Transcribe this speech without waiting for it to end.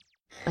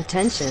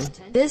Attention,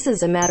 this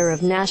is a matter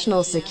of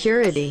national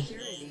security.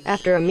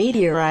 After a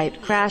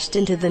meteorite crashed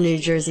into the New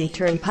Jersey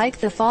Turnpike,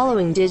 the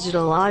following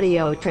digital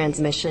audio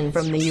transmission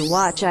from the You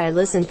Watch I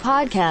Listen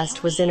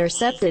podcast was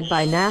intercepted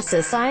by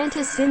NASA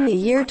scientists in the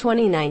year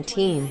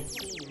 2019.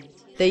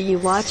 The You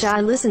Watch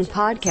I Listen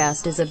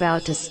podcast is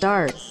about to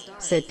start.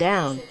 Sit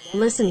down,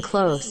 listen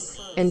close,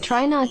 and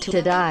try not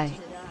to die.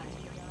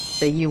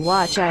 The You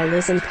Watch I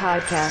Listen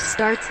podcast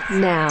starts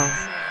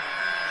now.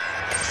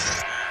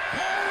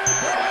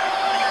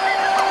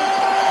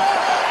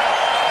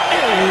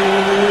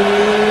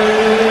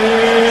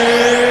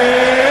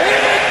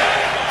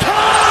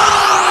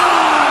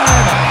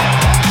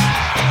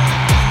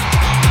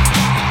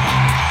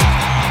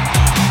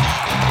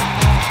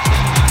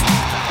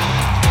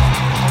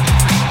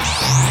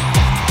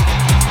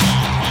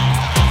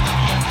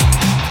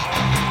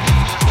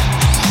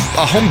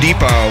 Home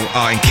Depot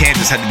in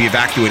Kansas had to be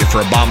evacuated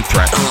for a bomb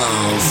threat.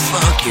 Oh,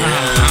 fuck yeah.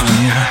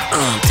 Yeah.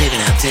 Oh, take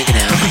it out.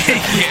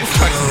 Yeah,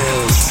 fuck.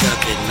 Oh,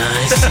 suck it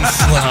nice and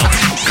slow.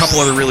 A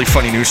couple other really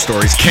funny news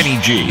stories. Kenny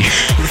G.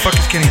 Who the fuck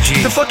is Kenny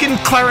G? The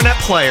fucking clarinet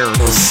player.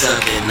 Oh,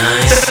 suck it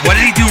nice. What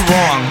did he do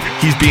wrong?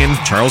 He's being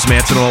Charles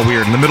Manson all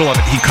weird. In the middle of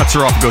it, he cuts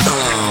her off and goes,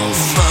 Oh,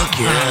 fuck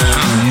yeah.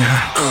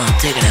 yeah. Oh,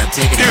 take it out.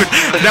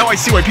 Dude, now I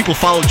see why people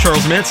followed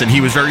Charles Manson.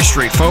 He was very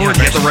straightforward.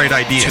 He had the right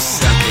idea.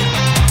 Just suck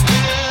it.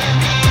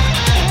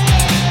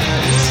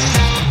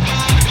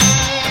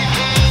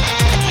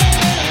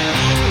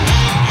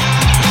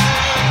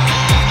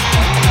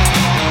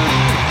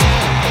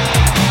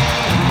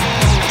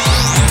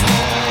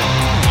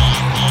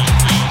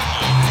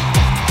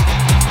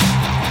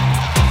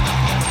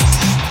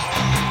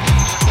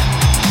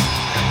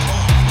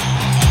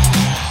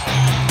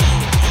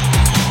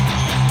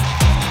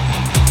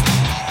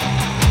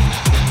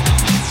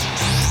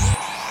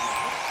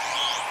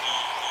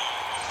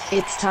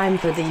 It's time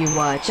for the You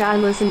Watch I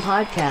Listen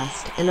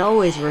podcast, and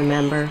always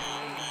remember,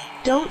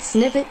 don't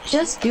sniff it,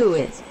 just do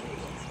it.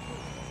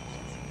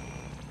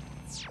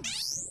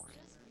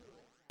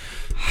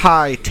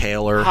 Hi,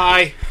 Taylor.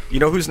 Hi, You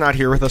know who's not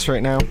here with us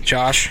right now?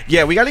 Josh.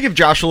 Yeah, we got to give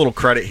Josh a little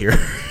credit here.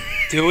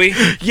 Do we?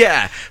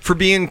 Yeah, for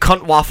being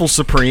cunt waffle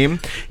supreme.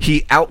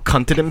 He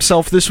out-cunted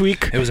himself this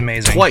week. It was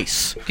amazing.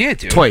 Twice. Yeah,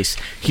 dude. Twice.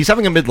 He's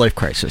having a midlife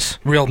crisis.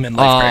 Real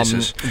midlife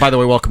crisis. By the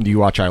way, welcome to You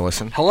Watch I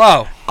Listen.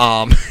 Hello.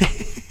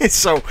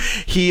 So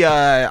he,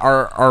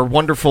 our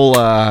wonderful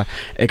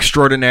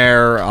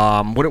extraordinaire,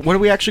 what do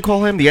we actually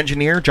call him? The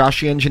engineer,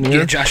 Josh the engineer.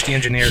 Yeah, Josh the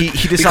engineer. He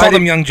decided, we called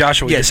him Young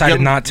Joshua. He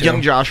decided not to.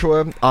 Young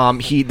Joshua.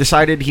 He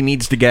decided he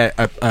needs to get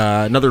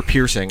another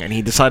piercing, and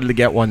he decided to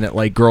get one that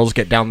like girls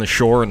get down the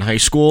shore in high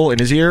school in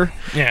his ear.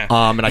 Yeah.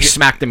 And I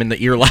smacked him in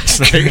the ear last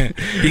night.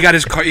 He got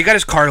his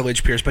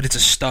cartilage pierced, but it's a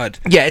stud.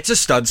 Yeah, it's a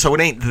stud, so it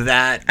ain't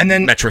that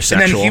metrosexual.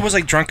 And then he was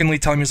like drunkenly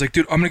telling me, he's like,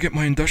 dude, I'm gonna get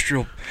my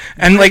industrial.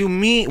 And what like, do you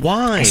mean?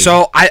 Why?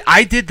 So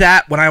I did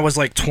that when I was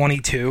like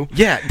 22.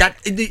 Yeah,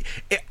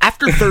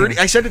 after 30,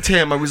 I said it to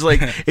him. I was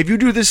like, if you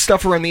do this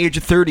stuff around the age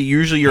of 30,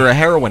 usually you're a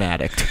heroin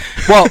addict.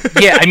 Well,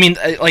 yeah, I mean,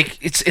 like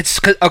it's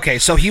okay.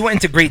 So he went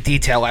into great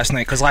detail last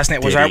night because last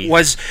night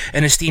was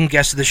an esteemed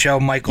guest of the show,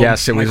 Michael.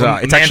 Yes, it was.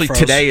 It's actually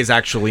today is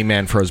actually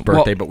Manfro's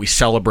birthday, but we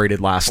celebrated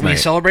last night. We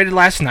celebrated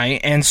last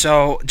night, and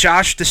so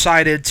Josh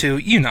decided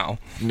to,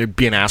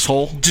 be an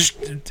asshole. Just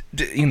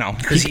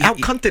because he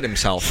out-cunted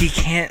himself. He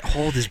can't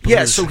hold his booze.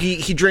 Yeah, so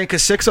he drank a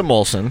 6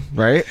 Molson,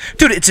 right?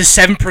 Dude, it's a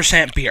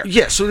 7% beer.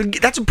 Yeah, so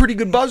that's a pretty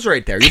good buzz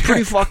right there. You're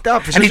pretty fucked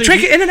up. And he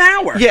drank it in an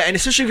hour. Yeah, and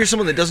especially if you're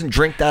someone that doesn't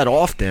drink that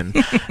often.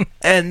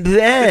 And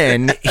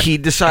then he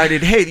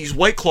decided, hey, these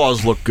White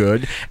Claws look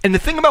good. And the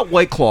thing about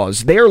White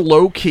Claws, they are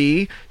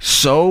low-key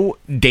so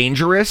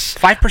dangerous.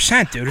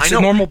 5%, dude. It's a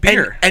normal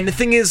beer. And the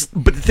thing is,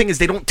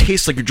 they don't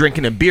taste like you're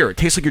drinking a beer. It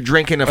tastes like you're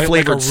drinking a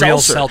flavored like a real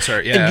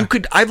seltzer. Yeah.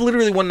 And I've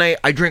literally one night,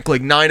 I drank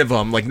like 9 of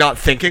them, like not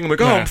thinking. I'm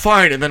like, I'm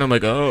fine. And then I'm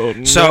like, no.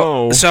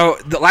 So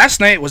the last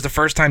night was the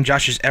first time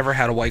Josh has ever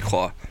had a White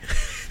Claw.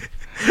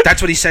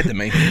 That's what he said to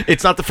me.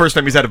 It's not the first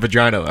time he's had a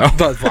vagina,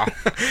 though. Wow.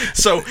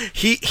 So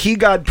he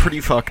got pretty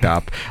fucked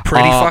up.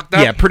 Fucked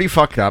up? Yeah, pretty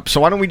fucked up.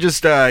 So why don't we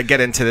just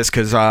get into this?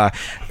 Because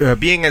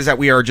being as that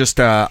we are just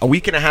a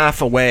week and a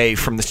half away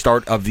from the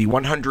start of the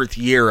 100th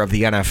year of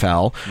the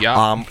NFL,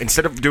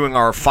 instead of doing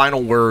our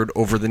final word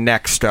over the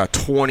next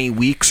 20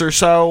 weeks or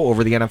so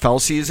over the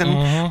NFL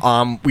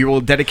season, we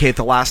will dedicate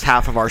the last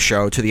half of our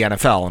show to the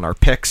NFL and our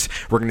picks.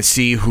 We're going to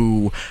see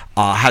who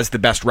has the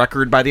best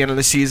record by the end of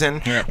the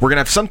season. Yep. We're going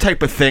to have some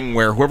type of thing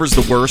where whoever's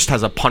the worst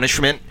has a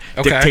punishment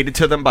dictated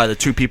to them by the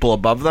 2 people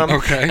above them,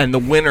 and the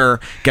winner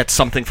gets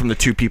something from the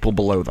 2 people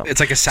below them. It's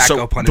like a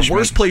Sacco punishment. The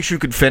worst place you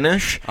could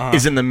finish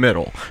is in the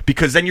middle,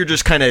 because then you're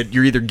just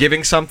you're either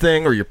giving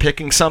something or you're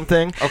picking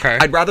something. Okay.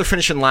 I'd rather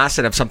finish in last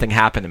and have something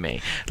happen to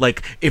me.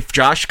 Like, if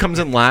Josh comes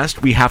in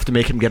last, we have to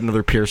make him get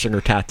another piercing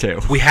or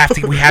tattoo. We have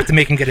to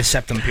make him get his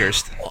septum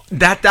pierced.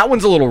 That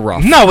one's a little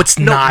rough. No, it's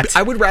not.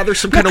 I would rather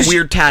some kind of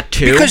weird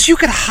tattoo. Because you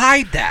could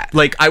hide that.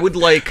 Like, I would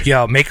like...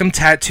 Yo, make him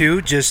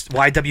tattoo just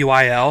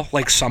YWIL,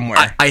 like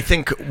somewhere. I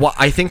think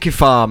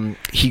if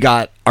he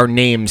got our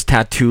names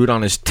tattooed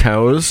on his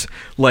toes,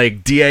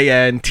 like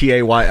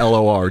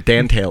DANTAYLOR,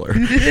 Dan Taylor.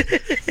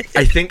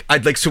 I think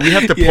I'd like. So we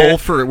have to pull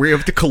for. We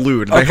have to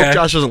collude. And I hope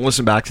Josh doesn't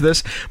listen back to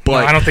this,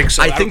 but no, I don't think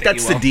so. I think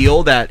that's the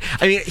deal. That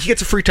I mean, he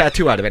gets a free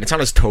tattoo out of it. It's on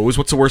his toes.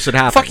 What's the worst that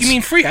happens? Fuck you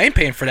mean free? I ain't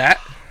paying for that.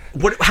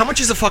 How much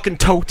is a fucking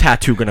toe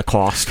tattoo going to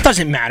cost?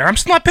 Doesn't matter. I'm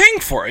still not paying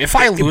for it. If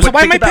I lose it,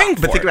 why am I paying for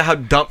it? But think about how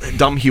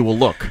dumb he will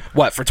look.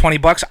 What, for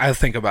 $20? I'll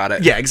think about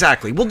it. Yeah,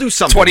 exactly. We'll do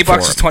something. $20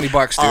 is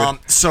 $20,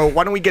 dude. So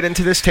why don't we get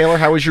into this, Taylor?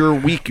 How was your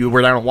week? You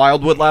were down in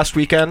Wildwood last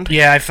weekend?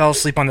 Yeah, I fell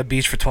asleep on the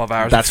beach for 12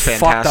 hours. That's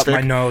fantastic. Fucked up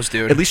my nose,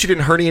 dude. At least you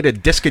didn't herniate a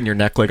disc in your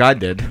neck like I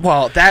did.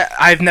 Well, that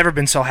I've never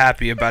been so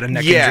happy about a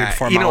neck injury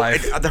before in my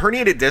life. The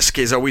herniated disc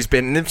has always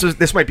been, and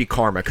this might be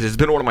karma, because it's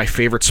been one of my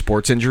favorite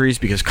sports injuries,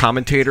 because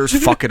commentators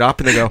fuck it up,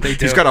 and they go,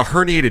 he's got a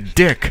herniated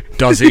dick,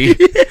 does he?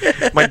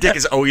 My dick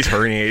is always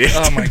herniated.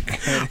 Oh my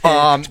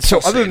god. So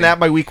other than that,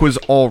 my week was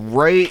all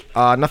right.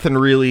 Nothing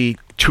really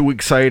too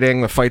exciting.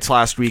 The fights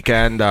last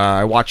weekend.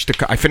 I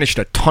finished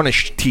a ton of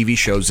TV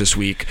shows this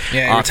week.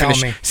 Yeah, you're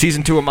telling me.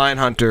 Season 2 of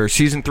Mindhunter,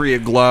 Season 3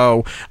 of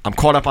Glow. I'm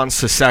caught up on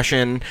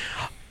Succession.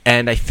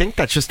 And I think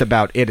that's just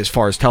about it as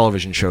far as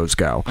television shows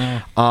go.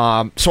 So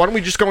why don't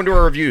we just go into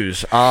our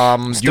reviews? You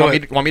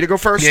want me to go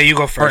first? Yeah, you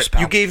go first,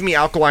 pal. You gave me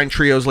Alkaline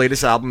Trio's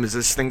latest album, Is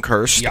This Thing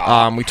Cursed?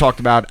 Yeah. We talked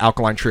about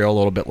Alkaline Trio a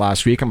little bit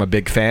last week. I'm a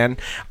big fan.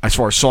 As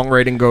far as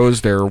songwriting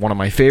goes, they're one of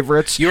my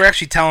favorites. You were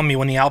actually telling me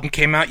when the album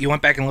came out, you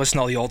went back and listened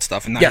to all the old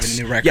stuff and not even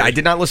the new record. Yeah, I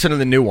did not listen to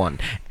the new one.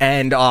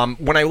 And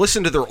when I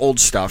listened to their old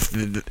stuff,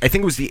 I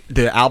think it was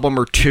the album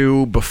or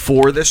two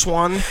before this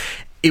one,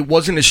 it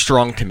wasn't as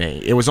strong to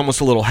me. It was almost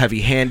a little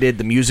heavy-handed.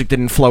 The music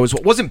didn't flow as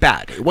well. It wasn't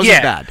bad. It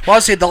wasn't bad. Well,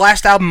 I'll say the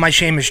last album, My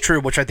Shame Is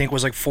True, which I think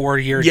was like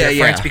 4-year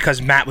difference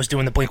because Matt was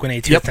doing the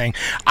Blink-182 thing.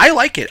 I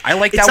like it. I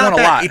like that one a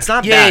lot. It's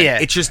not bad. Yeah.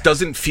 It just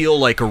doesn't feel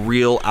like a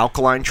real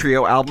Alkaline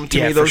Trio album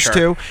to me, those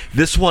two.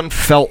 This one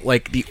felt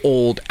like the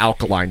old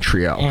Alkaline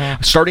Trio.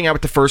 Starting out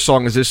with the first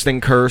song, Is This Thing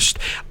Cursed?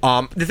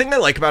 The thing I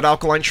like about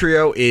Alkaline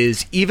Trio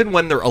is even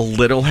when they're a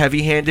little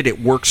heavy-handed,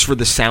 it works for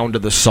the sound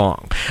of the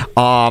song.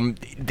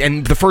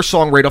 And the first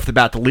song right off the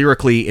bat,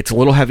 lyrically, it's a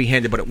little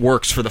heavy-handed, but it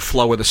works for the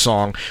flow of the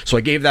song. So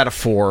I gave that a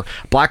 4.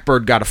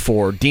 Blackbird got a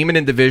 4. Demon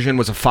in Division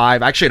was a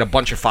 5. I actually had a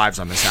bunch of 5s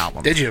on this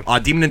album. Did you?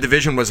 Demon in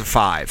Division was a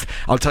 5.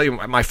 I'll tell you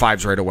my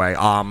 5s right away.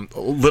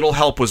 Little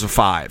Help was a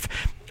 5.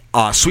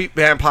 Sweet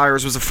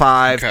Vampires was a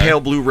 5. Pale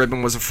Blue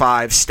Ribbon was a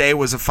 5. Stay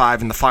was a 5.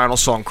 And the final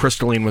song,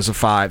 Crystalline, was a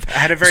 5. It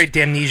had a very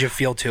Damnesia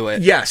feel to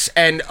it. Yes,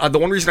 and the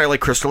one reason I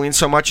like Crystalline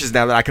so much is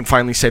now that I can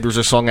finally say there's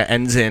a song that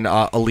ends in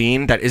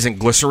Aline that isn't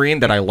Glycerine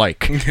that I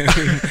like.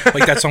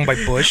 Like that song by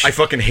Bush? I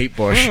fucking hate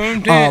Bush.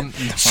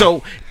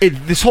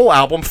 This whole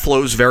album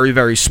flows very,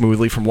 very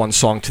smoothly from one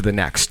song to the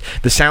next.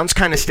 The sounds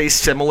kind of stay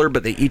similar,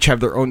 but they each have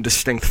their own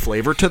distinct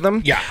flavor to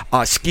them. Yeah.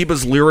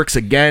 Skiba's lyrics,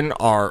 again,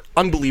 are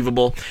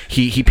unbelievable.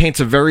 He paints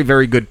a very,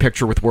 very good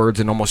picture with words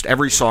in almost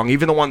every song,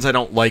 even the ones I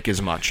don't like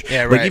as much.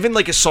 Yeah, right. Like even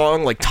like a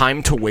song like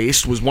Time to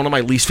Waste was one of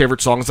my least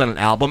favorite songs on an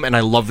album, and I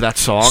love that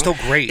song. Still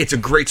great. It's a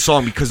great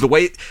song because the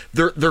way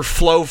their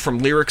flow from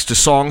lyrics to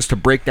songs to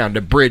breakdown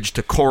to bridge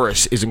to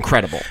chorus is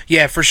incredible.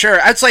 Yeah, for sure.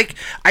 It's like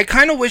I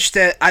kind of wish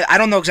that I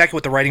don't know exactly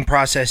what the writing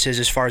process is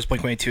as far as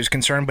Blink-182 is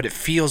concerned, but it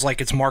feels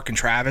like it's Mark and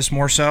Travis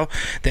more so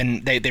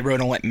than they really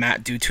don't let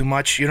Matt do too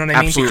much. You know what I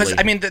mean? Absolutely. Because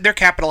I mean they're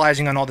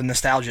capitalizing on all the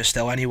nostalgia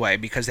still anyway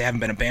because they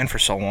haven't been a band for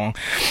so long.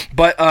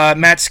 But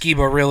Matt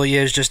Skiba really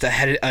is just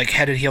head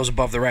and heels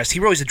above the rest. He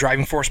really is the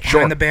driving force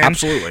behind the band.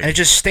 Absolutely. And it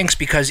just stinks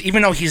because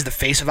even though he's the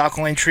face of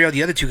Alkaline Trio,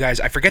 the other two guys,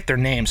 I forget their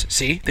names.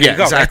 See? There you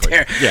go, exactly.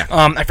 right there.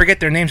 Yeah. I forget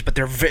their names, but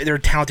they're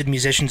talented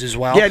musicians as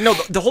well. Yeah, no,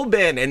 the whole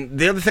band, and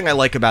the other thing I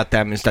like about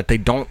them is that they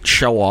don't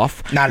show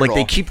off. Not at all.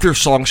 They keep their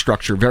song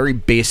structure very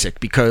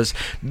basic because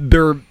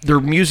their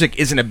music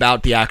isn't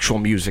about the actual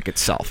music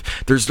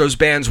itself. There's those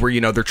bands where,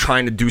 they're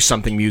trying to do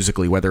something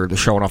musically, whether they're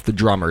showing off the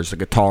drummers, the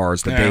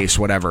guitars, the bass,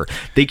 whatever.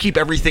 They keep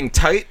everything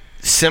tight,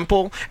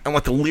 simple, and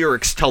let the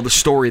lyrics tell the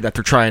story that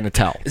they're trying to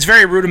tell. It's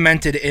very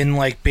rudimented in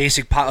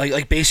basic pop,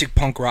 like basic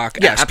punk rock.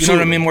 Yeah, absolutely. You know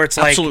what I mean? Where it's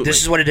like absolutely.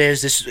 This is what it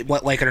is. This is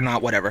what, like it or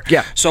not, whatever.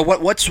 Yeah. So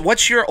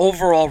what's your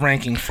overall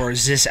ranking for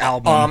this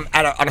album?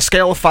 On a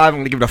scale of 5, I'm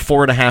going to give it a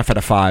 4.5 out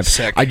of 5.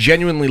 Sick. I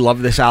genuinely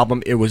love this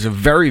album. It was a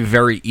very,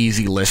 very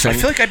easy listen. I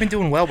feel like I've been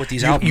doing well with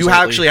these albums. You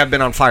actually have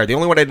been on fire. The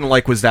only one I didn't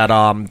like was that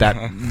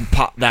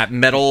that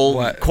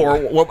metal core.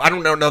 Well, I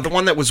don't know. No, the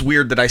one that was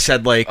weird that I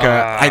said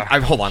I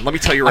hold on. Let me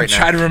tell you right now.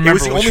 I'm trying to remember. It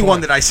was the only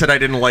one that I said I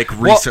didn't like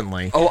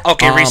recently.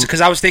 Recent.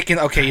 Because I was thinking,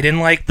 you didn't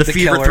like the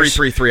Fever Killers.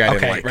 333. I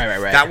didn't like.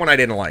 Right. That one I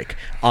didn't like.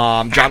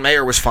 John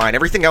Mayer was fine.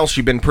 Everything else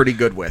you've been pretty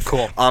good with.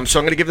 Cool. So I'm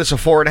going to give this a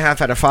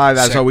 4.5 out of 5.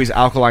 As always,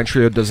 Alkaline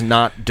Trio does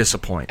not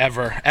disappoint.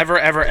 Ever.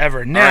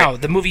 Now,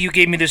 the movie you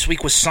gave me this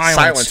week was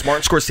Silence.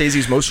 Martin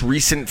Scorsese's most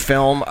recent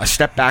film, a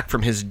step back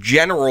from his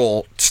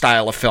general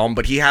style of film,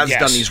 but he has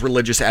done these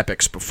religious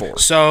epics before.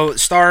 So,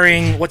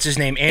 starring, what's his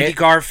name? Andy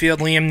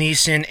Garfield, Liam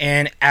Neeson,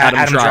 and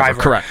Adam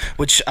Driver. Correct.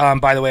 Which,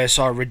 by the way, I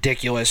saw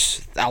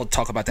ridiculous. I'll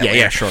talk about that later.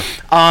 Yeah, sure.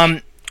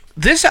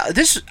 This I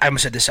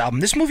almost said this album.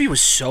 This movie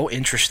was so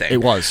interesting.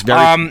 It was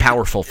very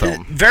powerful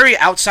film. Very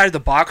outside of the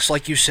box,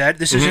 like you said.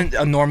 This isn't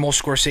a normal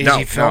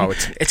Scorsese film. No,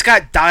 it's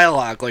got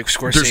dialogue like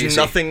Scorsese. There's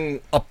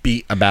nothing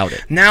upbeat about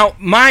it. Now,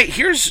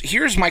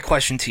 here's my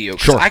question to you.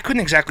 Sure. I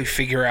couldn't exactly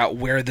figure out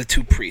where the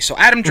two priests. So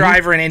Adam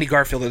Driver and Andy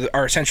Garfield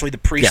are essentially the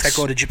priests that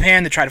go to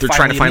Japan to try to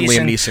find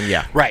Liam Neeson.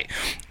 Yeah. Right.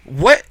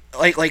 What?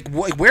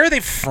 Where are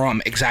they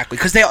from exactly?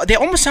 Because they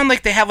almost sound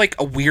like they have like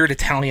a weird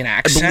Italian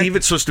accent. I believe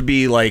it's supposed to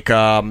be like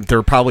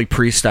they're probably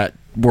priests that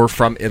were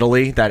from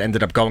Italy that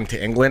ended up going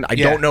to England. I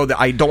don't know that.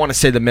 I don't want to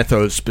say the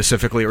mythos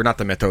specifically, or not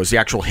the mythos, the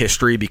actual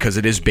history, because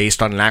it is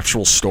based on an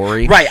actual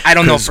story. Right. I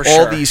don't know for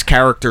sure. All these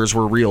characters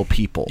were real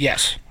people.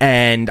 Yes.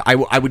 And I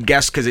would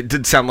guess, because it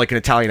did sound like an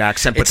Italian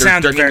accent, but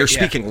they're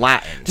speaking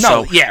Latin.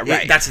 No. So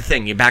right. That's the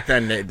thing. Back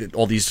then,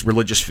 all these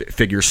religious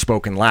figures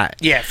spoke in Latin.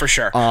 Yeah, for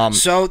sure.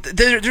 So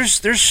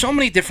there's so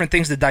many different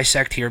things to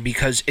dissect here,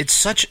 because it's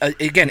such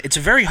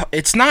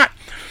it's not.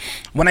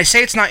 When I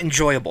say it's not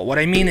enjoyable, what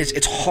I mean is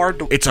it's hard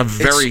to. It's a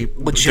very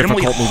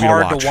legitimately difficult movie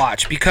hard to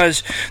watch,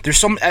 because there's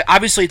some.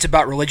 Obviously, it's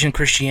about religion,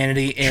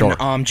 Christianity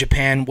in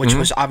Japan, which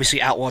was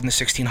obviously outlawed in the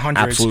 1600s.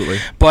 Absolutely.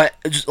 But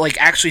like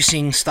actually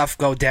seeing stuff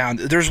go down,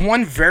 there's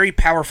one very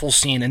powerful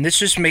scene, and this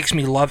just makes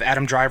me love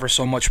Adam Driver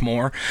so much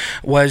more.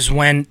 Was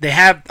when they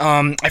have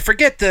I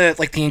forget the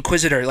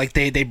Inquisitor, like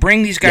they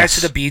bring these guys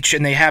to the beach,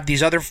 and they have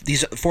these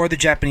four of the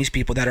Japanese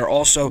people that are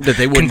also that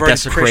they wouldn't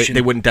desecrate. Christian.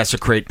 They wouldn't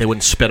desecrate. They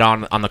wouldn't spit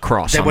on the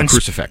cross. On the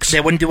crucifix.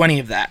 They wouldn't do any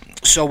of that.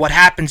 So what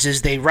happens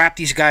is they wrap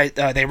these guys.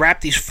 They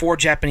wrap these four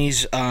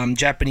Japanese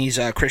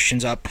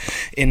Christians up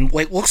in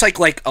what looks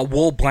like a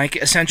wool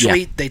blanket.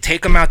 Essentially, they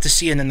take them out to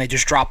sea, and then they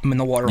just drop them in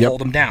the water,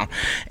 hold them down.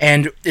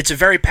 And it's a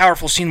very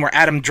powerful scene where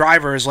Adam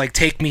Driver is like,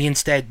 "Take me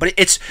instead." But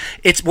it's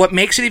what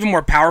makes it even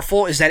more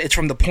powerful is that it's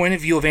from the point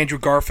of view of Andrew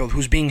Garfield,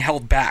 who's being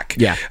held back.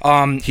 Yeah.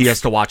 He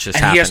has to watch this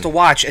happen. He has to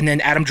watch, and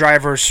then Adam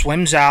Driver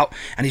swims out,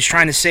 and he's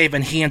trying to save,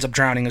 and he ends up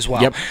drowning as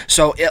well. Yep.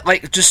 So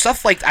just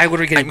stuff like I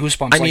literally get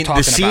goosebumps. I mean,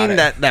 the scene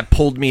that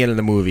pulled me into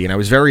the movie, and I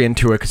was very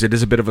into it because it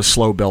is a bit of a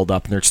slow build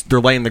up, and they're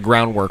laying the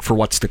groundwork for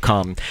what's to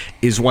come,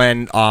 is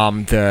when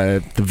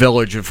the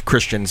village of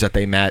Christians that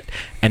they met,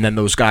 and then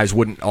those guys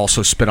wouldn't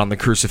also spit on the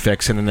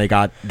crucifix, and then they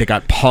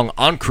got hung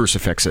on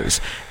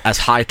crucifixes as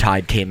high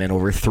tide came in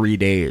over 3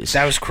 days.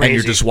 That was crazy. And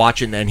you're just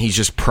watching, and he's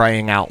just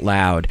praying out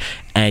loud,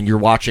 and you're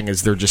watching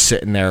as they're just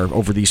sitting there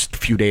over these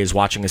few days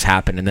watching this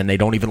happen, and then they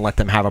don't even let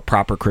them have a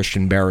proper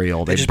Christian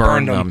burial. They just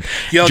burn them.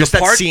 Just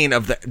that scene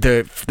of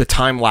the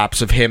time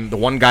lapse of him, the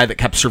one guy that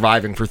kept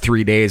surviving for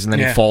 3 days, and then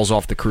he falls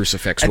off the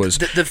crucifix, was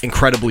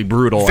incredibly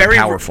brutal and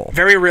powerful.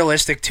 Very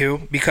realistic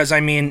too, because I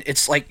mean,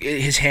 it's like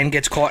his hand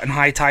gets caught in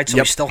high tide, so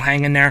he's still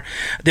hanging there.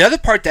 The other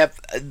part that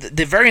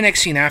the very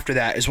next scene after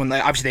that is when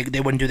obviously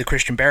they wouldn't do the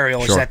Christian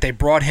burial. Is that they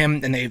brought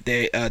him and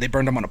they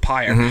burned him on a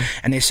pyre,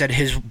 and they said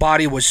his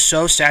body was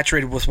so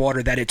saturated with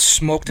water that it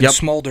smoked and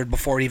smoldered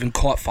before it even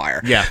caught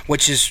fire. Yeah,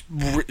 which is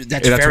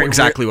that's very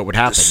exactly what would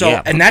happen.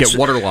 So and that's get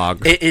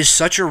waterlogged. It is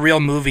such a real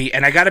movie,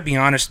 and I got to be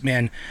honest,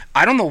 man.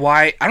 I don't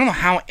know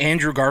how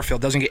Andrew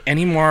Garfield doesn't get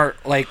any more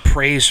like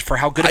praise for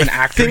how good of an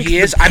actor he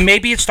is.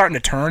 Maybe it's starting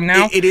to turn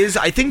now. It is.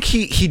 I think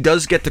he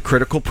does get the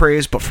critical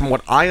praise, but from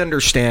what I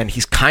understand,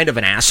 he's kind of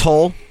an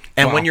asshole.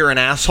 And when you're an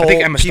asshole, I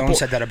think Emma Stone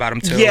said that about him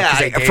too. Yeah,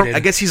 I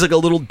guess he's like a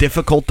little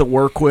difficult to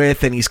work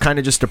with, and he's kind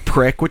of just a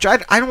prick. Which I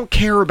don't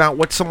care about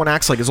what someone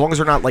acts like, as long as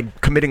they're not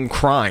like committing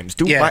crimes.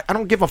 I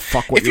don't give a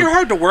fuck. If you're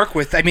hard to work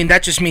with, I mean,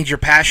 that just means you're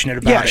passionate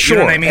about it. Yeah, sure. You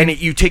know what I mean? And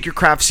you take your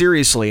craft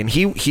seriously, and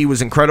he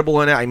was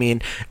incredible in it. I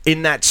mean,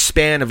 in that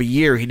span of a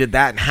year, he did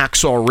that and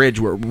Hacksaw Ridge,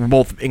 were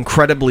both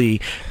incredibly.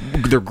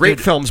 They're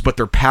great films, but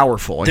they're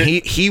powerful, and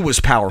he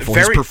was powerful.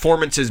 His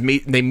performances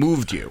they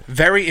moved you.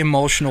 Very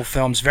emotional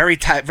films, very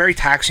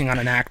taxing on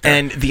an actor.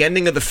 And the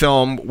ending of the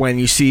film, when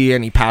you see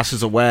and he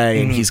passes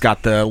away, and he's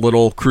got the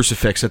little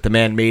crucifix that the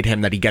man made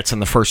him that he gets in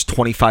the first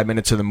 25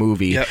 minutes of the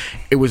movie,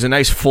 it was a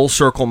nice full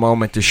circle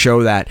moment to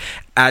show that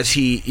as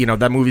he,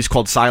 that movie's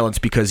called Silence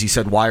because he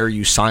said, "Why are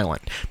you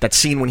silent?" That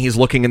scene when he's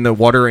looking in the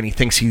water and he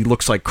thinks he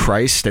looks like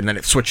Christ, and then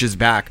it switches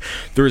back.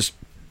 There's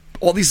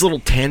all these little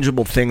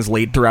tangible things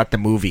laid throughout the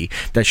movie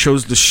that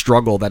shows the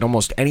struggle that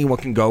almost anyone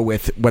can go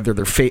with, whether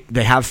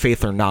they have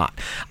faith or not.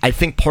 I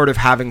think part of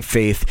having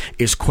faith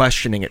is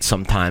questioning it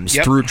sometimes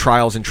through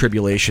trials and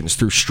tribulations,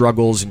 through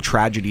struggles and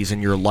tragedies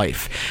in your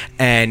life.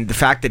 And the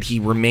fact that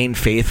he remained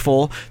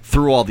faithful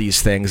through all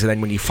these things, and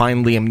then when you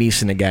find Liam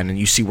Neeson again and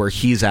you see where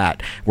he's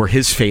at, where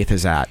his faith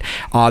is at,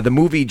 the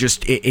movie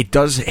just, it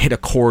does hit a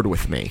chord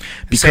with me.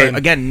 Because,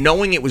 again,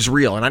 knowing it was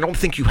real, and I don't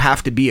think you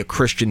have to be a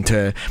Christian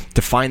to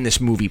find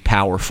this movie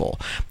powerful.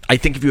 I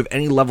think if you have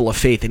any level of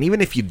faith, and even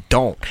if you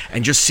don't,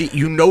 and just see,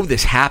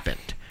 this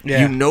happened.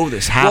 Yeah.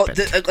 This happened.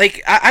 Well,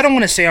 I don't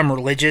want to say I'm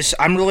religious.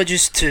 I'm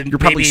religious to. You're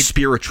probably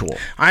spiritual.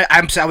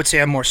 I would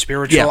say I'm more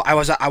spiritual. Yeah.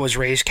 I was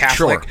raised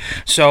Catholic,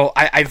 so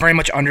I very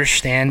much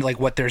understand like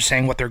what they're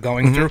saying, what they're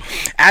going through.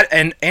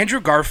 And Andrew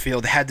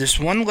Garfield had this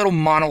one little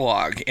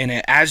monologue in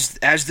it as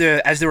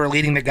they were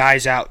leading the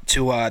guys out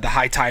to the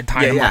high tide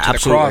time to the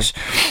cross.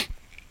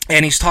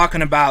 and he's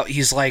talking about,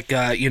 he's like,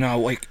 why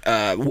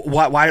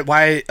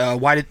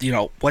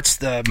did, what's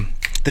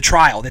the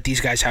trial that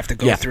these guys have to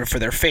go through for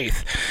their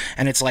faith,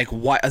 and it's like,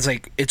 why? It's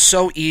like, it's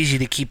so easy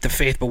to keep the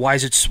faith, but why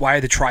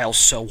are the trials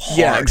so hard?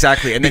 Yeah,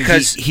 exactly. And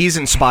because then he's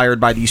inspired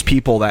by these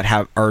people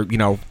that are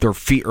their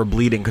feet are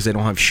bleeding because they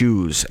don't have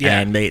shoes,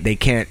 and they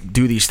can't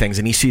do these things,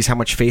 and he sees how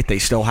much faith they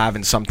still have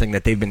in something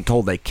that they've been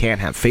told they can't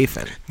have faith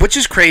in, which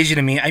is crazy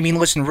to me. I mean,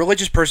 listen,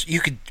 religious we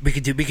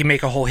can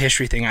make a whole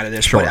history thing out of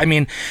this, sure. But I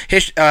mean,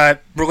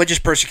 religious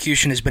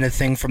persecution has been a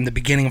thing from the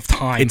beginning of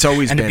time. It's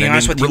always been. To be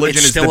honest with you,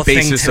 religion is the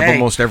basis of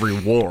almost every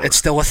war. It's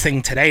still a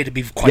thing today, to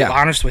be quite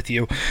honest with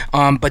you.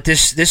 But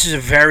this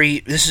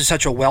is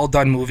such a well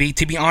done movie.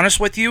 To be honest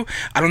with you,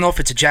 I don't know if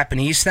it's a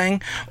Japanese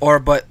thing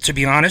but to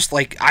be honest,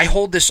 like, I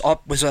hold this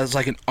up as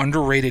like an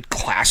underrated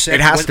classic.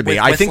 It has to be.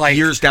 I think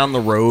years down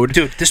the road,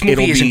 dude, this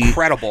movie is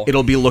incredible.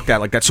 It'll be looked at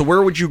like that. So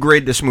where would you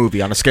grade this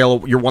movie on a scale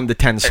of your 1 to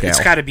 10 scale?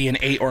 It's got to be an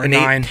 8 or a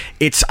 9.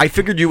 I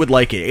figured you would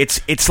like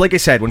it. It's like I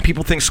said, when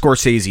people think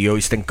Scorsese, you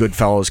always think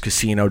Goodfellas,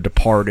 Casino,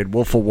 Departed,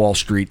 Wolf of Wall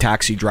Street,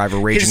 Taxi Driver,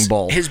 Raging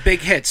Bull. His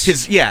big hits.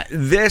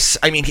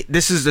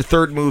 This is the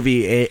third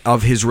movie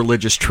of his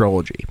religious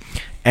trilogy.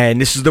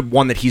 And this is the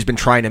one that he's been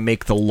trying to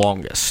make the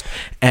longest.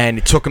 And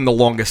it took him the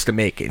longest to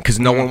make it because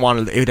no one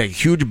wanted it. It had a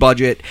huge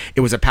budget.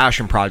 It was a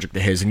passion project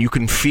of his. And you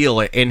can feel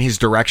it in his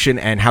direction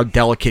and how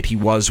delicate he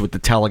was with the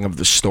telling of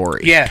the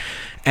story. Yeah.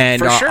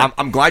 And sure.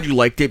 I'm glad you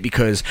liked it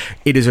because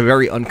it is a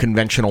very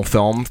unconventional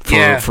film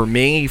for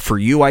me, for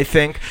you, I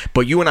think.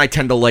 But you and I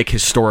tend to like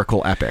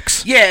historical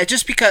epics. Yeah,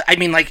 just because, I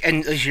mean, like,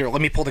 and here,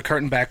 let me pull the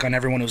curtain back on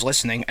everyone who's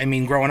listening. I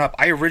mean, growing up,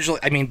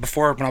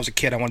 before, when I was a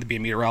kid, I wanted to be a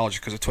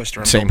meteorologist because of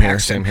Twister and Same Bill here,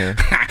 Paxton. same here.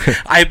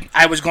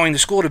 I was going to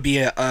school to be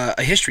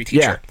a history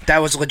teacher. Yeah. That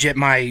was legit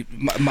my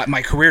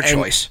career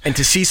choice. And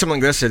to see something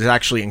like this is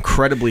actually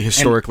incredibly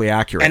historically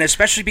accurate. And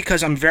especially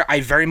because I'm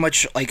very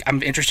much, like,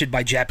 I'm interested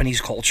by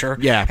Japanese culture.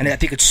 Yeah. And I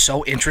think it's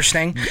so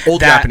interesting.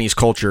 Old Japanese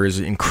culture is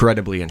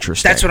incredibly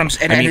interesting. That's what I'm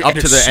saying. I mean, up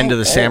to the end of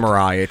the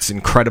samurai, it's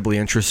incredibly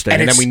interesting.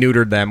 And then we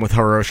neutered them with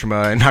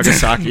Hiroshima and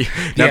Nagasaki.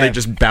 Now they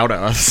just bow to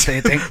us.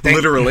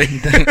 Literally.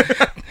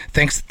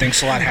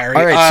 Thanks a lot, Harry.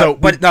 All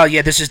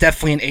right, this is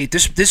definitely an 8.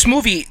 This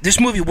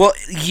movie will,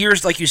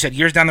 years, like you said,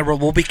 years down the road,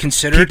 will be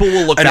considered. People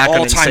will look back on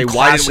it and say, classic.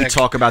 why didn't we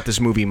talk about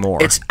this movie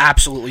more? It's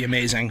absolutely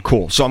amazing.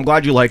 Cool. So I'm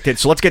glad you liked it.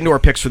 So let's get into our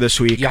picks for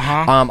this week.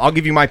 I'll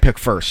give you my pick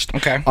first.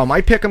 Okay.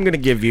 My pick I'm going to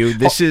give you,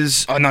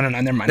 is... Oh, no,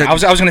 never mind. I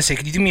was going to say,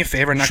 could you do me a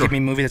favor and not give me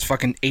a movie that's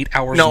fucking 8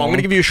 hours long? No, I'm going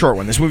to give you a short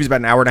one. This movie's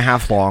about an hour and a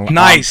half long.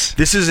 Nice.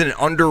 This is an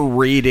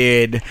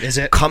underrated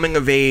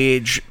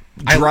coming-of-age...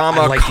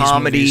 drama, like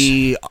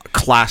comedy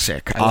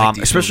classic,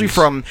 especially movies.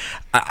 from.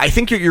 I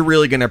think you're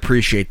really going to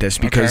appreciate this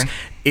because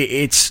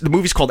it's the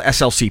movie's called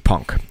SLC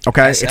Punk.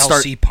 Okay,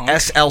 SLC Punk.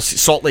 SLC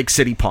Salt Lake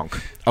City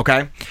Punk.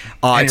 Okay,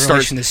 any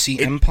relation to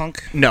CM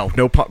Punk? No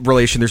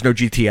relation. There's no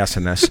GTS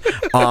in this.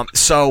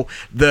 So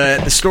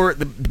the story,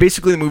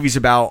 basically, the movie's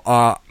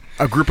about.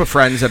 A group of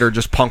friends that are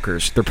just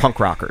punkers. They're punk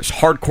rockers.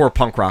 Hardcore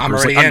punk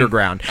rockers. Like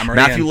underground.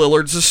 Matthew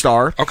Lillard's the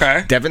star.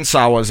 Okay. Devin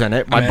Sawa's in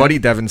it. My buddy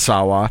Devin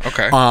Sawa.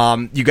 Okay.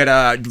 You got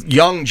a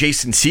young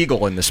Jason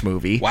Segel in this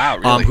movie. Wow,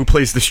 really? Who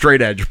plays the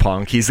straight edge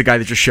punk. He's the guy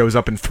that just shows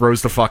up and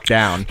throws the fuck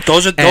down.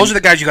 Those are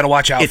the guys you got to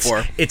watch out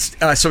for.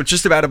 So it's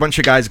just about a bunch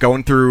of guys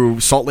going through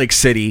Salt Lake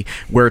City,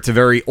 where it's a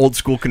very old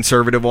school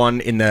conservative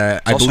one.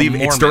 I believe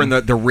it's during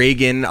the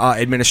Reagan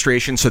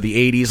administration, so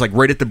the 80s, like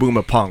right at the boom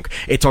of punk.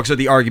 It talks about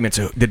the arguments.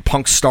 Did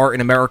punk start in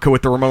America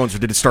with the Ramones, or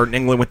did it start in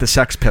England with the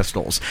Sex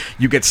Pistols?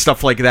 You get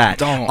stuff like that.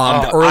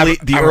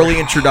 The early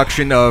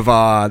introduction of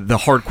the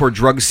hardcore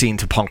drug scene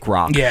to punk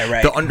rock. Yeah,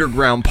 right. The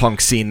underground punk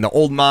scene, the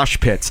old mosh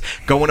pits,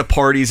 going to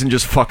parties and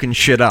just fucking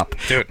shit up.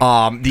 Dude,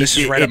 this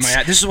is right up my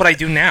ass. This is what I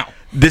do now.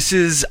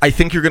 I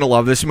think you're going to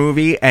love this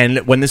movie, and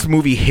when this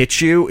movie hits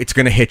you, it's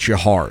going to hit you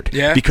hard.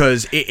 Yeah.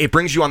 Because it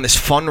brings you on this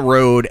fun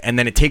road, and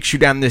then it takes you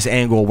down this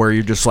angle where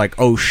you're just like,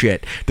 oh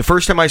shit. The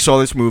first time I saw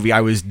this movie,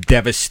 I was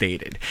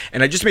devastated.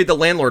 And I just made the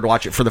landlord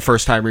watch it for the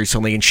first time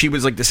recently, and she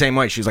was like the same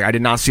way. She was like, I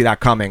did not see that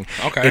coming.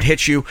 Okay. It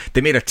hits you.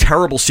 They made a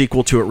terrible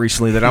sequel to it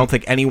recently that I don't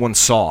think anyone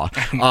saw.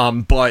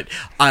 But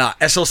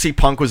SLC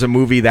Punk was a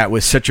movie that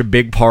was such a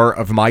big part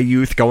of my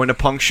youth, going to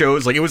punk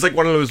shows. Like, it was like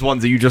one of those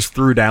ones that you just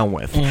threw down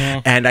with.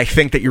 Mm-hmm. And I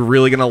think that you're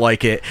really going to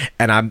like it,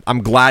 and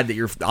I'm glad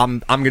that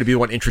I'm going to be the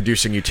one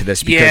introducing you to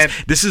this, because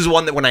this is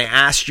one that when I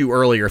asked you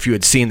earlier if you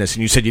had seen this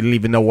and you said you didn't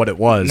even know what it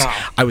was,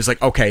 I was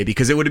like, okay,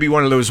 because it would be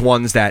one of those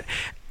ones that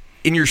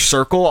in your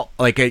circle,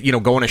 like,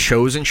 going to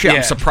shows and shit,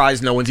 I'm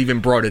surprised no one's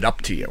even brought it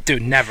up to you.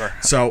 Dude, never.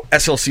 So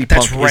SLC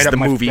Punk is the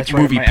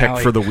movie pick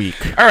for the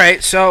week. All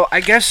right, so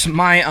I guess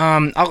my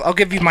I'll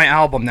give you my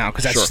album now,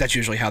 because that's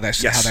usually how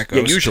that goes.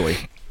 Yeah, usually.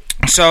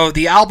 So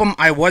the album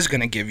I was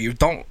gonna give you,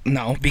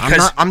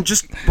 because I'm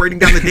just writing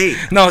down the date.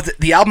 No,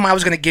 the album I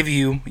was gonna give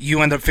you, you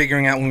ended up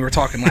figuring out when we were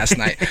talking last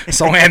night.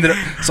 So I ended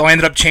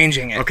up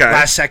changing it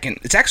last second.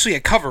 It's actually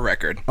a cover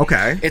record.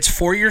 Okay. It's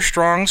 4 Year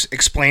Strong's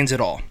 "Explains It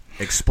All."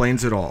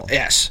 Explains it all.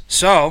 Yes.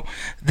 So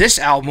this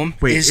album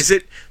is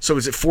it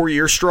 4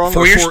 years strong?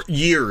 4 years? 4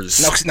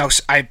 years. No,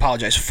 I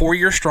apologize. 4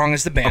 Years Strong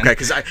is the band. Okay,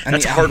 because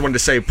that's a hard one to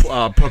say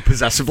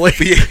possessively.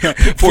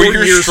 4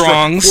 Years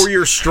Strong. 4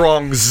 Years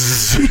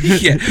Strongs.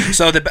 Yeah.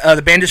 So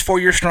the band is 4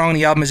 Years Strong, and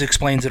the album is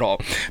Explains It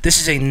All.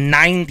 This is a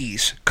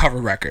 '90s cover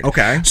record.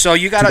 Okay. So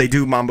you got. Do they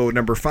do Mambo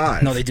number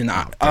 5? No, they do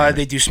not.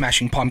 They do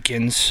Smashing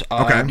Pumpkins.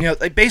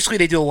 Okay. Basically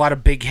they do a lot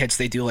of big hits.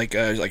 They do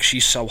like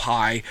She's So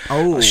High.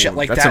 Shit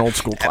like that's that. an old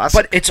school classic.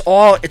 But it's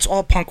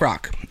all punk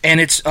rock, and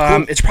it's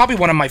probably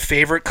one of my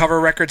favorite cover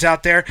records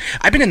out there.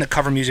 I've been in the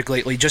cover music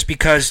lately just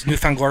because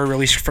Newfound Glory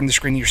released From the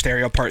Screen of Your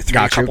Stereo Part 3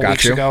 a couple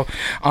weeks ago.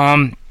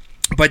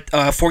 But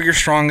 4 Years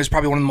Strong is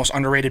probably one of the most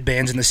underrated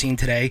bands in the scene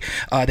today.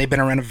 They've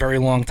been around a very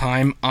long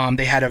time.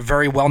 They had a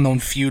very well-known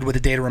feud with A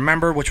Day to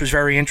Remember, which was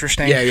very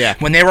interesting. Yeah.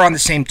 When they were on the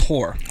same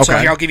tour. Okay. So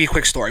here, I'll give you a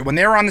quick story. When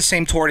they were on the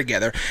same tour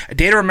together, A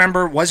Day to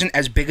Remember wasn't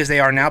as big as they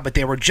are now, but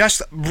they were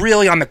just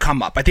really on the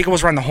come-up. I think it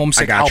was around the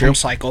Homesick album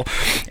cycle.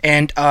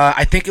 And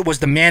I think it was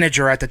the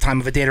manager at the time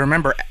of A Day to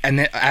Remember and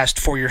they asked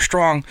 4 Years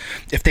Strong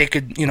if they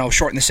could,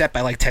 shorten the set by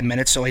like 10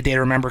 minutes so A Day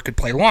to Remember could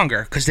play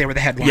longer because they were the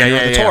headliner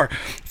of the tour.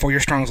 4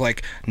 Years Strong was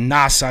like,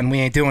 nah, son, we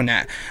ain't doing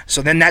that.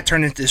 So then that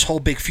turned into this whole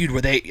big feud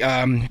where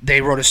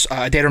they wrote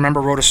A Day to Remember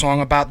wrote a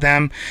song about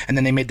them, and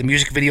then they made the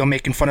music video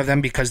making fun of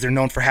them because they're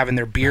known for having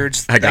their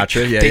beards. I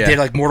gotcha. They did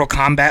like Mortal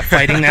Kombat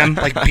fighting them,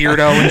 like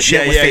Beardo and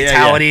shit with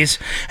fatalities.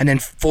 And then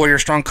 4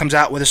 Years Strong comes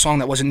out with a song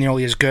that wasn't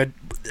nearly as good.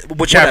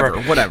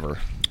 Whatever.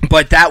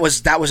 But that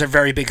was a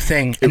very big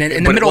thing. And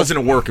in the middle, it wasn't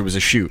a work; it was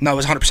a shoot. No, it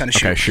was 100% a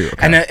shoot. Okay, shoot.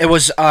 Okay. And it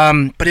was,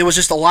 but it was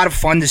just a lot of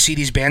fun to see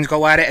these bands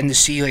go at it and to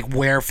see like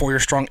where 4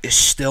 Years Strong is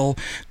still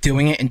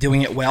doing it and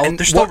doing it well. And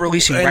they're still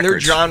releasing records. And their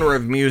genre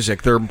of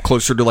music, they're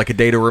closer to like A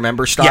Day to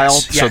Remember style.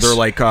 Yes. So they're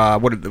like,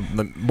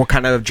 what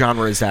kind of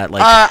genre is that?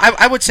 Like,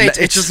 I would say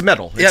it's just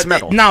metal. It's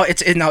metal. No,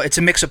 it's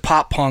a mix of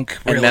pop punk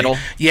really. And metal.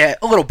 Yeah,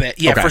 a little bit.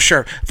 Yeah, for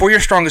sure. 4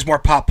 Years Strong is more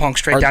pop punk,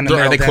 straight down the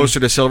middle. Are they closer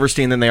to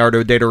Silverstein than they are to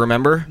A Day to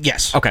Remember?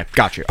 Yes. Okay,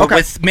 got you.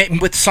 But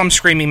with some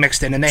screaming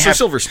mixed in, and they have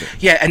Silverstein.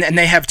 Yeah, and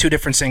they have two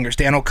different singers,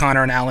 Dan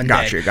O'Connor and Alan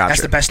Day. Gotcha.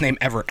 That's the best name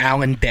ever,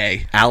 Alan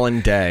Day. Alan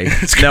Day.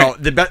 No,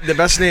 the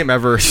best name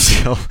ever.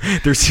 Still,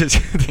 there's just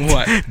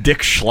what? Dick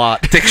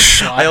Schlott. Dick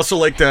Schlott. I also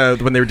liked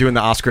when they were doing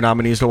the Oscar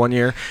nominees the one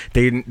year.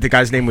 The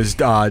guy's name was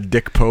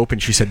Dick Pope,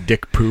 and she said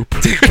Dick Poop.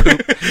 Dick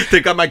Poop.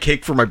 They got my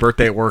cake for my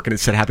birthday at work, and it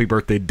said Happy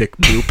Birthday, Dick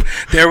Poop.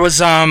 There was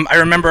I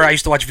remember I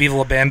used to watch Viva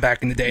La Band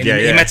back in the day. And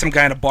he met some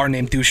guy in a bar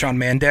named Dushan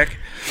Mandick.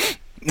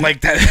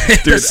 Like that.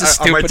 Dude, that's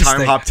on my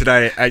time hop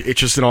today, it's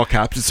just in all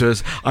caps. It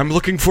says, "I'm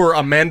looking for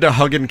Amanda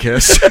Hug and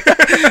Kiss."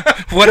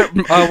 What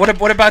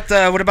about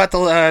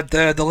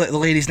the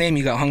lady's name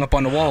you got hung up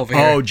on the wall over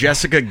here? Oh,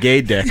 Jessica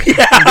Gay Dick. See,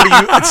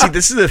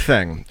 this is the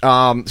thing.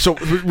 So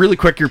really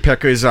quick, your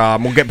pick is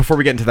before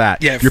we get into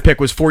that. Yeah, your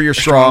pick was 4 Years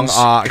Strong.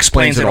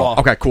 Explains it all.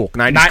 Okay, cool.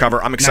 90s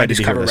cover. I'm excited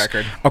to hear this.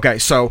 Record. Okay,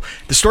 so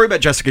the story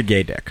about Jessica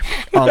Gay Dick.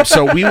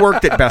 So we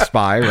worked at Best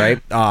Buy,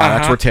 right?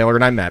 That's where Taylor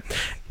and I met.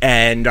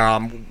 And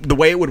the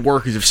way it would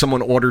work is if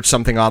someone ordered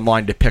something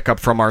online to pick up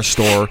from our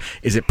store,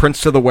 is it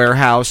prints to the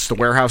warehouse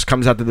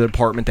comes out to the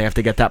department, they have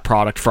to get that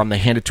product from, they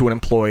hand it to an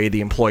employee, the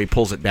employee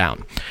pulls it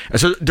down. And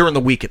so during the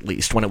week at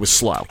least, when it was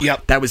slow.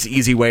 Yep. That was the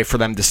easy way for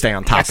them to stay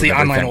on top of everything.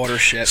 That's the online order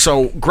shit.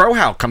 So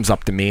Grohow comes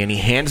up to me and he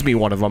hands me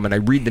one of them and I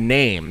read the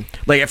name.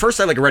 Like at first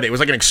I read it. It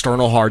was like an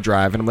external hard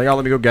drive and I'm like, oh,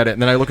 let me go get it.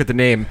 And then I look at the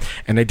name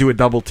and I do a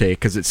double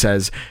take because it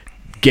says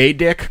Gay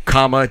Dick,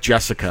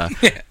 Jessica.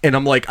 And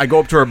I'm like, I go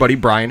up to our buddy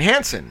Brian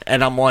Hansen,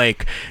 and I'm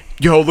like,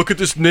 yo, look at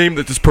this name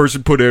that this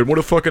person put in. What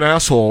a fucking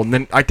asshole. And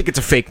then I think it's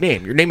a fake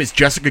name. Your name is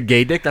Jessica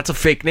Gay Dick? That's a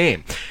fake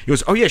name. He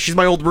goes, oh yeah, she's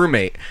my old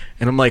roommate.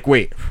 And I'm like,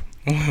 wait.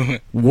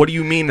 What do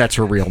you mean that's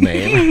her real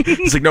name?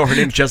 He's like, no, her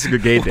name's Jessica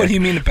Gay Dick. What do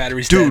you mean the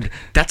battery's dead? Dude,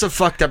 that's a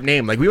fucked up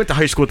name. Like, we went to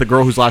high school with a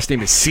girl whose last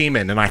name is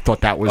Seaman, and I thought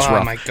that was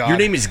rough. Oh, my God. Your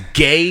name is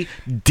Gay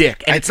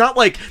Dick. And it's not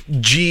like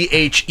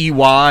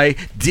G-H-E-Y,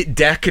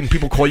 Dick, and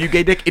people call you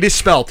Gay Dick. It is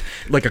spelled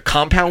like a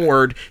compound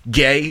word,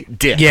 Gay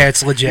Dick. Yeah,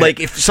 it's legit. Like,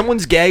 if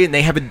someone's gay and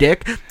they have a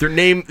dick, their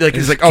name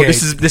is like, oh,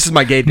 this is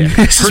my gay dick.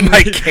 This is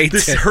my gay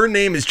dick. Her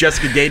name is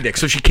Jessica Gay Dick.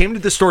 So she came to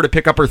the store to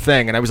pick up her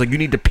thing, and I was like, you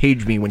need to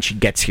page me when she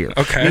gets here.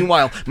 Okay.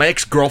 Meanwhile, my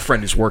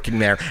ex-girlfriend is working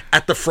there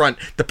at the front,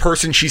 the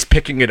person she's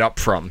picking it up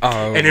from.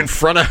 Oh. And in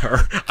front of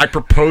her, I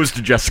proposed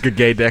to Jessica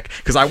Gay Dick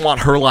because I want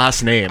her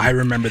last name. I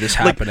remember this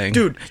happening. Like,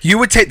 dude, you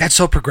would take that's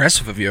so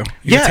progressive of you.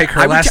 You would take her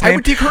I last name. I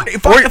would take her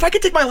if I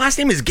could take my last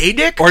name as Gay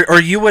Dick.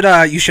 Or you would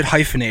you should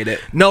hyphenate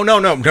it. No.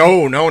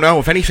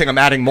 If anything, I'm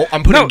adding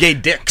I'm putting Gay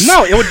Dicks.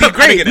 No, it would be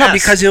great. No,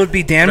 because it would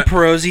be Dan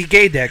Perosi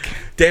Gay Dick.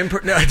 Dan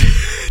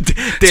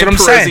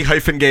Perosi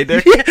hyphen Gay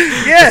Dick. Yeah,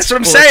 that's what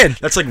I'm saying.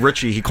 That's like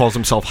Richy. He calls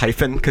himself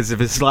hyphen because of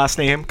his last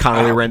name,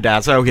 Connolly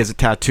Randazzo. He has it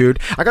tattooed.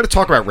 I got to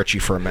talk about Richy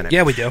for a minute.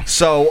 Yeah, we do.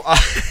 So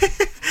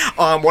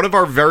One of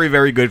our very,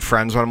 very good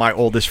friends, one of my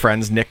oldest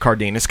friends, Nick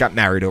Cardenas, got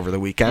married over the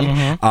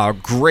weekend.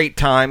 Great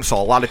time.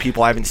 Saw a lot of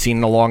people I haven't seen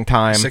in a long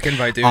time. Sick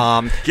invite, dude.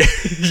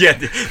 Yeah,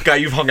 guy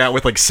you've hung out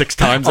with like 6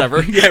 times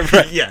ever. Yeah,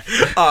 right.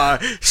 Yeah.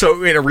 So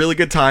we had a really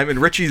good time, and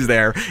Richy's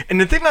there. And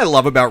the thing I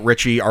love about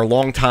Richy, our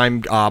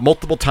long-time,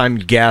 multiple-time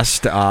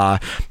guest,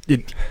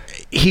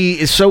 he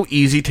is so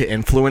easy to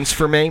influence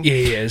for me. Yeah,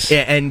 he is.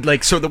 And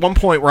like, so at one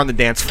point we're on the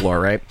dance floor,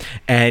 right?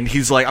 And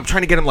he's like, I'm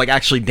trying to get him like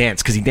actually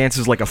dance because he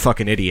dances like a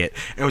fucking idiot.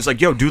 And I was like,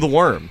 yo, do the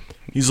worm.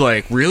 He's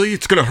like, really?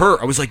 It's going to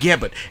hurt. I was like, yeah,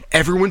 but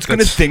everyone's going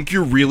to think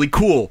you're really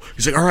cool.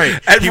 He's like, all right.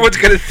 Everyone's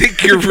going to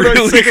think you're really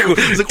cool.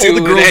 He's like,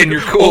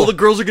 all the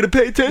girls are going to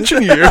pay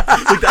attention to you.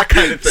 Like that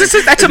kind of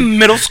thing. That's a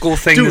middle school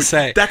thing to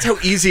say. That's how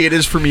easy it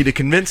is for me to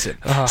convince him.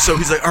 So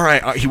he's like, all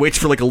right. He waits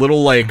for like a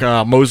little like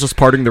Moses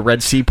parting the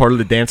Red Sea part of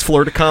the dance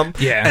floor to come.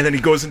 Yeah. And then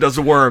he goes and does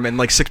the worm. And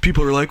like 6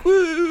 people are like,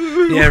 woo.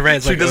 Yeah,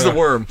 right. So he does the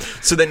worm.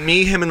 So then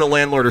me, him, and the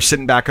landlord are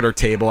sitting back at our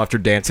table after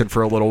dancing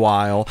for a little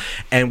while.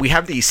 And we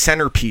have these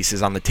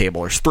centerpieces on the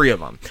table. There's 3 of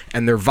them.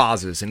 And they're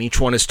vases, and each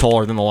one is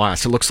taller than the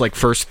last. It looks like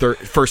first,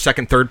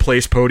 second, third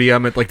place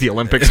podium at like the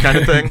Olympics kind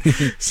of thing.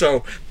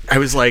 So I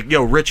was like,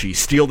 yo, Richy,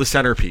 steal the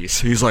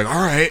centerpiece. He's like,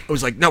 all right. I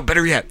was like, no,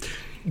 better yet,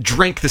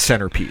 drink the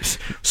centerpiece.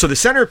 So the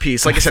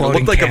centerpiece, like I said, it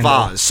looked like a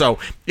vase. So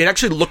it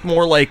actually looked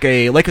more like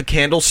a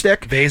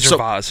candlestick. Vase or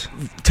vase?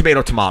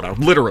 Tomato,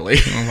 literally.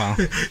 Oh, wow.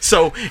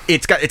 So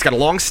it's got a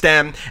long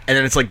stem, and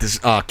then it's like this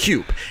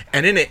cube,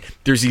 and in it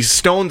there's these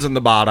stones on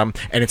the bottom,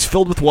 and it's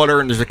filled with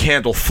water, and there's a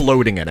candle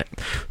floating in it.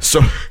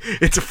 So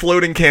it's a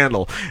floating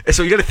candle. And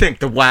so you got to think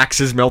the wax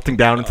is melting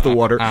down into the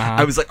water.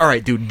 I was like, all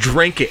right, dude,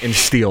 drink it and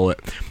steal it.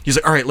 He's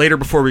like, all right, later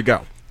before we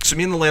go. So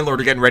me and the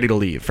landlord are getting ready to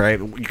leave, right?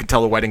 You can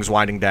tell the wedding's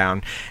winding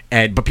down,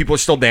 but people are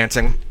still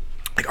dancing.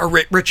 Like, oh,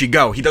 Richy,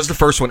 go. He does the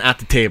first one at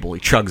the table. He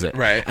chugs it.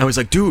 Right. And I was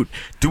like, dude,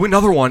 do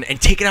another one and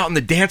take it out on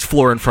the dance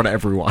floor in front of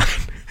everyone.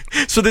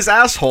 So this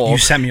asshole... You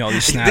sent me all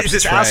these snaps.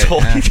 This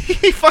asshole, right, yeah.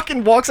 He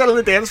fucking walks out on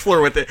the dance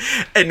floor with it,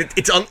 and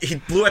he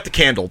blew out the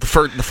candle, the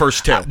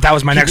first 2. That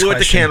was my next question. He blew out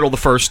the candle, the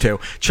first 2.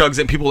 Chugs it,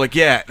 and people were like,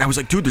 yeah. And I was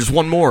like, dude, there's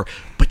one more.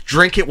 But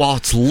drink it while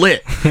it's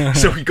lit.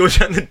 So he goes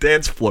on the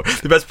dance floor.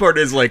 The best part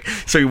is, like,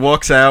 so he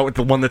walks out with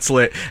the one that's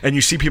lit, and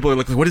you see people are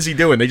like, what is he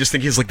doing? They just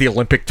think he's like the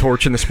Olympic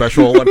torch in the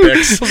Special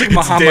Olympics. It's like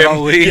Muhammad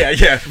Ali.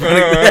 Yeah.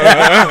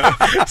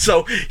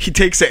 So he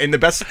takes it in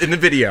the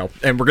video,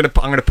 and I'm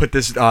gonna put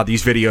these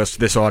videos to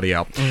this audio.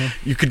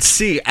 You could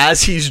see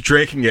as he's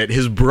drinking it,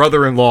 his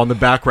brother-in-law in the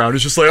background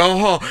is just like,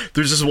 oh,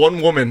 there's this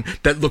one woman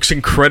that looks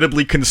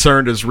incredibly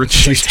concerned as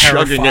Richy's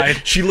chugging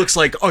it. She looks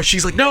like, oh,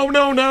 she's like,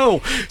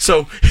 no.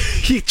 So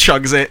he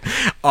chugs it.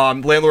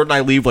 Landlord and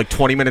I leave like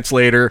 20 minutes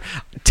later.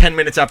 10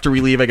 minutes after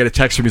we leave, I get a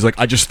text from him. He's like,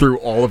 I just threw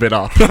all of it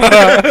up.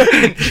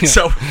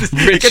 So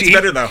it gets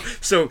better though.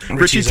 So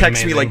Richy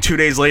texts me like 2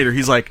 days later.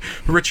 He's like,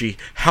 Richy,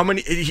 how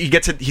many? He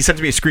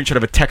sends me a screenshot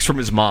of a text from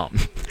his mom.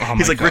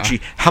 He's like, God.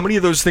 Richy, how many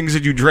of those things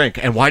did you drink,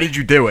 and why did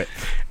you do it?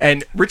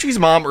 And Richy's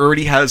mom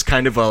already has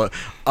kind of a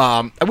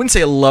I wouldn't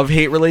say a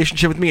love-hate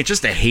relationship with me. It's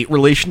just a hate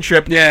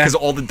relationship. Yeah. Because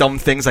of all the dumb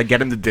things I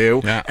get him to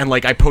do. Yeah. And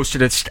like I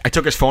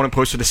took his phone and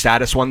posted a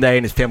status one day,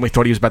 and his family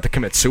thought he was about to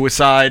commit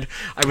suicide.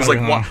 I was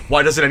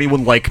why doesn't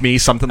anyone like me?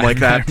 Something like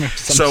that.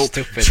 So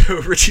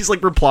Richy's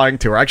like replying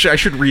to her. Actually, I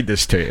should read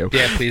this to you.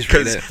 Yeah, please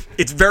read it. Because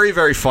it's very,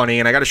 very funny,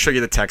 and I got to show you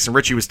the text. And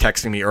Richy was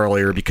texting me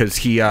earlier because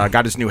he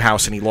got his new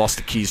house and he lost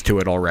the keys to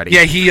it already.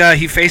 Yeah, he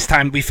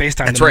FaceTimed. We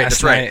FaceTimed him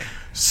last night. Right.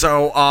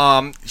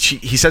 So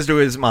he says to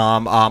his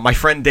mom, my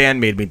friend Dan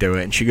made me do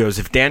it. And she goes,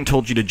 if Dan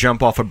told you to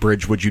jump off a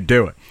bridge, would you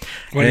do it?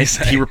 What did he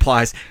say? He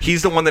replies,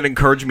 he's the one that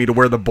encouraged me to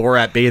wear the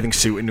Borat bathing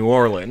suit in New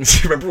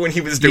Orleans. Remember when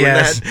he was doing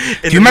that?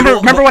 Do you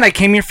remember when I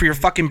came here for your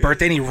fucking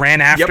birthday and he ran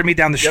after me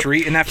down the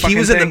street in that fucking thing? He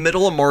was in the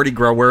middle of Mardi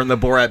Gras wearing the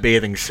Borat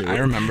bathing suit. I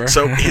remember.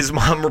 So his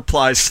mom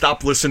replies,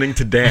 stop listening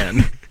to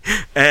Dan.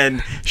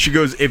 And she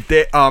goes,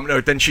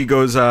 then she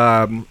goes,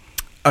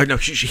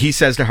 he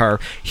says to her,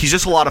 he's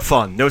just a lot of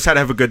fun, knows how to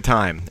have a good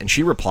time. And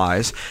she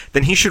replies,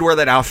 then he should wear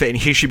that outfit and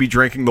he should be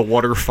drinking the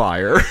water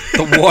fire.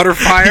 The water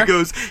fire? He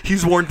goes,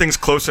 he's worn things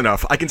close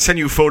enough. I can send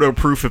you photo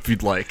proof if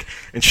you'd like.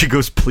 And she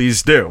goes,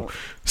 please do.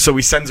 So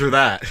he sends her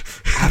that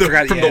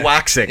from the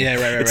waxing.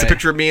 Yeah, right. It's a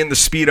picture of me in the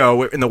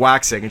Speedo in the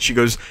waxing. And she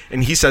goes,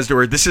 and he says to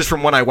her, this is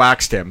from when I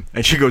waxed him.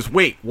 And she goes,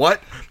 wait,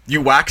 what?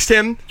 You waxed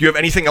him? Do you have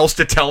anything else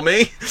to tell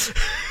me?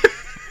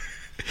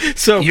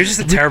 So you're just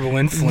a terrible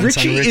influence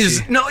on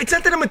Richy. No, it's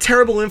not that I'm a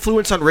terrible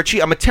influence on Richy.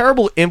 I'm a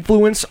terrible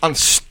influence on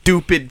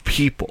stupid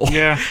people.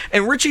 Yeah.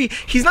 And Richy,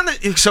 he's not...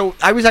 So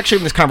I was actually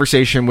having this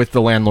conversation with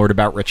the landlord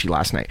about Richy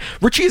last night.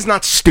 Richy is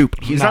not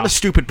stupid. He's not a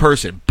stupid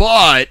person,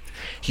 but...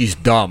 he's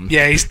dumb.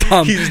 Yeah, he's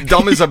dumb. He's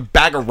dumb as a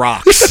bag of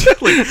rocks.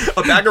 Like,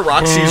 a bag of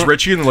rocks sees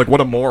Richy and they're like,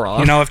 what a moron.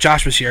 You know, if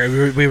Josh was here,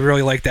 we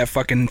really like that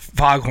fucking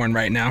foghorn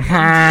right now. Dude,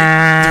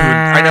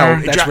 I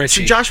know. That's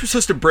Richy. So Josh was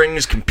supposed to bring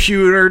his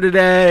computer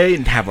today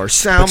and have our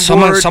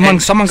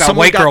soundboard. Someone got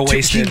white girl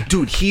wasted.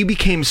 He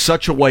became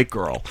such a white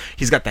girl.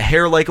 He's got the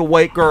hair like a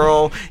white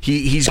girl.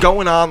 He's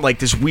going on like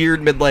this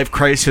weird midlife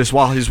crisis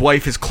while his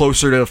wife is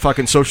closer to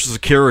fucking Social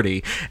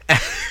Security.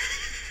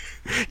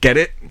 Get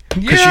it?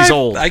 Because Yeah, she's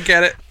old. I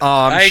get it.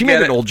 She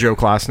made an old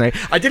joke last night.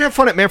 I did have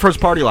fun at Manfro's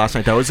party last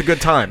night, though. It was a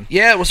good time.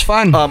 Yeah, it was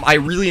fun. I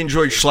really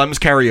enjoyed Schlem's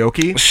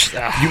karaoke.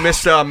 You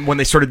missed when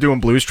they started doing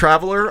Blues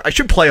Traveler. I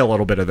should play a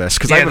little bit of this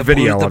because I have a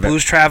video of it. The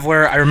Blues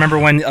Traveler. I remember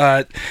when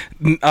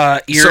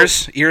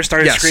Ears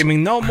started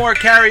screaming, "No more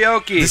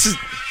karaoke."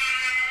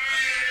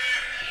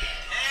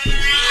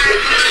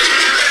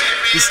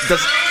 This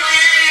does.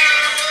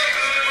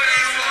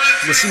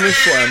 Listen to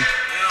Schlem.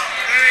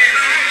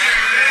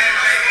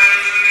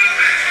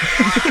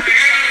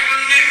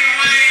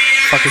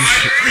 Fucking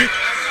shit.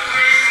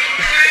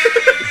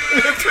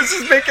 This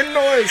is making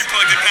noise. You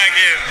plugged it back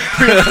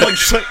in. Like,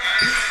 shit.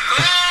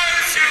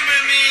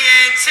 Humor me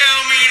and tell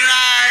me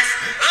lies.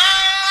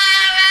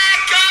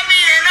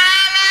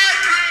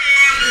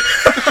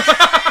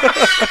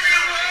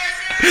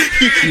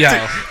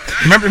 Yeah.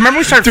 Remember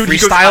we started freestyling? He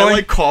goes, I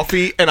like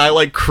coffee and I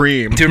like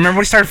cream. Dude, remember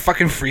we started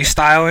fucking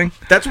freestyling?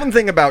 That's one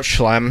thing about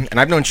Schlem, and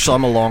I've known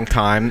Schlem a long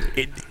time.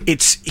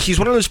 He's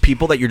one of those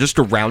people that you're just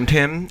around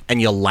him and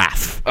you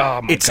laugh.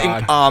 Oh my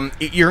God.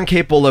 You're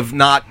incapable of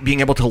not being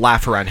able to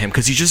laugh around him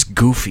because he's just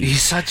goofy.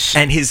 He's such...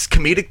 And his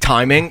comedic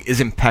timing is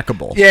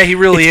impeccable. Yeah, he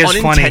really is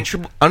funny.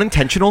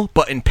 Unintentional,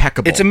 but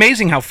impeccable. It's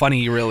amazing how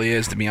funny he really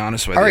is, to be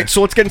honest with you. All right, so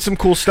let's get into some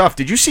cool stuff.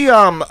 Did you see,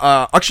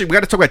 actually, we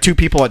got to talk about two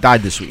people that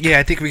died this week. Yeah,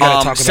 I think we got to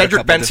talk about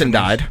Cedric Benson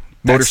died.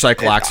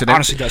 Motorcycle accident.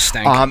 Honestly does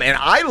stink. And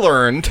I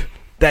learned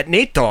that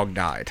Nate Dogg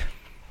died.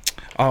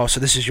 Oh,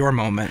 so this is your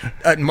moment.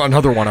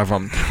 Another one of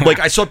them. Like,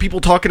 I saw people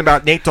talking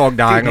about Nate Dogg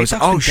dying. Dude, I was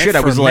like, Nate oh Dogg's been shit.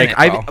 dead I was for a like,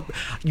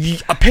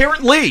 minute,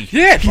 apparently.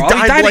 Yeah, he bro,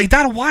 died he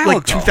died a while ago.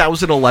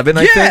 2011,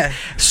 I think.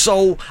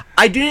 So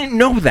I didn't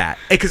know that.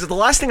 Because the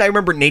last thing I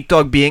remember Nate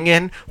Dogg being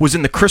in was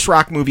in the Chris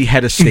Rock movie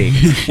Head of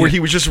State, where he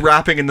was just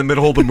rapping in the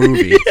middle of the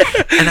movie.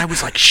 And I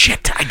was like,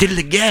 shit, I did it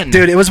again.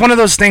 Dude, it was one of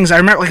those things. I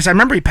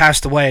remember he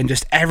passed away, and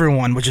just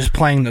everyone was just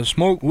playing the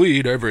 "Smoke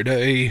Weed Every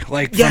Day."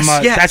 Like,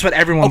 that's what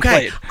everyone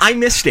played. I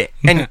missed it.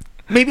 And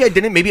maybe I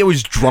didn't. Maybe I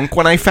was drunk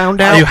when I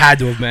found out. You had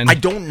to have been. I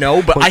don't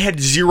know, but I had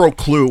zero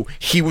clue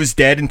he was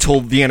dead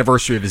until the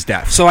anniversary of his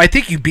death. So I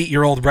think you beat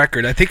your old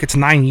record. I think it's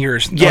 9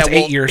 years. No, it's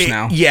 8 years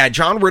now. Yeah,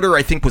 John Ritter,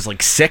 I think, was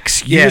like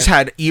 6. You just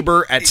had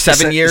Ebert at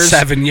 7 years.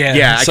 7, yeah.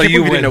 Yeah, I so can't you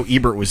believe you didn't know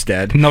Ebert was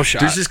dead. No shot.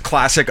 There's this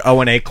classic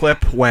O&A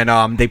clip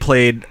when they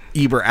played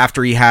Ebert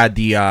after he had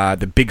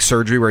the big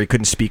surgery where he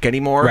couldn't speak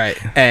anymore. Right.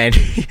 And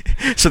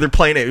so they're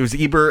playing it. It was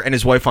Ebert and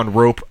his wife on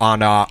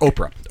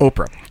Oprah.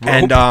 Rope?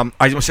 And I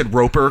almost said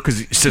Roper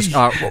because it's just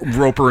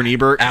Roper and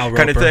Ebert Al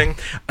kind of Roper.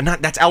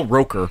 thing. That's Al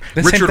Roker.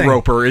 The same Richard thing.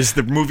 Roper is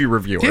the movie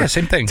reviewer. Yeah,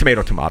 same thing.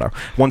 Tomato.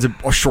 One's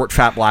a short,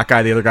 fat black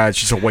guy. The other guy is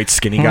just a white,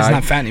 skinny guy. He's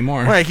not fat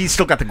anymore. Well, he's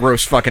still got the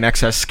gross fucking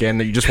excess skin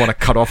that you just want to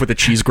cut off with a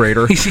cheese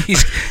grater.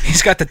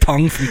 he's got the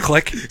tongue from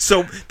Click.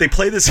 So they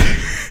play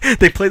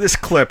this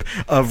clip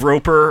of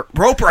Roper,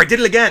 I did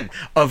it again,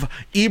 of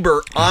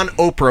Ebert on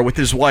Oprah with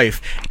his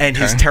wife and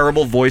his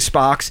terrible voice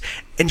box.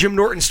 And Jim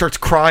Norton starts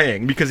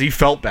crying because he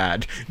felt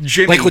bad.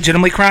 Jimmy, Like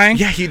legitimately crying?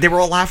 Yeah, they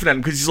were all laughing at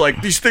him because he's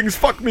like, these things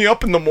fuck me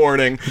up in the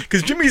morning.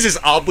 Because Jimmy's this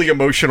oddly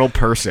emotional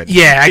person.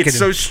 Yeah, it's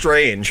so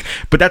strange.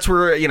 But that's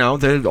where all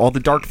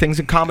the dark things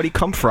in comedy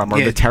come from,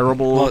 are the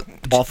terrible,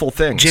 awful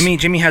things.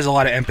 Jimmy has a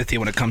lot of empathy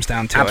when it comes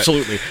down to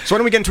Absolutely. So why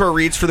don't we get into our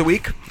reads for the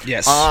week?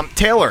 Yes.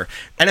 Taylor,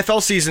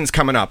 NFL season's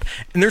coming up,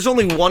 and there's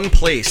only one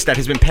place that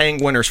has been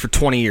paying winners for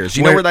 20 years.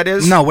 You know where that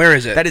is? No, where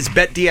is it? That is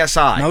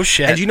BetDSI. No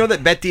shit. And you know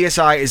that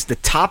BetDSI is the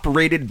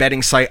top-rated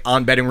betting site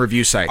on betting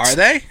review sites. Are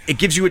they? It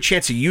gives you a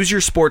chance to use your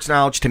sports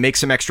knowledge to make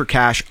some extra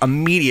cash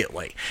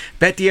immediately.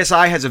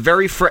 BetDSI has a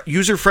very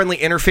user-friendly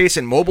interface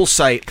and mobile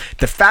site,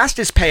 the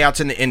fastest payouts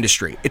in the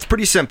industry. It's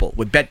pretty simple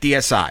with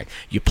BetDSI.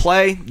 You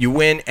play, you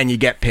win, and you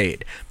get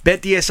paid.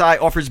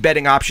 BetDSI offers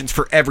betting options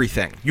for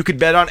everything. You could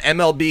bet on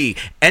MLB,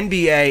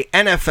 NBA,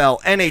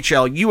 NFL,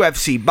 NHL,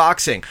 UFC,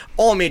 boxing,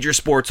 all major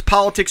sports,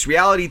 politics,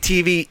 reality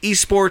TV,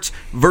 esports,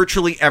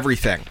 virtually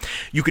everything.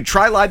 You could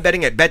try live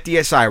betting at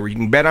BetDSI, where you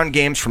can bet on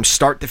games from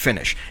start to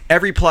finish,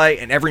 every play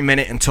and every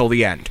minute until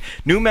the end.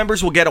 New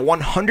members will get a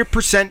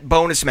 100%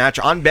 bonus match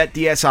on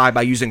BetDSI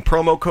by using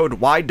promo code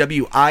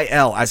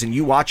YWIL, as in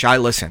you watch, I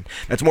listen.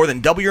 That's more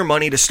than double your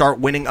money to start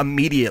winning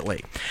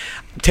immediately.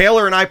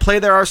 Taylor and I play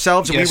there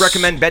ourselves, and we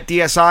recommend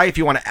BetDSI if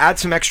you want to add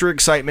some extra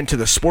excitement to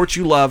the sports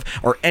you love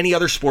or any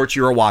other sports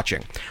you are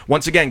watching.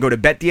 Once again, go to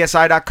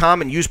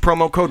BetDSI.com and use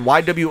promo code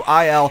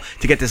YWIL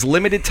to get this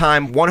limited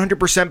time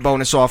 100%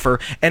 bonus offer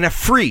and a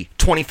free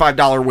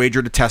 $25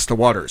 wager to test the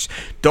waters.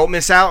 Don't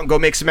miss out and go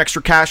make some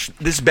extra cash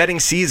this betting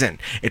season.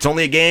 It's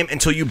only a game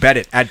until you bet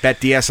it at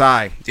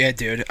BetDSI. Yeah,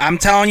 dude. I'm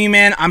telling you,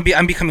 man, I'm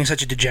becoming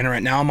such a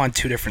degenerate. Now I'm on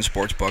 2 different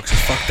sports books.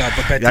 It's fucked up,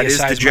 but BetDSI That is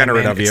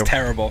degenerate of you. It's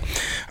terrible.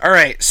 All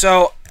right,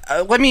 so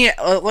let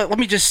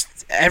me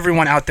just,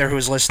 everyone out there who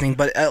is listening,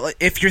 but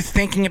if you're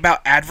thinking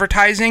about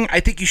advertising, I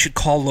think you should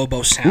call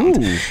Lobo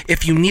Sound. Ooh.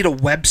 If you need a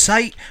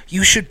website,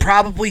 you should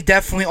probably,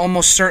 definitely,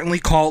 almost certainly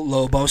call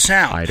Lobo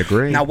Sound. I'd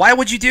agree. Now, why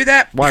would you do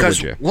that? Why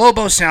because would you?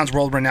 Lobo Sound's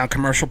world-renowned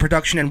commercial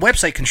production and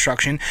website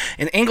construction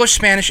in English,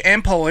 Spanish,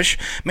 and Polish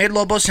made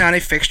Lobo Sound a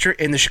fixture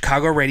in the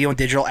Chicago radio and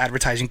digital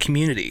advertising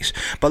communities.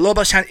 But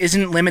Lobo Sound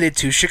isn't limited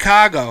to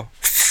Chicago.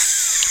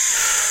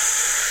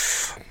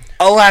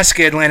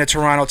 Alaska, Atlanta,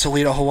 Toronto,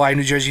 Toledo, Hawaii,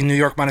 New Jersey, New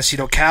York,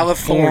 Montecito,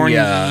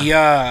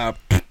 California.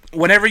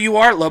 Whenever you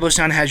are, Lobo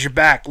Sound has your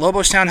back.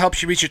 Lobo Sound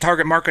helps you reach your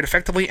target market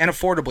effectively and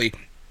affordably.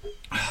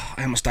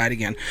 I almost died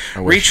again.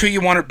 Reach who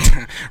you want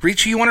to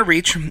reach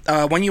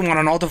when you want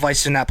on all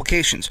devices and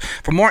applications.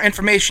 For more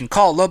information,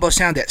 call Lobo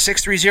Sound at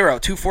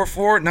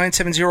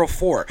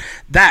 630-244-9704.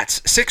 That's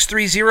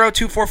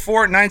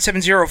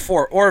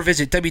 630-244-9704, or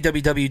visit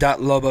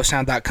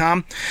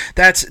www.lobosound.com.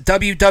 That's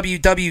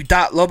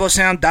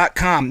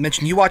www.lobosound.com.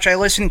 Mention You Watch I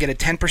Listen, get a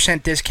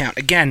 10% discount.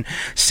 Again,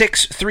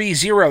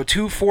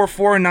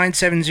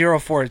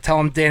 630-244-9704. Tell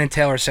them Dan and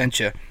Taylor sent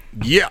you.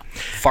 Yeah.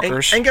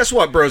 Fuckers. And guess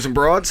what, bros and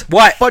broads?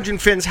 What? Fudge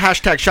and Finn's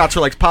hashtag Shots for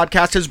Likes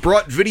podcast has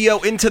brought video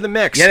into the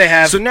mix. Yeah, they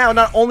have. So now,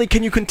 not only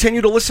can you continue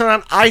to listen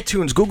on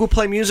iTunes, Google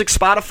Play Music,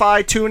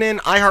 Spotify,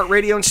 TuneIn,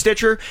 iHeartRadio, and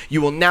Stitcher,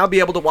 you will now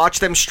be able to watch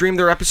them stream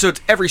their episodes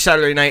every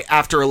Saturday night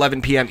after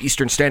 11 p.m.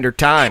 Eastern Standard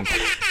Time.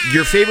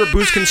 Your favorite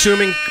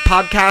booze-consuming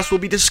podcast will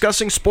be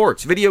discussing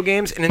sports, video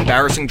games, and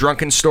embarrassing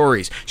drunken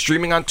stories,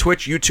 streaming on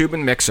Twitch, YouTube,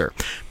 and Mixer.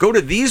 Go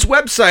to these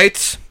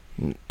websites.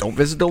 Don't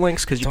visit the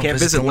links, because you can't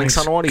visit links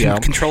on audio.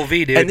 Control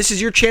V, dude. And this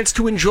is your chance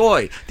to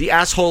enjoy the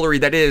assholery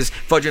that is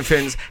Fudge and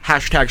Finn's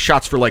hashtag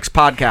Shots for Likes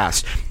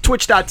podcast.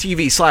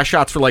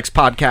 Twitch.tv/Shots for Likes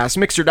podcast.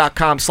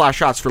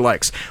 Mixer.com/Shots for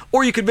Likes.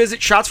 Or you could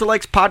visit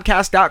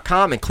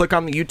shotsforlikespodcast.com and click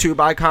on the YouTube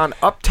icon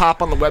up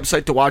top on the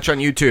website to watch on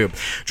YouTube.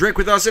 Drink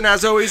with us, and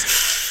as always,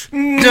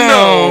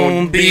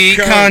 don't be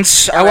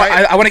cunts.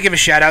 Right. I want to give a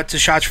shout out to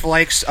Shots for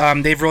Likes.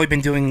 They've really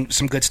been doing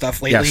some good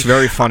stuff lately. Yes,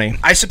 very funny.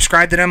 I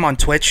subscribed to them on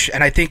Twitch,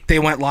 and I think they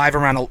went live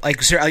around a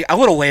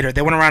little later.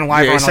 They went around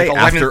live around like 11,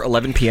 after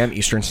 11 p.m.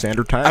 Eastern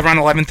Standard Time. Around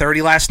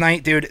 11:30 last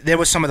night, dude. There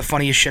was some of the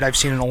funniest shit I've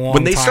seen in a long time.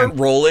 When they start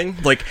rolling,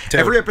 like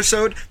every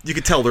episode, you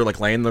could tell they're like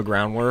laying the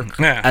groundwork,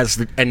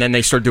 and then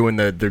they start doing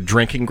the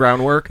drinking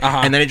groundwork,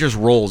 and then it just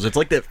rolls. It's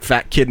like that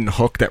fat kid in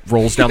Hook that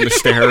rolls down the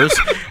stairs,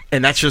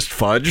 and that's just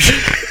Fudge.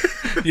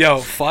 Yo,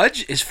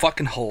 Fudge is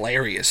fucking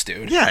hilarious,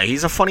 dude. Yeah,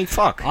 he's a funny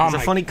fuck. Oh, he's a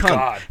funny cunt.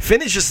 God.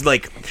 Finn is just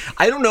like,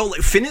 I don't know,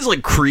 like, Finn is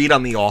like Creed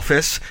on The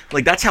Office.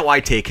 Like, that's how I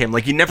take him.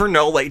 Like, you never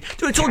know. Like,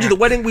 dude, I told you the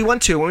wedding we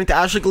went to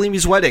Ashley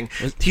Galimi's wedding.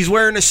 He's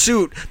wearing a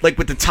suit, like,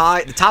 with the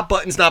tie. The top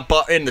button's not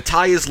buttoned, the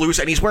tie is loose,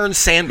 and he's wearing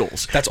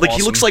sandals. That's like,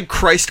 awesome. He looks like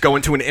Christ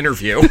going to an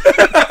interview.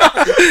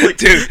 Like,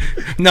 dude,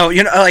 no,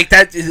 you know, like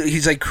that.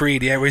 He's like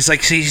Creed, yeah. Where he's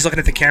like, he's looking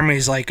at the camera.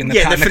 He's like, in the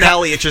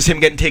finale, it's just him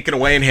getting taken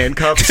away in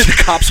handcuffs.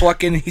 The cops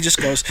walk in. He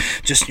just goes,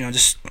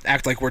 just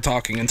act like we're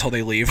talking until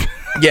they leave.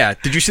 Yeah.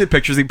 Did you see the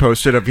pictures he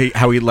posted of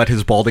how he let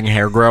his balding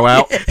hair grow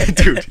out?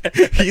 Dude,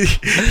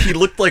 he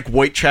looked like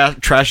white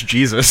trash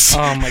Jesus.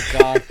 Oh my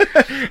god.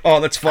 Oh,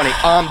 that's funny.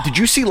 Did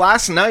you see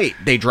last night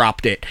they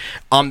dropped it?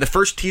 The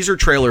first teaser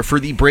trailer for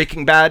the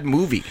Breaking Bad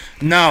movie.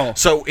 No.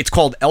 So it's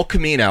called El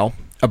Camino,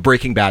 a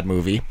Breaking Bad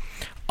movie.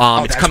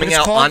 It's coming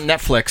out on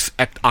Netflix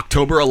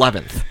October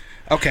 11th.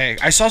 Okay,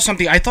 I saw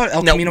something. I thought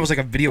El Camino was like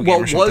a video game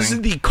or something. What was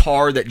the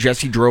car that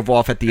Jesse drove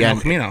off at the end?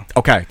 El Camino.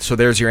 Okay, so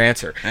there's your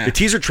answer. Yeah. The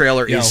teaser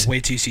trailer is...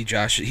 wait till you see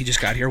Josh. He just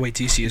got here. Wait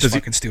till you see his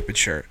fucking stupid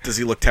shirt. Does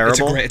he look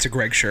terrible? It's a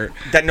Greg shirt.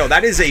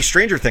 That is a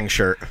Stranger Things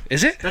shirt.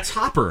 Is it? That's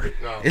Hopper.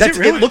 No. Is it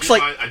really? It looks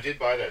like... I did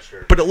buy that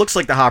shirt. But it looks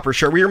like the Hopper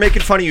shirt. We were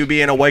making fun of you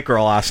being a white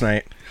girl last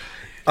night.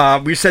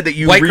 We said that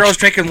you white girls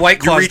drinking White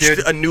Claws, you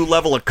reached dude. a new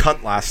level of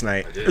cunt last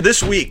night. Or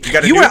this week, you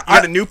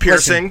got a new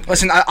piercing.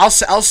 Listen, I'll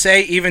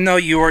say, even though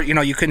you were,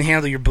 you couldn't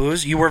handle your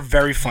booze, you were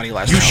very funny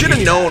last night. You should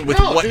have known with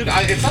what. Dude,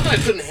 it's not that I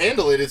couldn't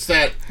handle it. It's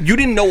that you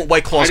didn't know what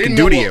White Claws can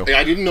do to you.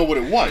 I didn't know what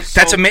it was.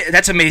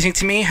 That's amazing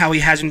to me. How he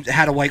hasn't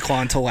had a White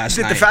Claw until last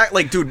night. The fact,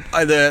 like, dude,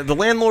 the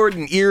landlord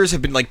and ears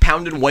have been like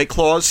pounding White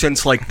Claws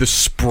since like the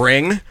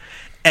spring.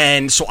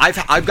 And so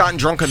I've gotten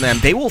drunk on them.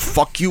 They will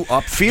fuck you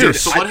up fierce. Dude,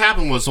 so what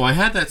happened was, I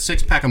had that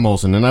 6-pack of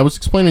Molson, and I was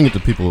explaining it to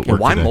people at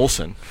work Why today.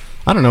 Molson?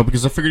 I don't know,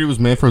 because I figured it was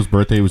Manfro's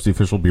birthday. It was the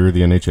official beer of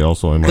the NHL,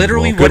 so I might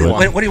literally as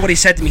well what he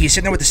said to me. He's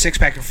sitting there with the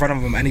 6-pack in front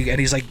of him, and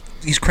he's like,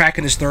 he's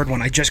cracking his third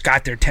one. I just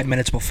got there 10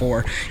 minutes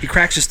before. He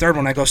cracks his third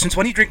one. I go, since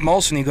when do you drink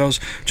Molson? He goes,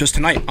 just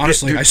tonight.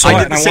 Honestly, I saw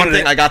it and I wanted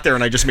it. I got there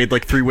and I just made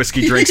like 3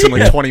 whiskey drinks in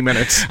like 20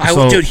 minutes.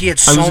 Dude, he had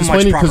so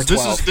much proper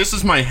 12. This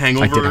is my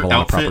hangover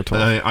outfit.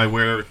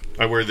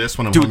 I wear this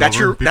when I'm Dude,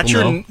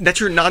 hungover. that's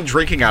your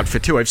non-drinking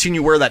outfit too. I've seen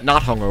you wear that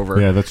not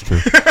hungover. Yeah, that's true.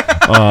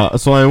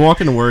 So I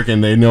walk into work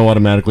and they know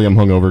automatically I'm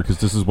hungover because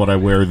this is what I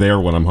wear there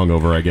when I'm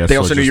hungover, I guess. They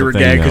also knew you were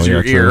gay because of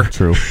your ear.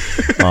 True.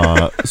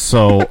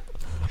 So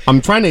I'm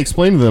trying to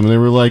explain to them, and they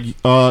were like,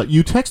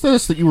 "You texted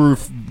us that you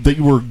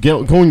were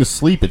going to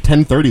sleep at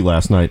 10:30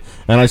 last night,"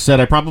 and I said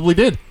I probably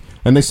did.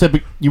 And they said,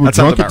 but you were That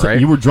sounds drunk about right.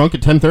 You were drunk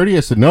at 10:30? I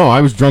said, no,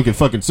 I was drunk at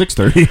fucking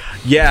 6:30.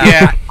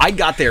 Yeah. I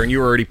got there and you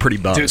were already pretty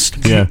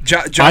buzzed. Yeah.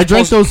 I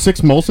drank those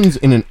 6 Molsons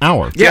in an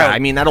hour. Yeah, I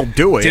mean, that'll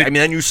do it. Dude. I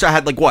mean, then you still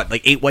had,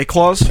 like 8 White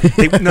Claws?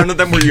 None of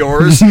them were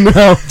yours?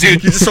 No.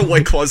 Dude, you just saw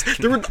White Claws.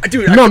 Dude,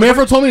 No,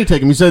 Manfro told me to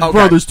take him. He said,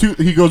 bro, there's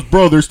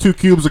 2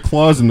 cubes of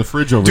claws in the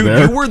fridge over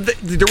there.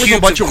 There was a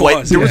bunch of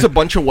white. There was a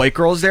bunch of white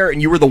girls there,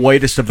 and you were the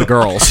whitest of the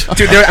girls.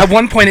 Dude, at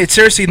one point, it's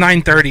seriously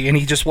 9:30, and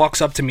he just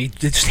walks up to me,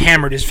 just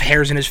hammered, his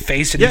hair's in his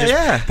face, and he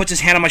just puts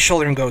his hand on my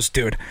shoulder and goes,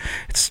 dude,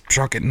 it's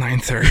drunk at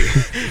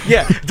 9:30.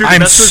 Yeah, dude,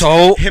 I'm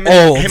so him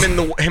old.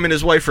 Him and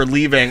his wife are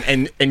leaving,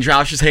 and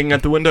Josh is hanging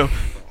out the window.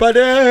 But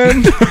it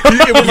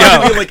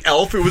reminded me of like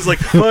Elf. It was like,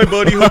 "Bye,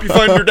 buddy. Hope you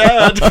find your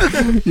dad."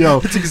 Yo,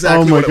 that's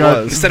exactly what it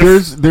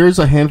was. There's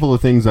a handful of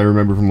things I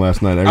remember from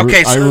last night.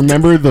 I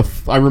remember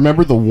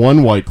the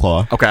one White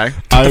Claw. Okay,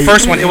 the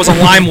first one. It was a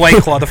lime White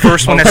Claw. The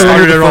first one that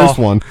started it all. The first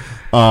one.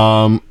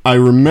 I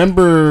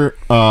remember.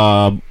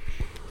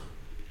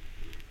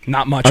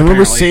 Not much. I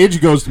remember apparently.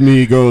 Sage goes to me.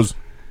 He goes,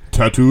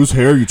 "Tattoos,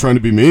 hair. You trying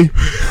to be me?"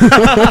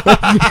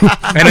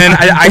 And then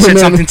I said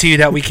something to you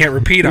that we can't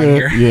repeat on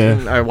here.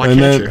 Yeah. Why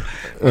can't you?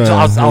 So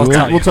I'll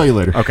tell you. We'll tell you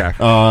later. Okay.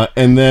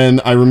 And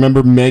then I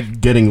remember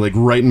Meg getting like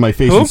right in my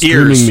face and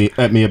screaming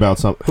at me about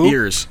something.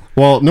 Ears.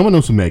 Well, no one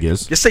knows who Meg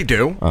is. Yes, they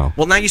do. Oh.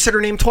 Well, now you said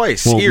her name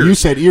twice. Well, Ears. you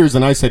said Ears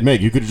and I said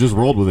Meg. You could have just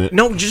rolled with it.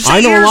 No, just say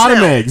I know Ears a lot now. of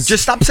Megs.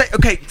 Just stop saying.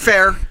 Okay,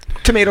 fair.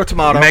 Tomato.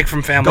 Meg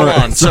from Family Go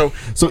Guy. on. So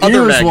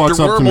other Ears Meg. walks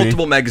There up were to me.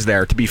 multiple Megs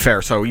there, to be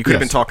fair. So you could have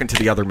been talking to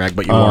the other Meg,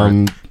 but you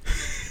weren't.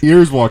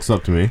 Ears walks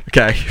up to me.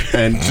 Okay.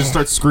 And just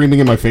starts screaming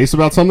in my face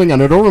about something,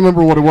 and I don't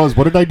remember what it was.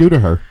 What did I do to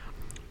her?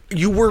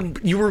 You were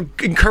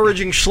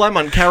encouraging Schlem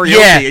on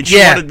karaoke, and she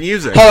wanted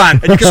music. Hold on.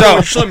 And you could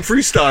Schlem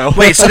freestyle.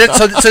 Wait, so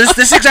this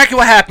is exactly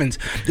what happens.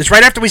 It's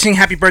right after we sing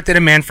 "Happy Birthday"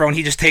 to Manfro, and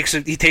he just takes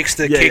the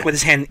cake with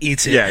his hand and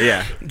eats it.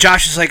 Yeah.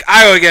 Josh is like,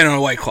 I gotta get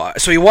another White Claw.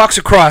 So he walks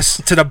across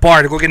to the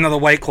bar to go get another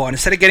White Claw, and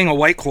instead of getting a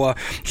White Claw,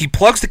 he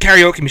plugs the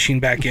karaoke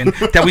machine back in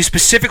that we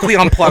specifically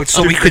unplugged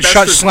so we could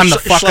shut Schlem the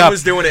fuck Schlem up.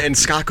 was doing it, and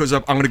Scott goes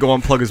up, I'm gonna go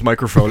unplug his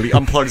microphone. He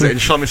unplugs it, and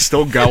Schlem is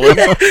still going.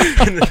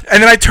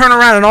 And then I turn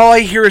around, and all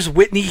I hear is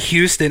Whitney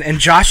Houston, and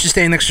Josh is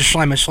standing next to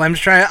Schlem, and Schlem's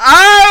trying,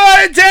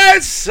 I want to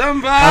dance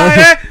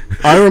somebody.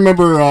 I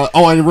remember,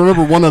 I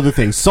remember one other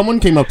thing. Someone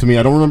came up to me,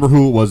 I don't remember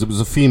who it was. It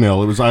was a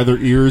female. It was either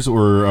Ears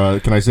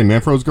or, can I say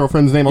Manfro's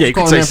girlfriend's name? Yeah, you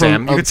could say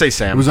Sam. You could say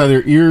Sam. It was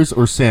either Ears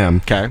or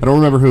Sam. Okay. I don't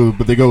remember who,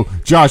 but they go,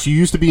 Josh, you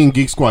used to be in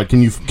Geek Squad.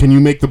 Can you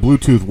make the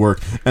Bluetooth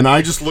work? And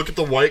I just look at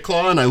the White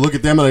Claw, and I look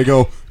at them, and I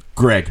go,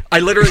 Greg. I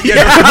literally,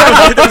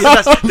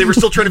 they were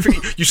still trying to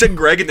figure. You said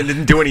Greg and then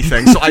didn't do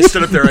anything, so I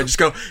stood up there and I just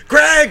go,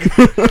 Greg,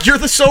 you're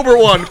the sober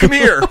one. Come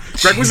here.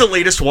 Greg was the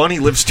latest one. He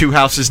lives 2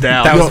 houses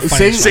down. That was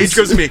Sage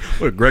goes to me.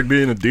 What, Greg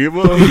being a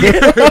diva?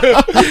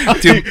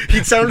 Dude,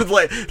 he sounded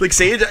like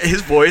Sage.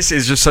 His voice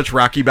is just such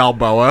Rocky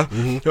Balboa.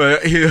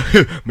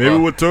 Maybe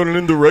we're turning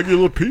into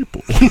regular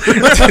people. Dude,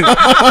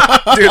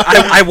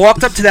 I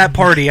walked up to that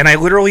party, and I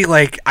literally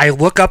I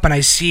look up and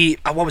I see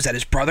what was that?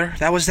 His brother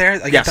that was there,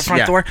 at the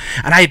front door,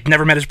 and I had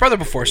never met his brother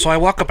before. So I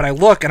walk up and I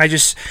look, and I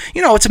just,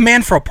 it's a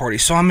Manfro party,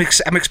 so I'm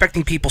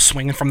expecting people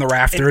swinging from the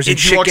rafters and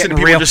shit getting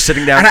real. Just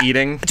sitting down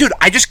eating. Dude,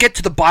 I just get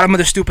to the bottom of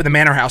the stoop of the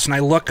manor house, and I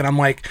look, and I'm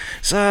like,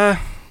 is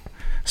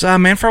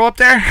Manfro up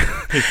there?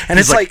 And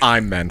it's like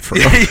I'm Manfro.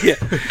 Yeah.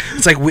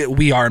 It's like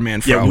we are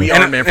Manfro. Yeah, we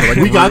are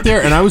Manfro. We got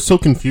there, and I was so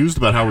confused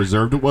about how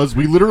reserved it was.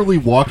 We literally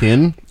walk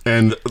in,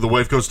 and the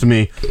wife goes to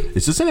me,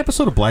 "Is this an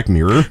episode of Black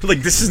Mirror?"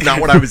 This is not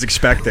what I was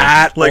expecting.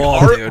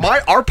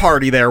 Our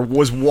party there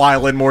was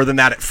wilding more than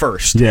that at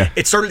first. Yeah,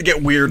 it started to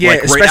get weird. Yeah,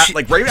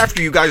 right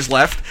after you guys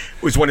left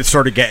was when it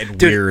started getting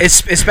weird.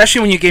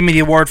 Especially when you gave me the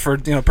award for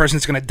person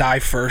that's gonna die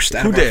first.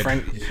 Who did?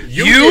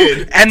 You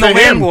did. And the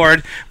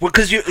landlord,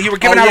 because you were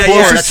giving out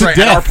awards. That's right.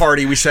 At our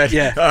party, we said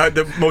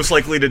the most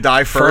likely to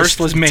die first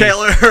was me.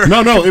 Taylor.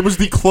 No, it was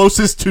the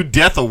closest to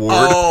death award.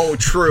 Oh,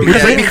 true.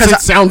 Because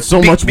it sounds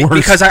so much worse.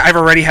 Because I've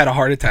already had a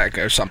heart attack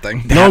or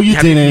something. No, you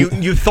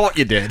didn't. You thought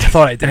you did. I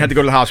thought I did. And had to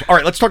go to the hospital. All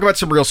right, let's talk about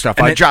some real stuff.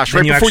 Josh,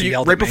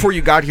 right before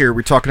you got here, we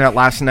were talking about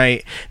last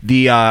night.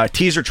 The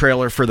teaser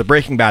trailer for the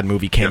Breaking Bad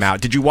movie came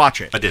out. Did you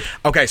watch it? I did.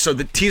 Okay, so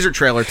the teaser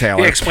trailer,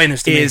 Taylor. Yeah, explain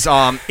this to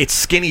me. It's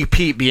Skinny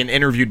Pete being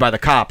interviewed by the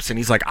cops, and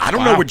he's like, I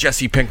don't know what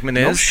Jesse Pinkman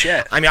is. No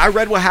shit. I mean, I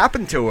read what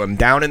happened to him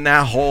down in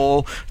that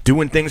hole,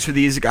 doing things for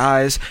these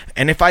guys,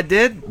 and if I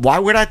did, why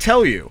would I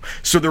tell you?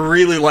 So they're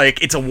really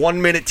it's a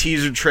 1-minute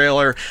teaser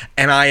trailer,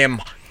 and I am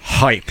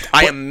hyped.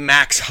 I am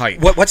max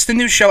hyped. What's the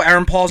new show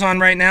Aaron Paul's on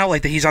right now?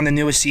 He's on the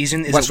newest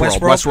season. Is Westworld.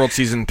 It Westworld? Westworld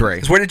season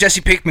 3. Where did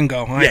Jesse Pinkman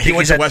go? He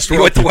went to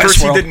Westworld.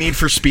 First he did Need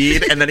for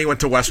Speed, and then he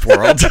went to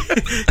Westworld.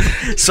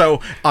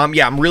 So,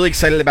 I'm really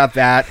excited about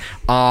that.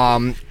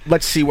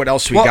 let's see what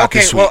else we got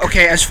this week. Well,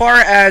 okay. As far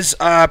as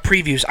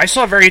previews, I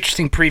saw a very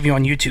interesting preview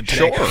on YouTube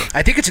today. Sure.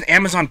 I think it's an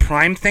Amazon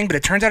Prime thing, but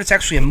it turns out it's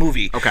actually a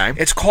movie. Okay.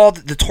 It's called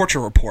The Torture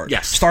Report.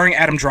 Yes. Starring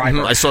Adam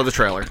Driver. I saw the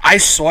trailer. I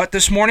saw it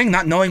this morning,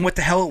 not knowing what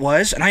the hell it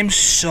was, and I'm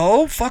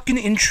so fucking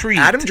intrigued.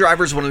 Adam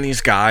Driver's one of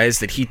these guys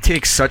that he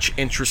takes such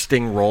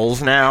interesting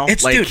roles now.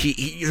 It's like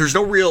dude. there's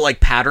no real like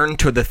pattern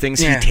to the things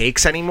he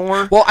takes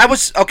anymore. Well,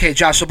 okay,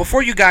 Josh. So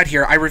before you got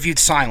here, I reviewed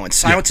Silence.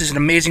 Silence is an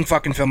amazing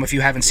fucking film. If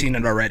you haven't seen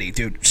it already,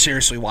 dude,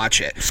 seriously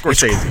watch it.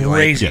 Scorsese, it's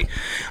crazy.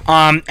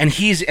 And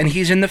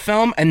he's in the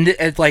film, and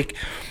like.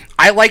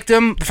 I liked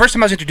him. The first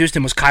time I was introduced to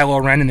him was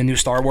Kylo Ren in the new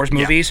Star Wars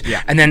movies.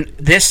 Yeah. And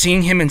then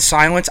seeing him in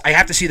Silence, I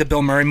have to see the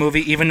Bill Murray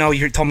movie, even though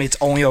you told me it's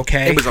only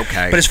okay. It was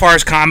okay. But as far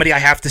as comedy, I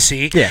have to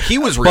see. Yeah, he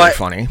was really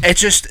funny.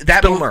 It's just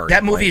that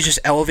that movie like, is just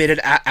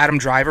elevated Adam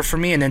Driver for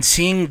me. And then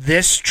seeing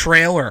this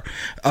trailer,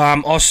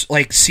 also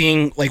like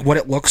seeing like what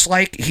it looks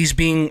like, he's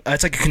being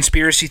it's like a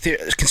conspiracy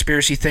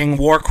thing,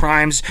 war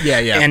crimes,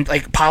 and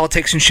like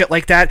politics and shit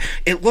like that.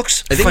 It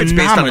looks I think phenomenal.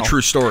 it's based on a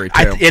true story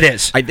too. It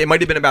is. It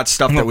might have been about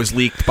stuff that was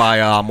leaked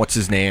by what's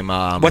his name?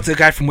 What's the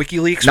guy from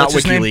WikiLeaks? Not What's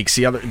his name?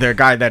 WikiLeaks. The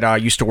guy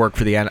that used to work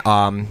for the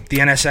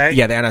NSA.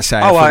 Yeah, the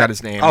NSA. I forgot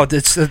his name. Oh,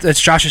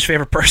 it's Josh's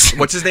favorite person.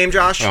 What's his name,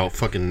 Josh? Oh,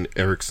 fucking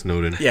Eric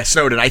Snowden. Yeah,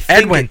 Snowden.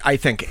 Edwin. I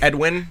think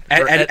Edwin.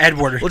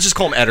 Edward. Let's just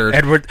call him Eddard.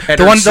 Edward. Eddard,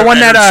 The one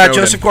that Snowden.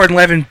 Joseph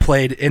Gordon-Levitt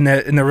played in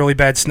the really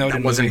bad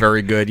Snowden That wasn't movie.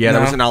 very good. Yeah,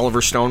 that was an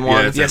Oliver Stone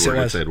one. Yeah, Yes, Edward. it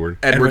was. It's Edward.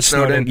 Edward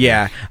Snowden.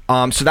 Yeah.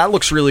 So that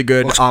looks really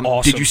good. Looks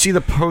awesome. Did you see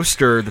the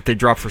poster that they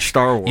dropped for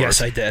Star Wars?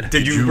 Yes, I did.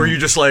 Were you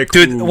just like,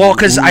 dude? Well,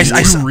 because I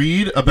Did you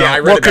read about? Yeah, I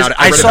read about it.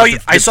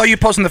 I saw you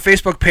post on the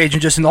Facebook page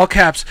and just in all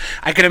caps.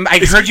 I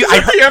heard you.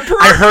 the Emperor?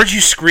 I heard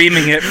you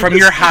screaming it from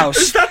your house.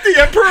 Is that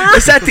the Emperor?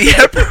 Is that the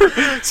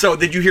Emperor? So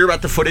did you hear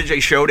about the footage they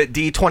showed at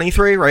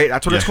D23? Right,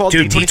 that's what it's called.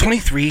 Dude,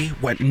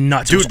 D23 went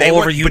nuts. Dude, it was all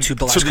over YouTube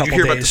the last couple days. So did you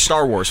hear about the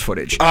Star Wars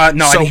footage? No, I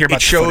didn't hear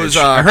about the footage.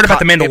 I heard about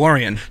the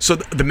Mandalorian. So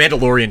the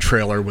Mandalorian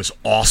trailer was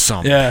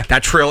awesome. Yeah,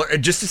 that trailer.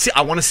 Just to see,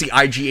 I want to see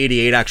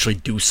IG-88 actually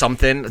do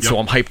something. Yep. So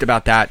I'm hyped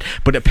about that.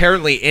 But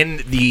apparently,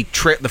 in the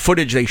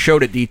footage they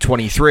showed at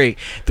D23,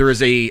 there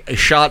is a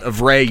shot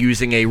of Rey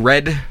using a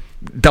red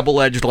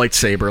double-edged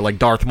lightsaber like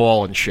Darth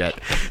Maul and shit.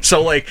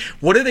 So like,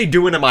 what are they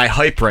doing to my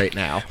hype right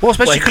now? Well,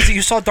 especially because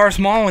you saw Darth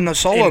Maul in the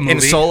Solo movie.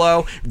 In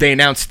Solo, they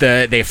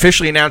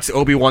officially announced the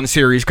Obi-Wan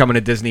series coming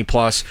to Disney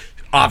Plus.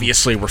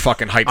 Obviously, we're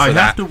fucking hyped for that.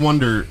 I have to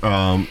wonder.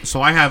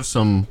 So I have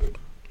some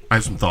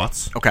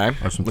thoughts. Okay,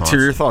 let's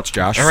hear your thoughts,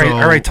 Josh.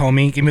 All right,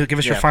 Tommy, give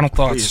us your final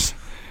thoughts. Please.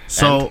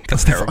 So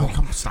that's terrible. Oh,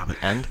 come on, stop it.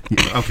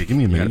 Okay, give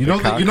me a minute. You know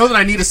that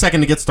I need a second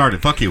to get started.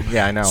 Fuck you.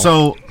 Yeah, I know.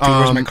 So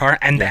where's my car?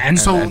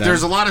 So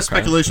there's a lot of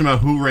speculation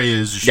about who Rey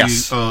is. Is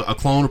she a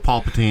clone of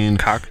Palpatine?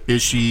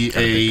 Is she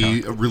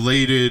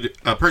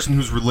a person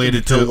who's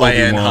related to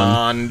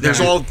Obi-Wan? There's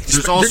all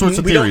sorts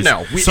of theories.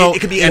 We don't know. It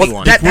could be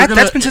anyone.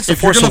 That's been since The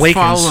Force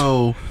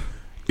Awakens.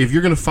 If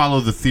you're going to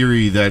follow the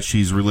theory that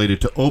she's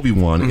related to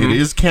Obi-Wan, it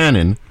is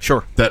canon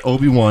that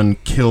Obi-Wan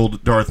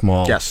killed Darth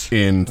Maul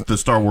in the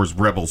Star Wars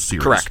Rebels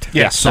series. Correct.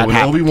 Yes. So when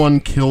Obi-Wan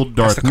killed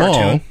Darth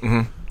Maul,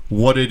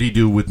 what did he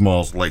do with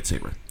Maul's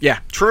lightsaber? Yeah,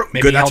 true.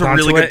 Maybe good. That's a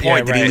really good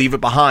point. Yeah, did he leave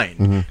it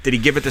behind? Did he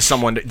give it to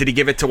someone? Did he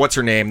give it to what's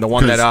her name? The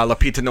one that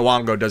Lupita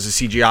Nyong'o does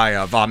the CGI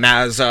of,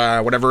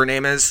 Maz, whatever her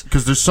name is.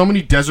 Because there's so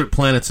many desert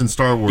planets in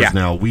Star Wars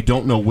now. We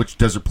don't know which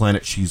desert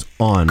planet she's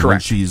on when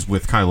she's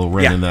with Kylo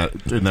Ren in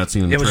that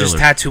scene in the trailer. It was just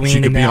Tatooine.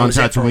 She could be on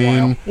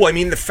Tatooine. Well, I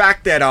mean, the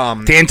fact that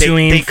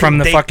Dantooine from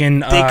the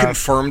fucking they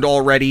confirmed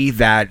already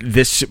that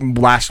this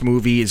last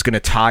movie is going to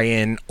tie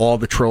in all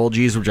the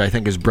trilogies, which I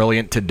think is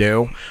brilliant to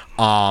do.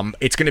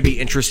 It's going to be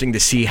interesting to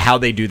see how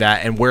they do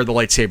that and where the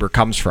lightsaber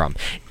comes from.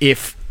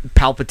 If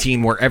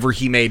Palpatine, wherever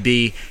he may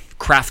be,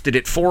 crafted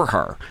it for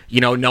her,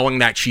 knowing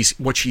that she's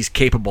what she's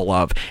capable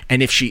of,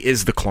 and if she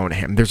is the clone of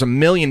him. There's a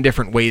million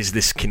different ways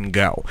this can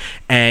go.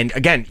 And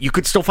again, you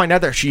could still find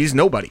out that she's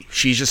nobody.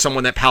 She's just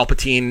someone that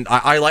Palpatine.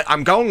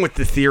 I'm going with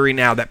the theory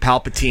now that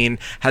Palpatine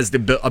has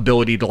the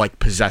ability to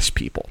possess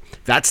people.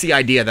 That's the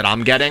idea that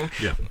I'm getting.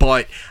 Yeah.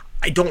 But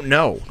I don't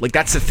know.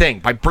 That's the thing.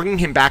 By bringing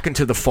him back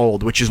into the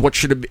fold, which is what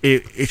should have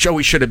it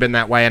always should have been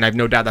that way, and I've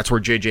no doubt that's where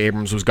J.J.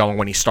 Abrams was going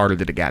when he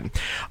started it again.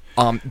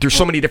 There's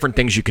so many different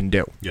things you can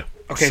do. Yeah.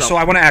 Okay, so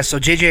I want to ask. So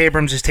J.J.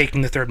 Abrams is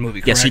taking the third movie,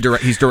 correct?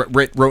 Yes, he's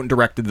wrote and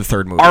directed the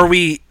third movie. Are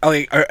we?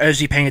 Is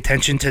he paying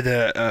attention to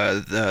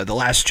the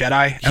Last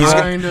Jedi?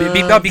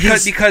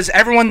 Because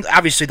everyone,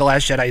 obviously, the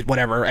Last Jedi,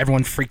 whatever.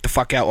 Everyone freaked the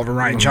fuck out over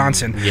Rian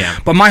Johnson. Yeah.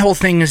 But my whole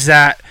thing is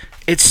that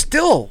it's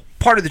still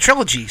part of the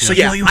trilogy, so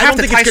you have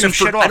to tie some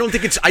shit off. I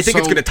think it's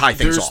going to tie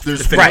things off.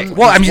 There's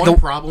one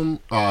problem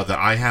that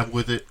I have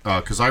with it,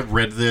 because I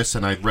read this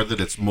and I read that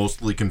it's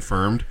mostly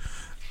confirmed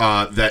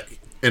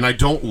and I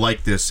don't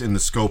like this in the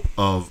scope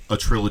of a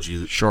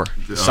trilogy. Sure,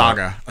 a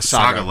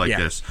saga like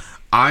this.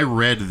 I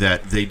read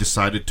that they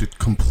decided to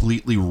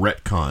completely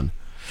retcon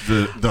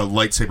the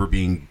lightsaber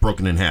being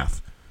broken in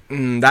half.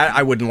 That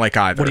I wouldn't like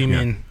either. What do you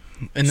mean?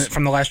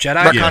 From the Last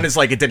Jedi? Retcon is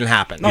it didn't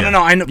happen. No.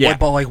 I know,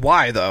 but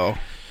why though?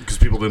 because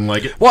people didn't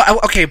like it. Well,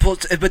 okay,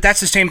 but that's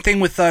the same thing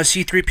with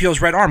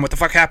C-3PO's red arm. What the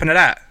fuck happened to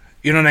that?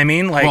 You know what I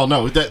mean? Like, well,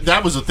 no,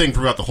 that was a thing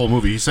throughout the whole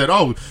movie. He said,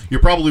 "Oh,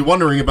 you're probably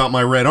wondering about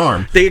my red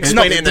arm." They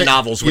explain it in the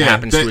novels what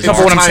happens to his arm.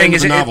 But what I'm saying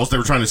is, the novels they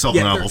were trying to sell the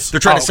novels. They're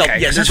trying to sell.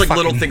 Yeah, there's like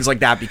little things like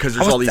that because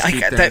there's all these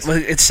deep things.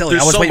 It's silly.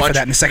 I was waiting for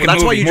that in the second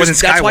movie.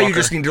 That's why you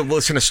just need to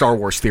listen to Star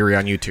Wars Theory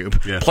on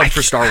YouTube. Yeah. Plug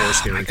for Star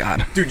Wars Theory. Oh my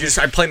God, dude,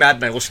 I play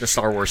Madden. I listen to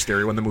Star Wars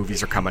Theory when the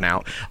movies are coming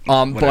out.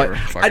 But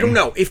I don't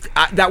know if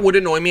that would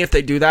annoy me if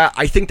they do that.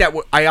 I think that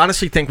I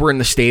honestly think we're in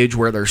the stage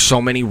where there's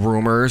so many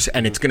rumors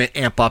and it's going to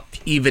amp up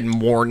even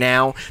more now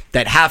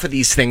that half of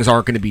these things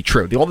aren't going to be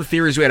true. All the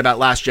theories we had about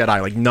Last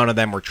Jedi, like none of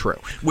them were true,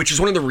 which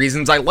is one of the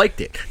reasons I liked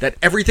it. That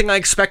everything I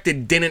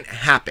expected didn't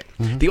happen.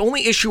 The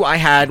only issue I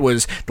had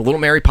was the little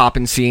Mary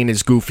Poppins scene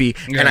is goofy,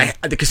 and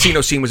the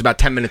casino scene was about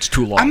 10 minutes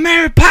too long. I'm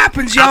Mary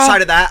Poppins, y'all.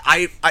 Outside of that,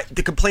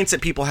 the complaints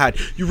that people had,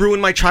 you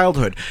ruined my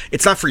childhood.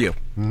 It's not for you.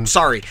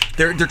 Sorry,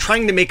 they're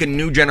trying to make a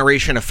new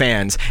generation of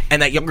fans,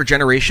 and that younger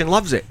generation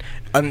loves it.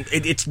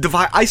 It's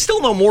divide. I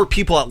still know more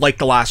people that like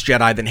The Last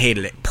Jedi than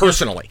hated it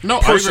personally. No,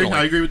 personally.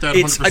 I agree with that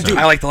 100%.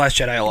 I like The Last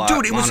Jedi a lot.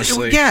 Dude,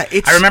 honestly.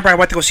 I remember I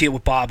went to go see it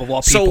with Bob of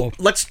all people.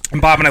 So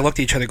and Bob and I looked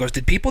at each other. And goes,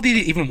 did people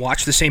even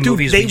watch the same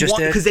movies we just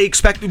did? Because they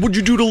expected. What'd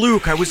you do to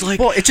Luke? I was like,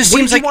 well, it just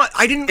seems like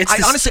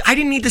honestly, I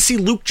didn't need to see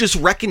Luke just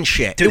wrecking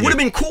shit. Dude, it would have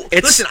been cool.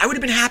 Listen, I would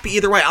have been happy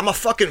either way. I'm a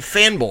fucking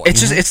fanboy.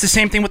 It's the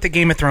same thing with the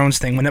Game of Thrones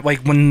thing. When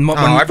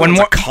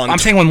I'm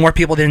saying when more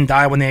people didn't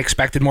die when they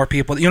expected more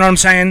people. You know what I'm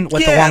saying?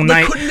 With the long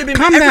night.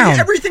 Calm down.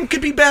 Everything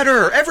could be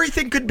better.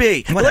 Everything could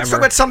be. Let's talk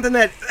about something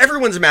that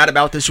everyone's mad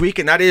about this week,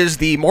 and that is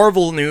the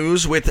Marvel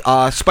news with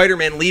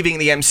Spider-Man leaving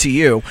the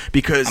MCU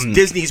because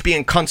Disney's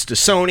being cunts to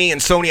Sony,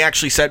 and Sony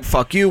actually said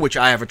 "fuck you," which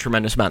I have a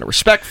tremendous amount of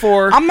respect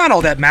for. I'm not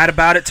all that mad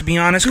about it, to be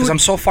honest, because I'm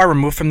so far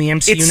removed from the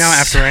MCU now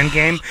after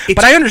Endgame.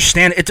 But I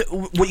understand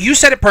what you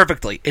said it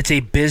perfectly. It's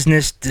a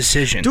business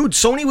decision, dude.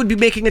 Sony would be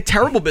making a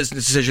terrible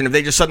business decision if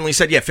they just suddenly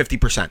said, "Yeah,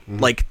 50%."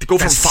 Like to go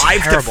from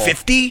 5 to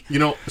 50. You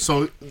know,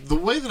 so the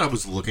way that I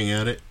was looking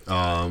at it,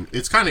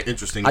 it's kind of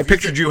interesting. I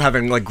pictured you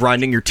having like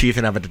grinding your teeth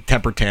and having a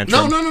temper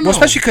tantrum. No. Well,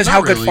 especially because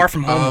how good Far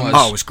From Home was.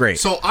 Oh, it was great.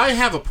 So I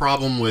have a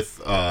problem with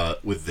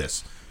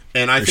this,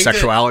 and I think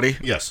sexuality.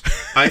 Yes,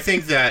 I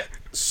think that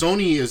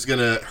Sony is going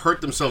to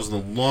hurt themselves in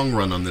the long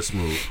run on this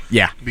move.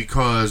 Yeah,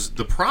 because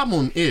the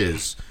problem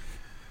is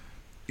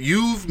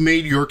you've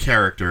made your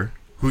character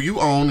who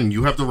you own, and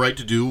you have the right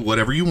to do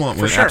whatever you want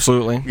with it. Sure.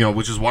 Absolutely. You know,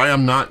 which is why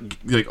I'm not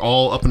like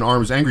all up in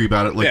arms angry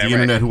about it, like the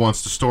internet who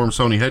wants to storm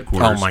Sony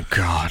headquarters. Oh my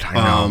god, I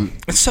know.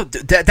 So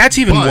that's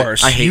even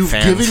worse. I hate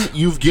fans.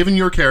 You've given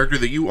your character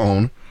that you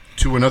own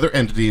to another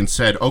entity and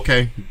said,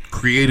 okay,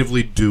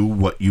 creatively do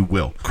what you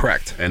will.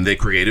 Correct. And they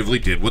creatively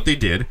did what they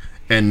did.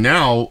 And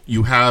now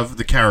you have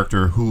the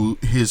character who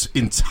his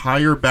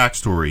entire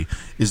backstory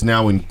is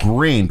now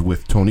ingrained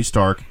with Tony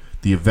Stark,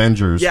 the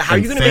Avengers. Yeah, how are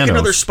you going to make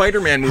another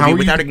Spider-Man movie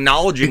without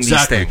acknowledging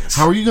these things?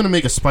 How are you going to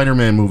make a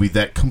Spider-Man movie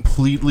that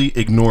completely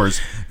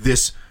ignores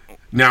this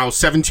now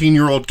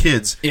 17-year-old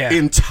kid's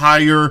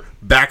entire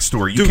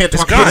backstory? You can't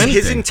talk about anything.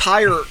 His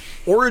entire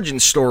origin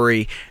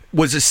story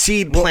was a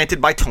seed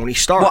planted by Tony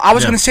Stark. Well, I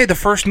was going to say the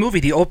first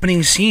movie, the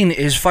opening scene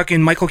is fucking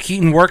Michael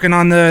Keaton working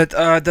on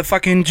the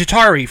fucking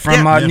Jatari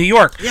from New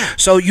York. Yeah.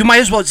 So you might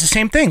as well, it's the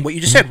same thing. What you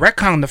just said,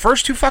 retcon the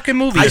first two fucking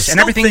movies and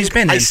everything he's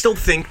been in. I still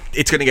think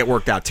it's going to get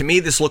worked out. To me,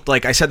 this looked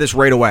like, I said this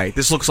right away,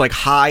 this looks like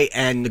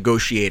high-end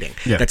negotiating.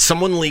 Yeah. That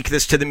someone leaked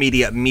this to the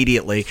media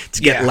immediately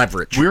to get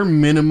leverage. We're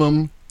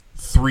minimum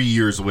 3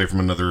 years away from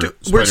another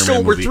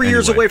Spider-Man movie. We're 3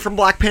 years away from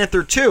Black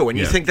Panther 2, and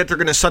you think that they're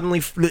going to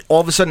suddenly,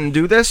 all of a sudden,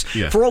 do this?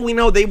 Yeah. For all we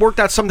know, they worked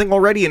out something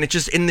already, and it's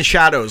just in the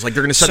shadows. Like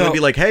they're going to suddenly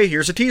be like, "Hey,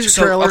 here's a teaser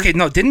trailer." Okay,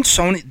 no, didn't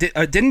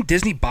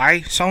Disney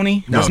buy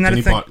Sony? No, wasn't that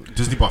a thing?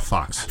 Disney bought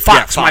Fox.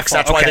 Fox.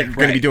 That's why they're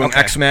going to be doing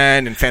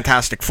X-Men and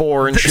Fantastic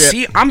Four and shit.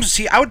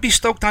 See, I would be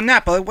stoked on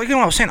that, but you know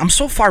what I was saying? I'm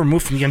so far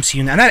removed from the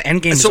MCU now. That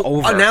Endgame is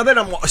over. Now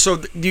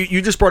that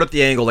you just brought up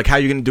the angle, like how are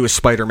you going to do a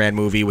Spider-Man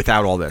movie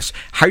without all this?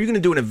 How are you going to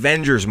do an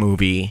Avengers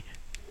movie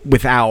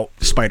without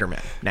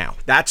Spider-Man? Now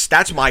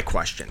that's my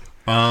question.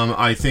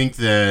 I think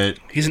that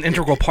he's an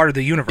integral part of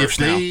the universe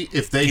now.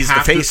 He's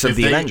the face of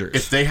the Avengers.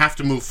 If they have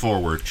to move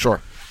forward,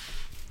 sure.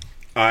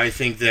 I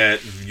think that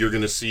you're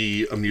going to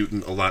see a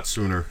mutant a lot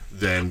sooner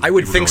than I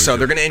would think so.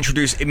 They're going to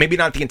introduce maybe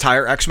not the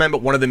entire X-Men,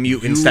 but one of the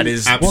mutants that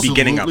is the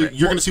beginning of it.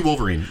 You're going to see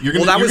Wolverine. You're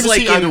going to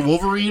see either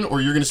Wolverine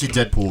or you're going to see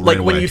Deadpool. Like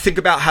when you think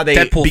about how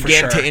they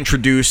began to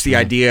introduce the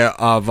idea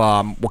of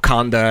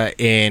Wakanda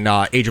in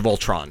Age of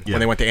Ultron,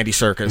 when they went to Andy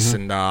Serkis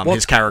and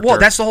his character. Well,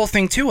 that's the whole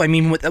thing too. I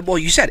mean,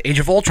 you said Age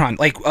of Ultron,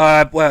 like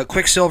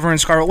Quicksilver and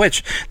Scarlet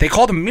Witch. They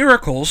call them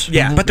miracles,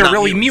 but they're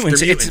really mutants.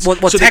 So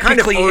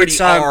technically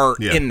it's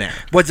in there.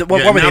 What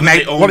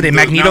were they?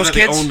 Magneto's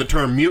kids? Now that they own the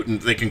term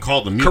mutant, they can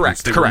call them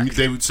mutants. Correct.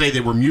 They would say they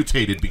were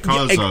mutated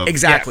because of...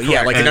 Exactly,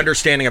 like an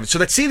understanding of it. So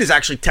that seed is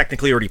actually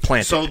technically already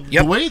planted. So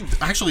the way...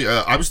 Actually,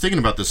 I was thinking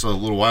about this a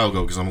little while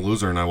ago because I'm a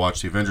loser and I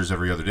watch the Avengers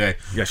every other day.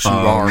 Yes, you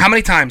are. How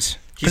many times?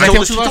 He told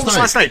us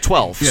last night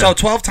 12. Yeah. So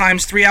 12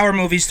 times, 3-hour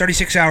movies,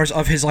 36 hours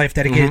of his life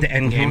dedicated to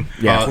Endgame.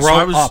 Yeah.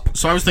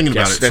 So I was thinking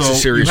about it. That's a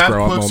serious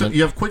grow-up moment.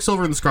 You have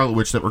Quicksilver and the Scarlet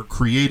Witch that were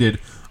created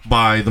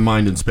by the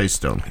Mind and Space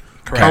Stone.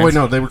 Correct. Oh wait,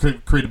 no, they were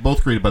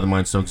both created by the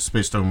Mind Stone because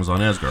Space Stone was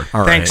on Asgard.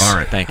 All right,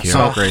 thank you.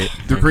 So great.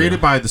 They're created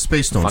by the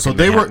Space Stone. Fucking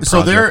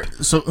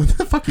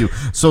fuck you.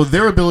 So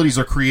their abilities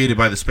are created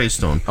by the Space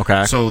Stone.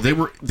 Okay. So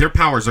their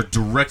powers are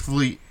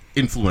directly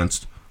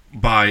influenced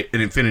by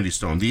an Infinity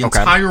Stone. The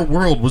entire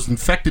world was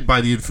infected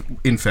by the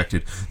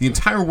infected. The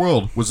entire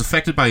world was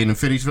affected by an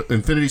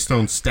Infinity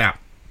Stone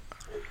snap.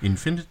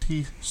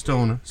 Infinity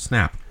Stone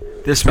snap.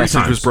 This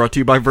message was brought to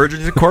you by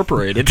Virgins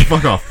Incorporated.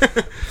 Fuck off.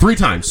 3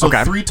 times. So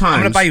 3 times. I'm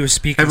gonna buy you a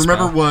speaker. And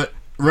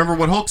remember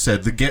what Hulk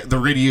said. The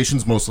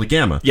radiation's mostly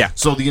gamma. Yeah.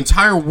 So the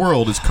entire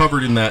world is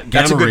covered in that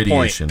gamma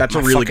radiation. That's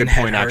a really good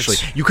point, actually.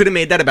 You could have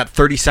made that about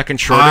 30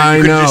 seconds shorter. I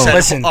you could know. have just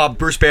Listen, said,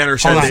 Bruce Banner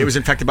said that it was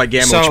infected by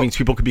gamma, which means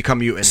people could become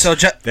mutants.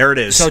 There it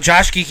is. So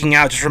Josh Geeking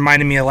Out just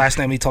reminded me of last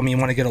night when he told me he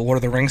wanted to get a Lord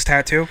of the Rings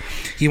tattoo.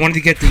 He wanted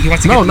to get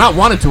not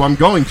wanted to. I'm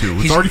going to.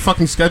 It's already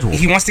fucking scheduled.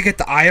 He wants to get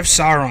the Eye of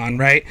Sauron,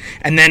 right?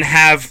 And then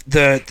have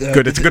the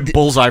good. It's a good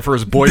bullseye for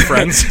his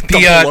boyfriends.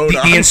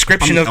 the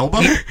inscription of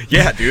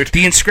yeah, dude.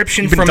 The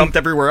inscription You've been from dumped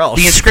everywhere else.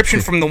 The inscription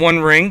from the One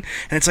Ring,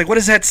 and it's like, what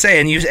does that say?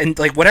 And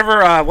like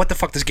whatever. What the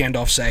fuck does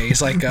Gandalf say?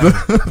 He's like,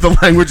 the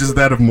language is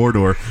that of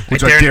Mordor,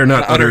 which I dare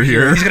not utter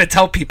here. He's gonna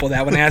tell people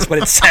that when they ask what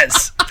it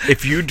says.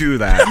 If you do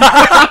that,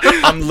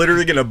 I'm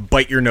literally gonna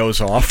bite your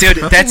nose off, dude.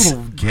 That's a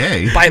little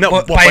gay.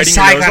 By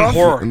Saigon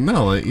horror.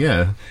 No,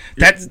 yeah.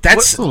 That's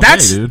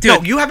gay, dude.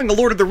 No, you having a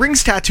Lord of the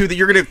Rings tattoo that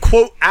you're gonna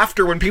quote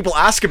after when people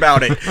ask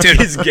about it,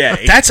 dude, is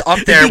gay. That's up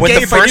there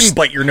with the first. I didn't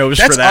bite your nose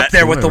for that. That's up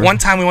there with the one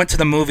time we went to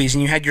the movies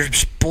and you had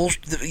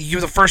you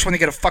were the first one to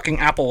get a fucking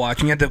Apple Watch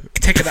and you had to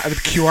take it out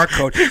with the QR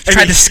code. You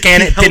tried to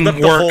scan it, didn't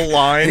work. The whole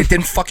line. It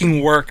didn't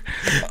fucking work.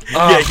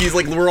 Yeah, he's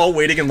like, we're all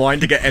waiting in line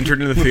to get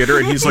entered into the theater,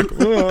 and he's like,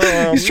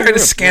 he's trying to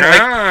scan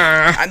it.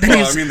 And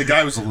then I mean, the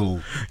guy was a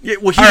little. Yeah,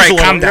 well, all right,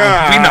 calm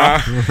down. We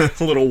know.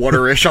 A little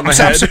waterish on the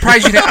head.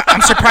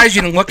 I'm surprised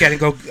you didn't look at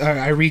it and go,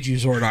 I read you,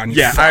 Zordon.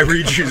 Yeah, I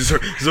read you,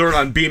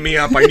 Zordon. Beam me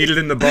up. I need it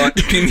in the butt.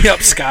 Beam me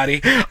up,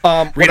 Scotty.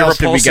 What else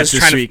did we get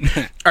this week?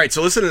 All right,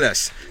 so listen to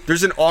this.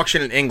 There's an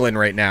auction in England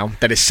right now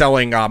that is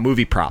selling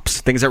movie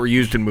props, things that were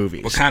used in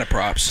movies. What kind of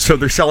props? So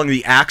they're selling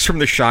the axe from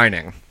The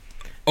Shining.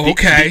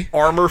 Okay. The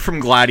armor from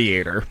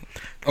Gladiator.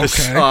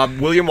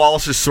 William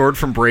Wallace's sword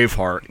from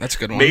Braveheart. That's a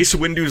good one. Mace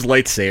Windu's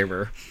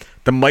lightsaber.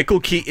 The Michael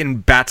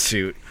Keaton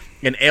batsuit.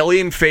 An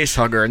alien face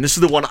hugger, and this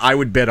is the one I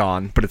would bid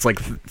on, but it's like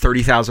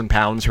 30,000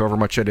 pounds, however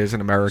much it is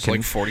in American.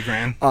 It's like 40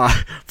 grand.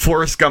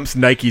 Forrest Gump's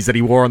Nikes that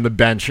he wore on the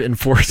bench, and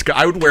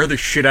I would wear the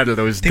shit out of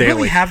those daily. They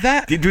really have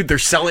that? Dude, they're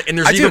selling, and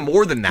there's even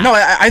more than that. No,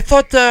 I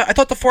thought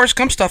the Forrest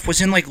Gump stuff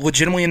was in like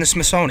legitimately in the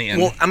Smithsonian.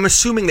 Well, I'm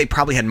assuming they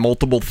probably had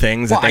multiple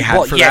things that they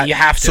had for that. Yeah, you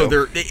have to.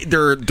 So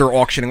they're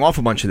auctioning off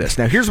a bunch of this.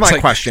 Now, here's my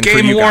question for you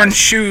guys. Game-worn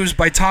shoes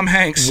by Tom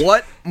Hanks.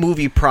 What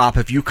movie prop,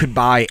 if you could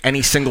buy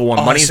any single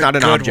one, money's not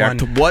an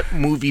object, what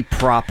movie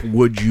prop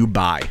would you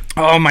buy?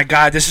 Oh my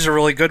god, this is a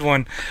really good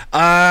one.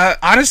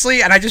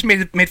 Honestly, and I just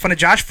made fun of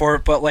Josh for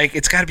it, but like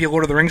it's got to be a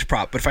Lord of the Rings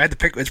prop. But if I had to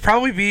pick, it'd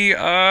probably be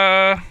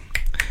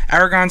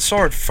Aragorn's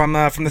sword from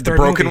the third the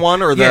broken movie.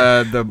 one or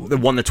the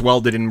one that's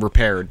welded and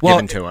repaired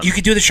given to him? You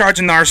could do the Shards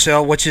of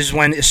Narsil, which is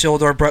when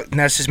Isildur broke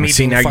Ness me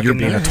See, being now fucking you're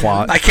being a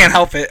twat. I can't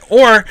help it.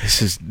 Or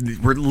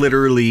we're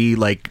literally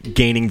like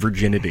gaining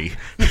virginity.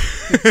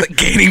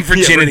 Gaining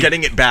virginity. Yeah, we're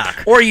getting it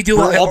back. Or you do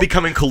we're all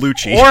becoming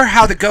Colucci. Or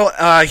how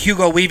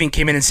Hugo Weaving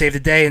came in and saved the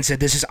day and said,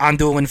 "This is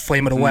Anduin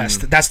Flame of the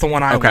West." That's the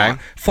one I want.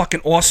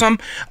 Fucking awesome.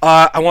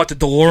 I want the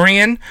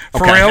DeLorean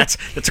for real.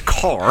 That's a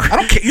car. I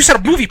don't care. You said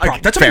a movie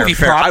prop. That's a movie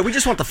prop. We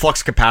just want the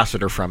flux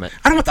capacitor from it.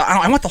 I want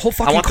the whole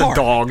fucking car. I want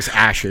the dog's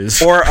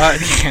ashes. Or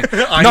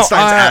Einstein's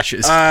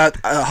ashes. A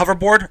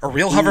hoverboard, a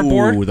real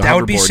hoverboard. That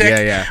would be sick.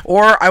 Yeah.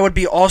 Or I would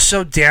be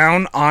also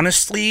down,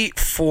 honestly,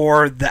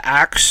 for the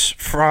axe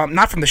from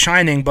not from The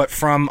Shining, but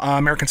from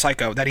American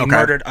Psycho that he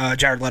murdered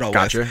Jared Leto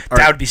with.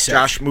 That would be sick.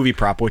 Josh, movie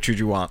prop. What would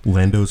you want?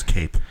 Lando's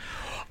cape.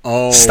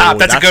 Oh, stop!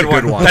 That's a good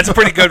one. That's a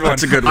pretty good one.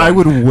 That's a good one. I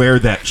would wear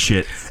that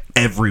shit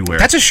everywhere.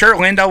 That's a shirt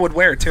Lando would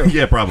wear too.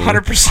 Yeah, probably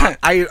 100%.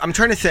 I'm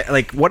trying to think.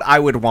 Like, what I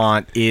would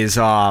want is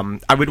I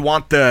would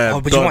want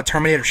the. Would you want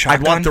Terminator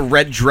shotgun? I'd want the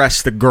red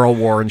dress the girl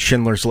wore in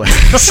Schindler's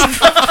List.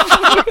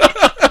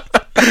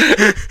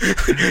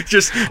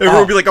 Just everyone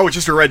would be like, "Oh, it's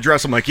just a red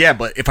dress." I'm like, "Yeah,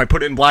 but if I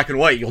put it in black and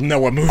white, you'll know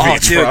what movie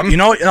it's from." You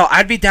know,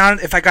 I'd be down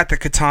if I got the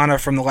katana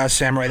from The Last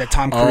Samurai that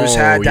Tom Cruise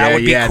had. That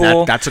would be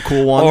cool. That's a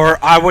cool one. Or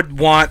I would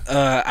want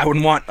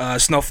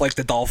Snowflake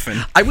the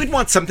dolphin. I would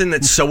want something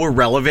that's so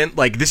irrelevant,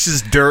 like this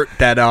is dirt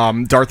that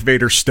Darth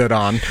Vader stood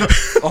on.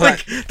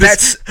 Like,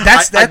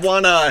 I'd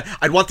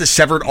want the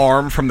severed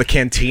arm from the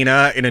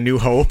cantina in A New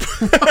Hope.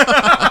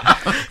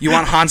 You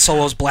want Han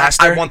Solo's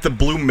blaster? I want the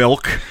blue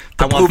milk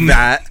I want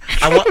that.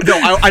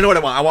 I know what I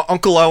want. I want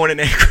Uncle Owen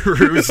and Aunt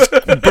Cruz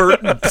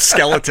burnt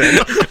skeleton.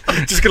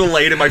 Just gonna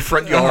lay it in my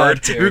front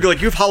yard. You're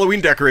like, you have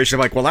Halloween decoration.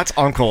 I'm like, well, that's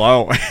Uncle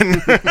Owen.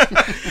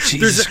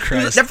 Jesus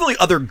Christ. There's definitely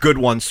other good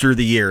ones through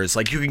the years.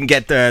 Like you can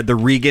get the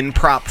Regan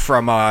prop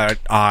from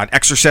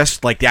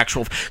Exorcist, like the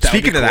actual.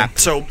 Speaking of that,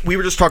 so we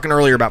were just talking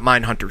earlier about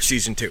Mindhunter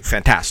season 2.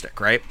 Fantastic,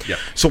 right? Yeah.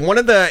 So one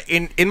of the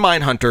in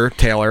Mindhunter,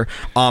 Taylor,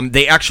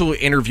 they actually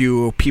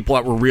interview people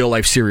that were real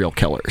life serial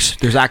killers.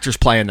 There's actors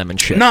playing them and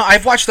shit. No,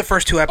 I've watched the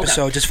first 2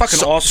 episodes. It's fucking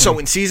awesome. So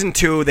in season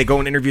 2, they go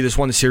and interview this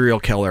one serial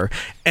killer,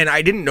 and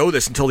I didn't know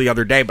this until the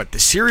other day, but the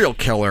serial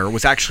killer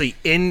was actually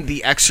in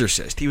The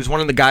Exorcist. He was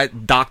one of the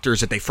doctors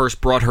that they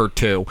first brought her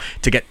to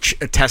get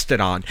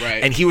tested on,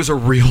 right. And he was a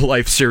real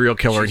life serial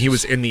killer, and he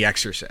was in The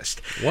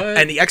Exorcist. What?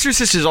 And The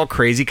Exorcist is all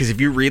crazy because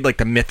if you read like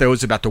the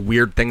mythos about the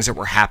weird things that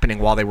were happening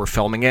while they were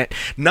filming it,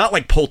 not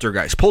like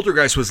Poltergeist.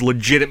 Poltergeist was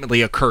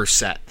legitimately a curse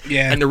set.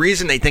 Yeah. And the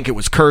reason they think it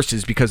was cursed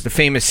is because the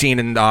famous scene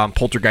in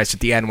Poltergeist at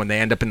the end when they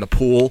end up in the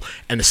pool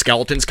and the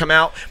skeletons come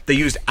out, they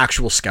used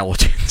actual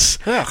skeletons.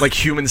 Like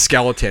human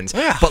skeletons.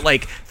 But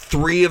like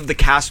 3 of the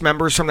cast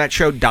members from that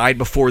show died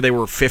before they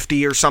were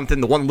 50 or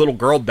something. The one little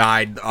girl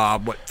died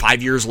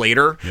 5 years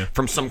later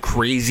from some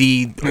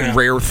crazy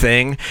rare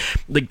thing.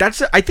 Like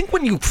that's, I think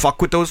when you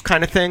fuck with those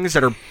kind of things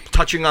that are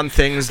touching on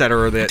things that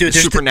are the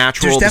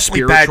supernatural, there's the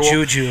definitely spiritual.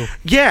 bad juju.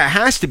 Yeah, it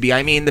has to be.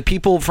 I mean, the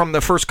people from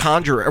the first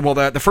Conjuring, well,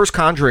 the first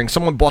Conjuring,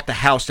 someone bought the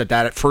house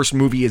that first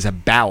movie is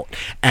about,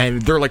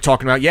 and they're like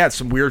talking about,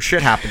 some weird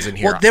shit happens in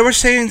here. Well, they were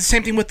saying the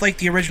same thing with like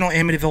the original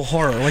Amityville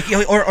Horror, like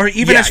or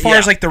even as far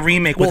as like the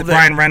remake with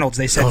Ryan Reynolds.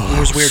 They said it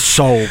was weird.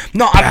 So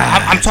no,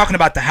 I'm talking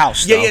about the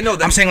house. Though. No,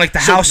 I'm saying like the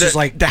house is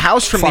like the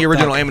house from the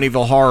original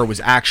Amityville Horror was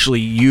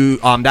actually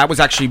that was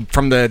actually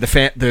from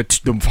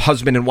the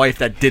husband and wife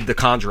that did the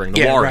Conjuring,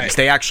 the Warrens. Right.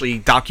 They actually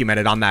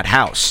documented on that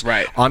house.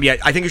 Right.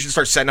 I think we should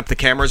start setting up the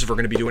cameras if we're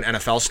going to be doing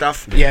NFL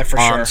stuff. Yeah, for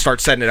sure.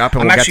 Start setting it up,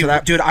 and I'm we'll actually, get to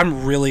that. dude.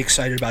 I'm really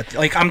excited about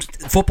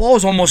football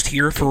is almost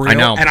here for real. I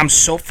know. And I'm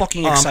so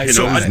fucking excited.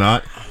 You know who's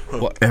about it. not?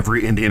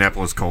 Every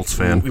Indianapolis Colts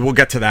fan. We'll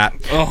get to that.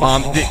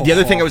 The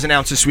other thing that was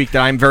announced this week that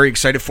I'm very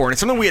excited for, and it's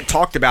something we had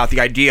talked about, the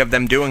idea of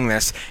them doing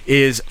this,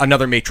 is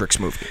another Matrix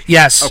movie.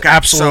 Yes, okay,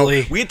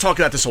 absolutely. So we had talked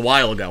about this a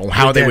while ago,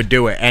 how they would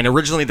do it. And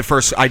originally the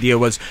first idea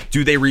was,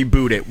 do they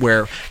reboot it?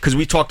 Because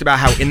we talked about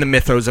how in the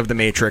mythos of the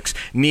Matrix,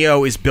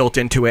 Neo is built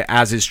into it,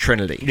 as is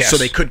Trinity. Yes. So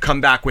they could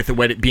come back with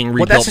it being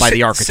rebuilt by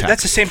the architect.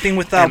 That's the same thing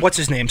with, what's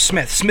his name?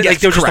 Smith. Yes, like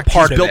they're just a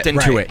part He's of built it.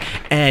 into right. it.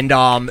 And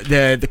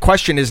the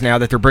question is now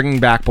that they're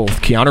bringing back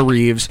both Keanu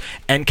Reeves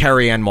and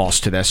Carrie Ann Moss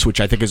to this, which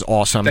I think is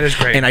awesome. That is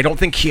great. And I don't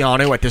think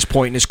Keanu, at this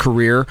point in his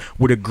career,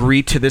 would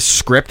agree to this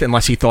script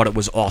unless he thought it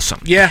was awesome.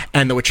 Yeah.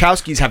 And the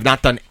Wachowskis have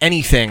not done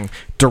anything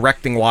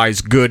directing-wise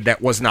good that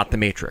was not The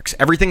Matrix.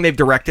 Everything they've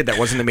directed that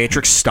wasn't The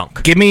Matrix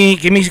stunk. Give me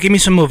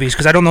some movies,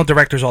 because I don't know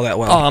directors all that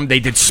well. They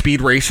did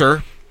Speed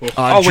Racer.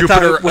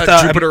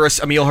 Jupiter,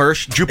 Emile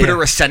Hirsch.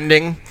 Jupiter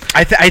Ascending.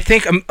 I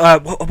think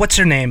what's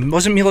her name?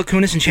 Wasn't Mila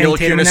Kunis and Channing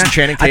Tatum in that?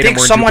 Channing I Tatum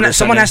think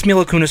someone asked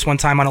Mila Kunis one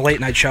time on a late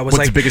night show. What's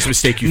the biggest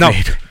mistake you've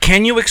made?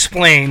 Can you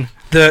explain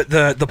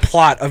the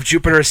plot of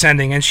Jupiter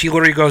Ascending? And she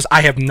literally goes,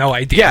 I have no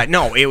idea. Yeah,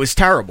 no, it was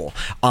terrible.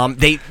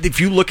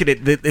 If you look at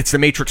it, it's the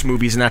Matrix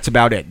movies, and that's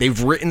about it.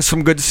 They've written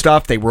some good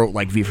stuff. They wrote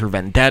like V for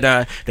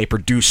Vendetta. They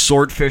produced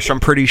Swordfish, I'm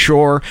pretty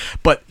sure.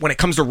 But when it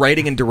comes to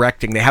writing and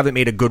directing, they haven't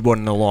made a good one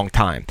in a long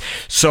time.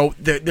 So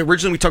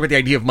originally we talked about the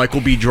idea of Michael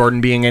B.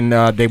 Jordan being in.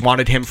 They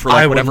wanted him for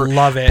like whatever. I would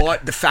love it.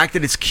 But the fact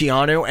that it's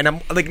Keanu, and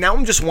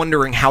I'm just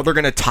wondering how they're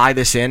going to tie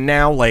this in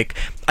now. Like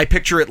I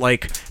picture it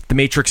like the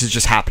Matrix is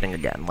just happening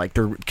again. Like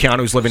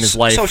Keanu's living his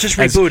life. So it's just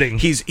rebooting.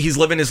 He's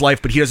living his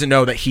life, but he doesn't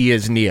know that he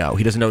is Neo.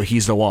 He doesn't know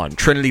he's the one.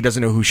 Trinity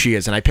doesn't know who she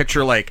is. And I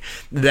picture like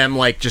them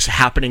like just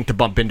happening to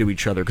bump into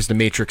each other because the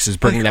Matrix is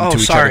bringing them to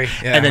each other.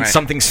 Yeah, and then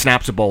something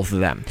snaps at both of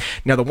them.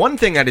 Now the one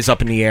thing that is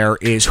up in the air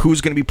is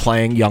who's going to be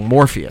playing young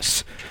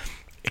Morpheus.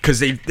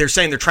 Because they're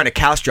saying they're trying to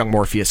cast young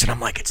Morpheus, and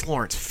I'm like, it's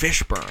Lawrence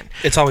Fishburne.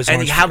 It's always and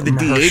Lawrence you have the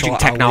de-aging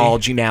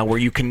technology now where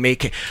you can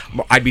make it.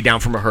 I'd be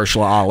down for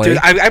Mahershala Ali. Dude,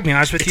 I'll be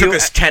honest with you. It took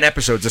us 10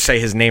 episodes to say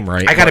his name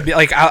right. I gotta be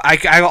like,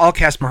 I'll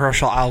cast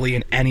Mahershala Ali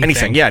in anything.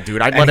 Anything, yeah,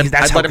 dude. I'd let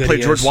him play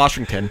George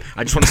Washington.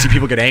 I just want to see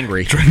people get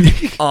angry.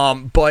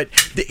 But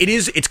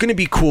it's going to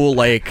be cool,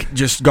 like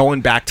just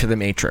going back to the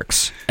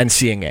Matrix and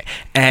seeing it.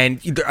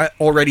 And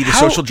already the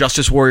social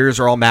justice warriors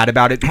are all mad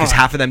about it because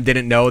half of them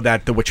didn't know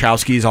that the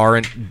Wachowskis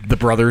aren't the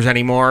brothers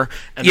anymore.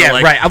 And yeah,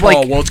 like, right. I'm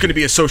well, it's going to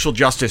be a social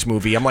justice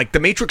movie. I'm like, the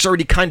Matrix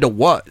already kind of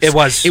was. It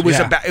was.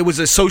 It was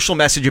a social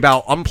message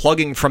about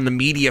unplugging from the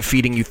media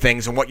feeding you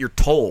things and what you're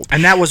told.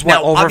 And that was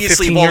what, over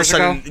 15 years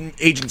ago?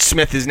 Agent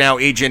Smith is now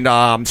Agent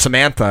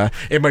Samantha.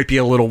 It might be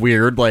a little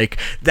weird. Like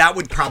that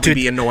would probably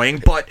be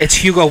annoying. But it's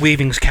Hugo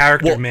Weaving's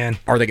character, man.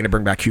 Are they going to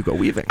bring back Hugo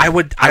Weaving? I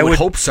would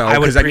hope so.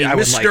 Because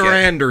Mr.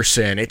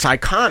 Anderson, it's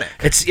iconic.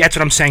 That's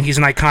what I'm saying. He's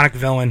an iconic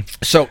villain.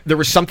 So there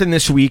was something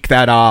this week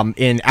that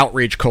in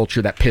outrage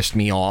culture that pissed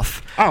me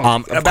off.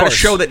 About a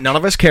show that none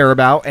of us care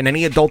about, and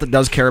any adult that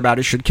does care about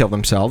it should kill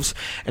themselves,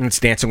 and it's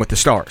Dancing with the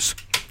Stars.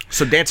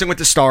 So Dancing with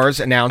the Stars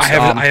announced.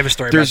 I have a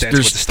story about Dancing with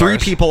the Stars. There's 3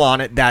 people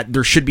on it that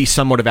there should be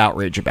somewhat of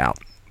outrage about.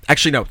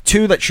 Actually, no,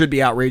 2 that should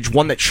be outraged,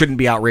 1 that shouldn't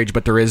be outraged,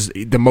 but there is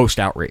the most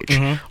outrage.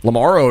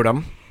 Lamar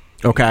Odom.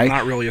 Okay,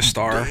 not really a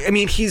star. I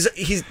mean, he's.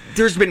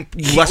 There's been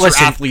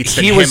lesser athletes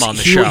than him on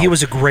the show. He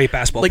was a great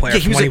basketball player.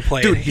 When he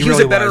played. Dude, he was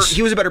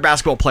a better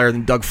basketball player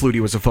than Doug Flutie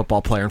was a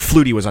football player, and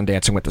Flutie was on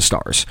Dancing with the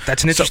Stars.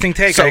 That's an interesting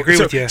take. I agree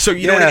with you. So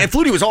you know, and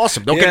Flutie was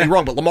awesome. Don't get me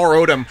wrong, but Lamar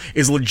Odom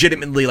is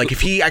legitimately like, if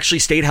he actually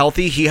stayed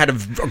healthy, he had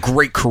a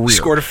great career.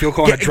 Scored a field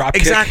goal on a drop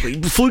kick. Exactly.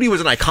 Flutie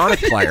was an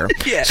iconic player.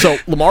 So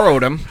Lamar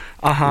Odom,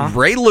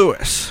 Ray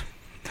Lewis.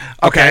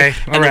 Okay,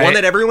 and the one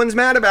that everyone's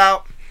mad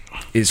about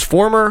is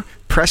former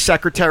press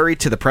secretary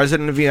to the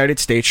President of the United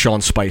States,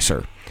 Sean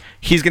Spicer.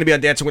 He's going to be on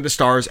Dancing with the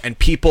Stars, and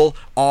people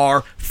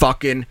are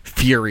fucking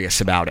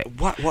furious about it.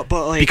 What? But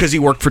like, because he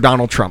worked for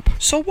Donald Trump.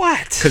 So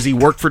what? Because he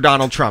worked for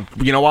Donald Trump.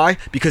 You know why?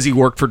 Because he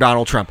worked for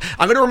Donald Trump.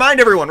 I'm going to remind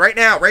everyone right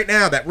now,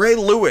 that Ray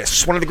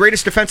Lewis, one of the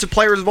greatest defensive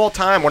players of all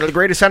time, one of the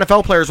greatest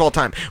NFL players of all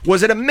time,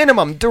 was at a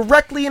minimum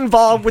directly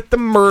involved with the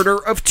murder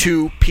of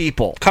 2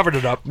 people. Covered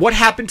it up. What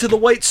happened to the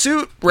white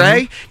suit,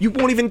 Ray? You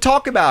won't even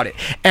talk about it.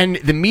 And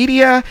the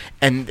media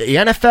and the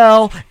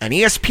NFL and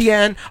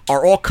ESPN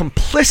are all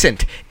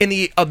complicit in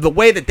the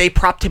way that they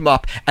propped him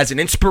up as an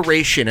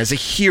inspiration, as a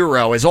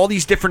hero, as all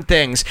these different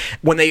things,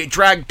 when they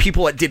dragged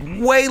people that did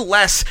way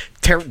less.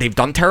 They've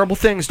done terrible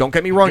things, don't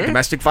get me wrong.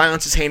 Domestic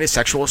violence is heinous,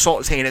 sexual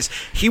assault is heinous.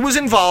 He was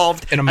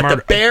involved in a murder, at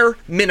the bare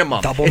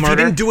minimum. Double if murder?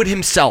 He didn't do it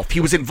himself,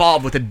 he was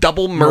involved with a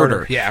double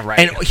murder. Yeah, right.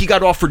 And he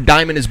got off for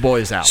diming his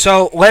boys out.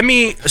 So let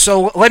me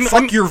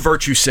Fuck your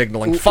virtue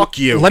signaling. Fuck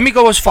you. Let me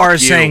go as far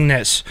as saying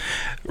this.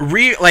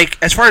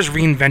 As far as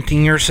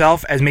reinventing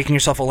yourself, as making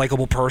yourself a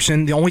likable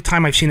person, the only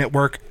time I've seen it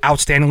work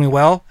outstandingly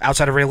well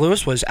outside of Ray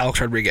Lewis was Alex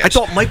Rodriguez. I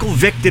thought Michael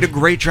Vick did a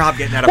great job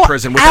getting out of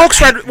prison.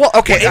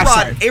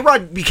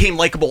 A-Rod became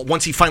likable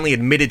once he finally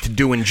admitted to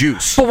doing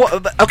juice.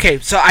 Okay,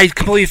 so I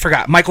completely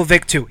forgot. Michael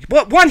Vick too.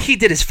 One, he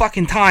did his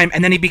fucking time,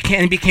 and then he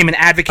became an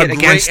advocate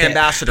against it. A great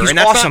ambassador. He's and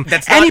that's awesome.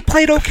 And he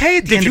played okay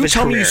at the end of his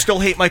career. Did you tell me you still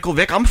hate Michael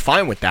Vick? I'm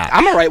fine with that.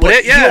 I'm all right with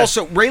it, yeah.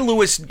 Ray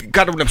Lewis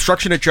got an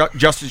obstruction of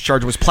justice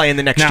charge and was playing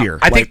the next year.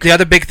 I think the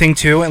other big thing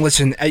too, and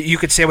listen, you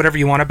could say whatever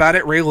you want about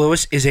it, Ray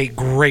Lewis is a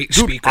great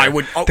speaker.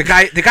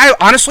 The guy,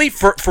 honestly,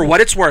 for what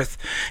it's worth,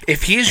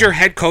 if he's your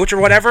head coach or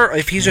whatever,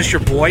 if he's just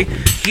your boy,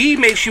 he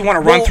makes you want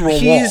to run through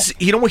a wall.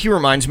 You know what he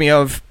reminds me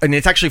of? And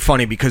it's actually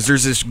funny because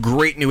there's this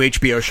great new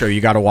HBO show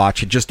you got to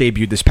watch. It just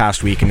debuted this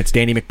past week, and it's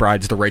Danny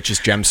McBride's The Righteous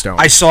Gemstone.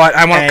 I saw it.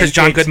 I want because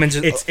John Goodman's.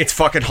 It's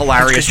fucking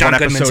hilarious. One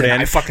episode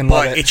in, I fucking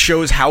love it. It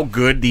shows how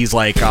good these a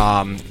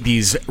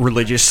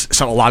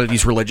lot of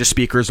these religious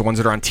speakers, the ones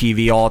that are on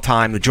TV all the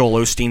time, the Joel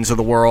Osteens of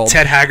the world,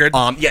 Ted Haggard,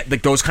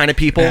 those kind of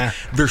people. Yeah.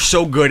 They're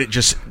so good at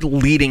just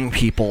leading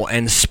people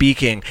and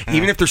speaking,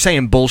 even if they're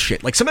saying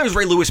bullshit. Like sometimes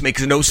Ray Lewis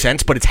makes no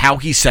sense, but it's how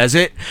he says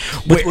it,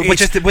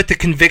 with the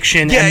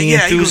conviction and the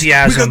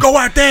enthusiasm. We can go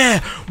out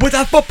there with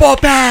our football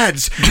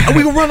pads and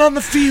we can run on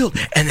the field,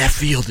 and that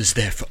field is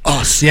there for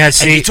us. Yeah,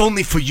 see, and it's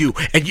only for you.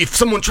 And if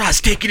someone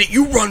tries taking it,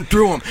 you run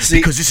through them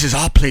because this is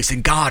our place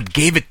and God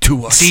gave it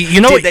to us. See,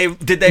 you know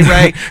did they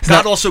Ray?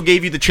 God also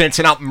gave you the chance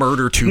to not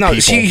murder 2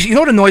 people. See, you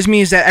know what annoys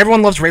me is that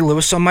everyone loves Ray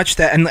Lewis so much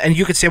that, and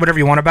you could say whatever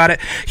you want about it,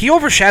 he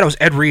overshadows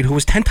Ed Reed, who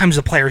was 10 times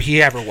the player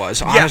he ever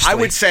was. Honestly. Yeah, I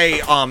would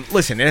say,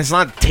 listen, and it's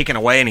not taking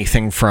away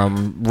anything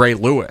from Ray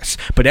Lewis,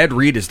 but Ed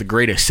Reed is the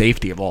greatest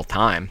safety of all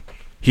time.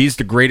 He's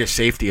the greatest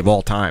safety of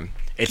all time.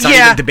 It's not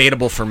even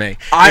debatable for me.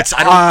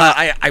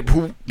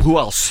 Who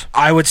else?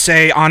 I would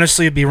say,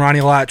 honestly, it'd be Ronnie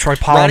Lott, Troy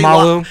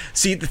Polamalu.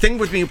 See, the thing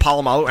with me,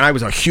 Polamalu, and I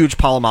was a huge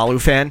Polamalu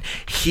fan,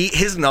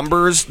 his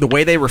numbers, the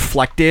way they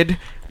reflected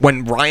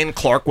when Ryan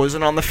Clark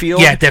wasn't on the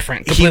field,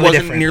 different. He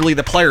wasn't nearly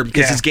the player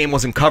because his game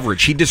wasn't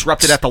coverage. He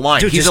disrupted at the line.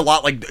 Dude, he's a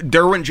lot like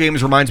Derwin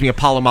James. Reminds me of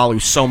Polamalu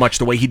so much,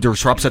 the way he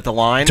disrupts at the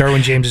line.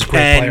 Derwin James is a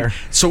great player.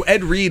 So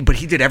Ed Reed, but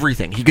he did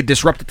everything. He could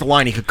disrupt at the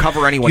line. He could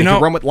cover anyone.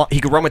 He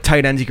could run with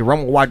tight ends. He could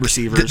run with wide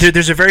receivers.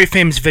 There's a very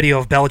famous video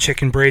of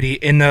Belichick and Brady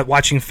in the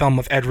watching film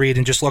of Ed Reed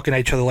and just looking at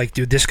each other like,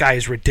 dude, this guy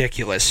is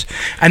ridiculous.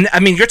 And I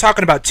mean, you're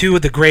talking about 2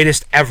 of the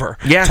greatest ever.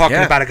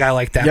 Talking about a guy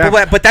like that.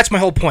 Yeah. But that's my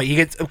whole point. You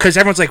get because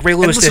everyone's like Ray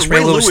Lewis this, Ray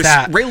Lewis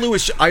that. Ray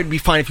Lewis, I'd be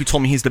fine if you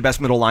told me he's the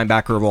best middle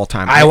linebacker of all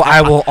time.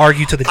 I will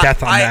argue to the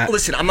death on that.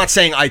 Listen, I'm not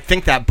saying I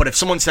think that, but if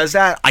someone says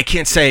that, I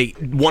can't say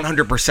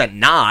 100%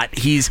 not.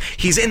 He's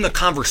in the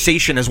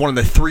conversation as one of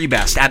the 3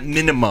 best at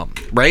minimum,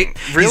 right?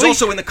 Really? He's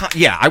also in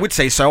the I would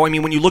say so. I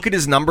mean, when you look at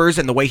his numbers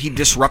and the way he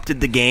disrupted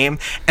the game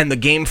and the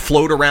game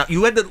flowed around,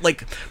 you had to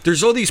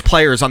there's all these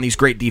players on these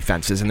great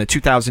defenses, and the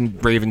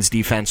 2000 Ravens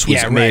defense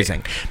was amazing.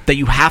 Right. That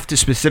you have to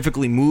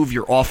specifically move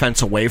your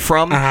offense away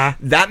from.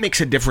 That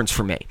makes a difference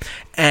for me.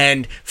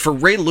 And for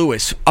Ray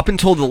Lewis, up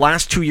until the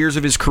last 2 years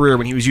of his career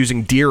when he was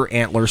using deer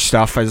antler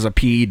stuff as a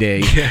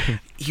PED,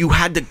 you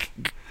had to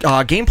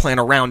game plan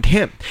around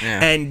him,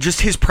 and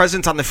just his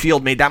presence on the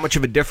field made that much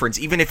of a difference.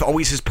 Even if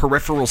always his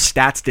peripheral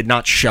stats did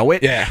not show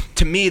it,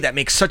 to me that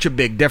makes such a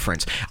big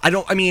difference.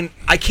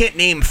 I can't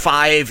name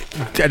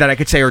 5 that I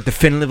could say are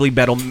definitively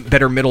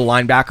better middle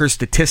linebackers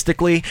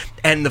statistically,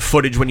 and the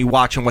footage when you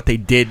watch and what they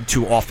did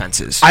to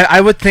offenses.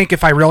 I would think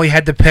if I really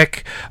had to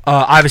pick,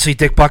 obviously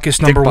Dick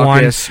Butkus number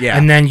one,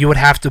 and then you would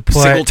have to put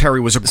Singletary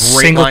was a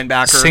great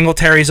linebacker.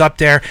 Singletary's up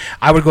there.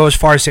 I would go as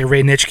far as say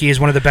Ray Nitschke is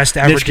one of the best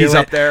to ever do it.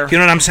 Up there. You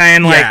know what I'm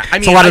saying? Like,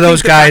 it's a lot of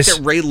those guys. The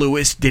fact that Ray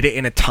Lewis did it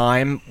in a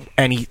time,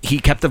 and he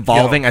kept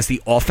evolving as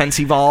the offense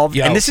evolved.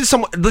 And this is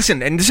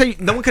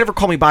no one could ever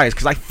call me biased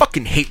because I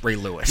fucking hate Ray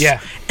Lewis.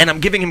 Yeah, and I'm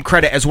giving him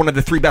credit as one of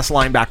the 3 best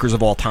linebackers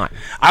of all time.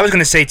 I was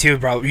gonna say too,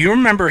 bro. You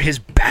remember his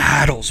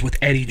battles with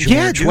Eddie George?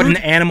 Yeah, dude. What an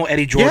animal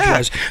Eddie George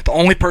was. The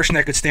only person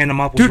that could stand him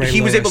up was Ray Lewis.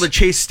 He was able to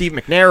chase Steve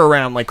McNair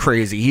around like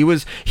crazy. He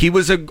was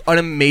an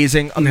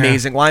amazing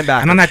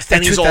linebacker.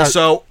 And he's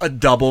also a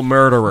double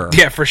murderer.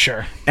 Yeah, for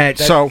sure. And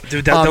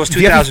those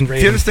 2000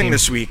 the other thing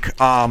this week,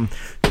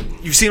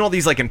 you've seen all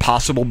these like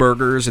Impossible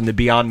Burgers and the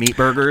Beyond Meat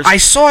burgers. I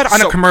saw it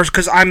on a commercial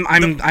because I'm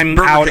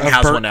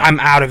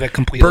out of it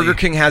completely. Burger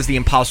King has the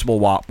Impossible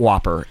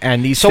Whopper,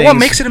 and these. So what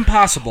makes it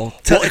impossible?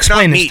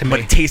 Explain this to me. But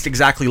it tastes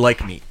exactly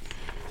like meat.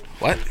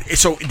 What?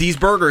 So these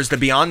burgers, the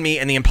Beyond Meat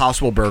and the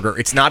Impossible Burger,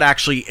 it's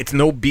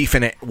no beef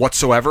in it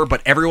whatsoever,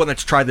 but everyone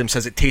that's tried them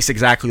says it tastes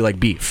exactly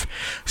like beef.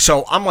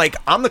 So I'm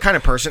the kind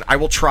of person, I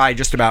will try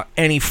just about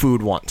any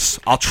food once.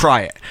 I'll try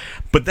it.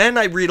 But then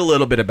I read a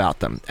little bit about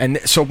them. And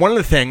so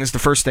the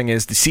first thing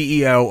is the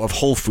CEO of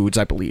Whole Foods,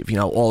 I believe,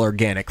 all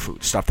organic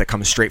food, stuff that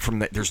comes straight from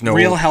there's no...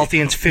 Real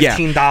healthy, and it's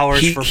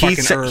 $15 for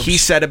fucking herbs. He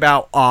said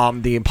about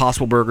the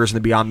Impossible Burgers and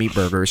the Beyond Meat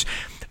burgers,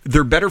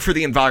 they're better for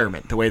the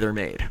environment, the way they're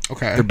made.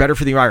 Okay. They're better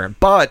for the environment,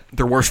 but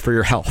they're worse for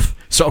your health.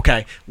 So,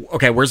 okay,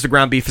 where's the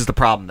ground beef is the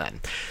problem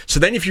then? So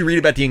then if you read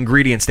about the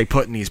ingredients they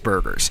put in these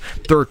burgers,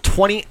 there are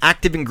 20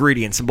 active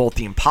ingredients in both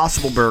the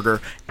Impossible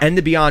Burger and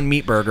the Beyond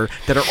Meat Burger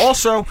that are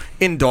also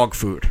in dog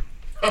food.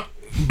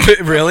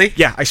 Really?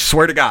 Yeah, I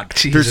swear to God.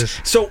 Jesus.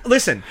 So,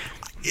 listen...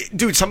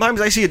 Dude,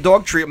 sometimes I see a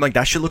dog treat, I'm like,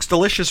 that shit looks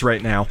delicious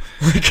right now.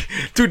 Like,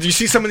 dude, you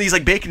see some of these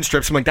like bacon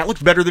strips, I'm like, that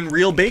looks better than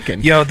real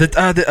bacon. Yo,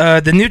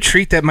 the new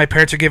treat that my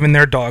parents are giving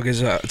their dog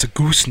is it's a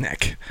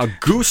gooseneck. A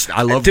goose?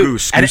 I love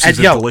goose. Goose is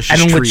a delicious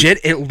treat. And legit,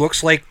 it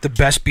looks like the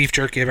best beef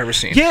jerky I've ever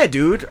seen. Yeah,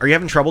 dude. Are you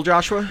having trouble,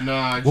 Joshua?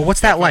 No. Well,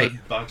 what's that light?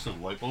 A box of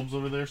light bulbs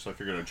over there, so I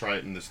figured I'd try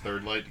it in this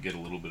third light to get a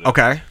little bit of...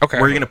 Okay.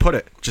 Where are you going to put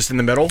it? Just in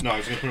the middle? No, I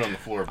was going to put it on the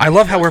floor. I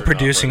love how we're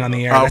producing on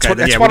the air.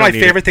 That's one of my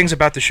favorite things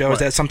about the show is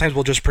that sometimes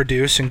we'll just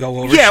produce and go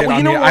over shit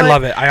on the air. I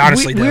love it. I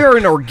honestly do. We are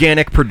an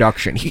organic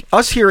production.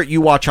 Us here at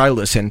You Watch, I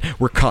Listen,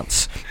 we're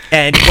cunts.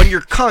 And when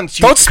you're cunts...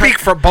 Don't speak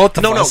for both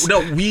of us. No.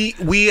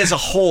 We as a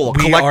whole,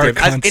 collective.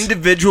 As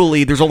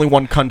individually, there's only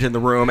one cunt in the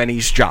room, and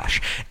he's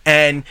Josh.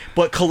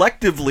 But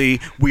collectively,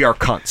 we are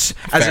cunts.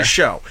 As a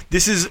show.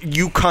 This is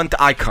You Cunt,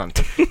 I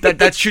Cunt.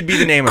 That should be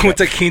the name of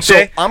it.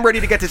 So I'm ready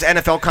to get this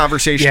NFL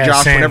conversation,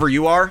 Josh, whenever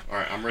you are. All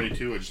right, I'm ready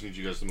too. I just need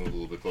you guys to move a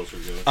little bit closer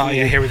together. Oh,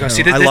 yeah, here we go.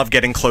 See, I love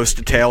getting close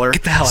to Taylor.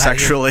 Get the hell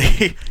sexually. Out of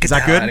here. Is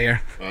that good? Out of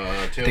here.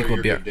 Taylor,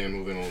 you're good. Dan,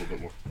 move in a little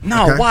bit more.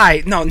 No,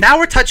 why? No, now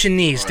we're touching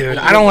knees, dude.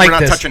 I don't like this.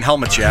 We're not touching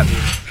helmets yet.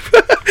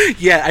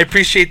 Yeah, I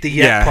appreciate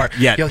the part.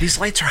 Yeah. Yo, these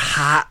lights are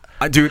hot.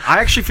 Dude, I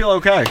actually feel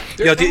okay.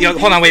 Yo,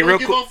 hold on, wait, real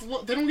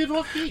quick. They don't give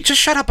off heat.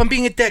 Just shut up, I'm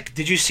being a dick.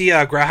 Did you see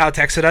Grahau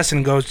texted us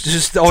and goes,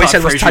 just always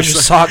said this time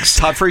sucks.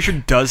 Todd Frazier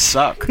does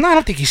suck. No, I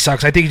don't think he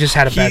sucks. I think he just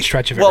had a bad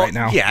stretch of it right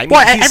now. Yeah, I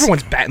mean,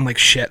 everyone's batting like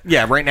shit.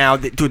 Yeah, right now,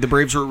 dude, the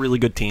Braves are a really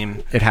good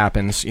team. It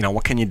happens.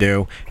 What can you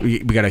do? We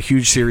got a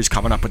huge series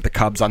coming up with the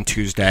Cubs on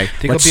Tuesday.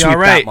 Let's sweep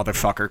that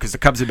motherfucker, because the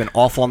Cubs have been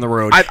awful on the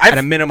road. At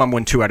a minimum,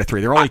 win 2 out of 3.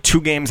 They're only 2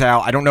 games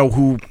out. I don't know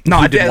who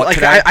did what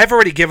today. I've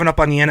already given up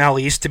on the NL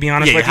East, to be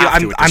honest with you.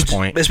 At this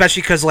point.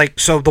 Especially because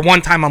the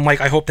one time I'm like,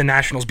 I hope the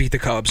Nationals beat the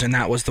Cubs, and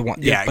that was the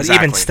one. Yeah, but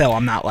even still,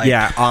 I'm not like.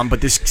 Yeah, but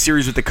this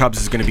series with the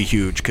Cubs is going to be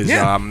huge because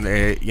aren't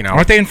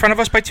they in front of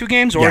us by 2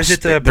 games, or is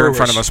it the Brewers? They're in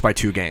front of us by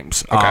 2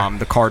 games. Okay.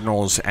 The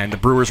Cardinals and the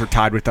Brewers are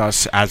tied with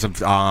us as of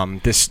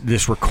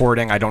this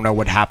recording. I don't know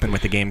what happened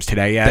with the games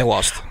today yet. They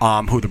lost.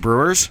 Who, the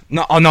Brewers?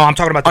 No, I'm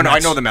talking about the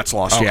Mets. No, I know the Mets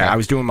lost. Okay. Yeah, I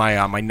was doing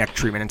my neck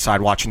treatment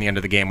inside watching the end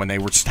of the game when they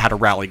had a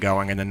rally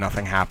going and then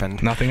nothing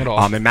happened. Nothing at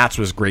all. And Mats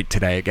was great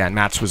today again.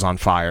 Mats was on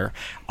fire.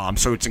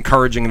 So it's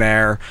encouraging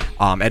there.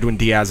 Edwin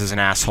Diaz is an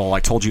asshole. I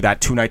told you that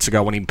 2 nights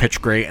ago when he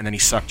pitched great and then he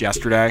sucked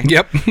yesterday.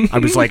 Yep. I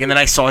was like, and then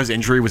I saw his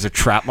injury was a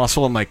trap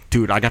muscle. I'm like,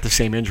 dude, I got the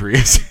same injury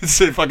as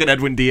fucking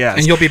Edwin Diaz.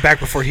 And you'll be back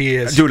before he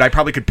is. Dude, I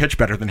probably could pitch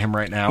better than him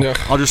right now. Yeah.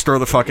 I'll just throw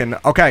the fucking...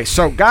 Okay,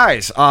 so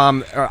guys,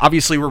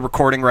 obviously we're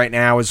recording right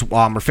now as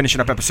we're finishing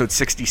up episode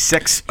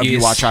 66 of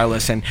You Watch, I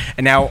Listen.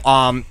 And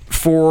now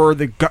for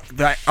the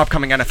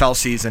upcoming NFL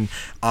season.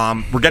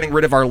 We're getting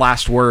rid of our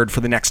last word for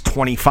the next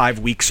 25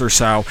 weeks or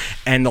so,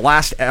 and the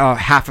last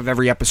half of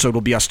every episode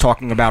will be us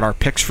talking about our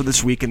picks for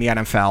this week in the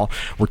NFL.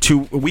 We're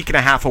a week and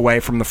a half away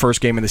from the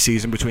first game of the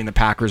season between the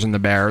Packers and the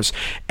Bears,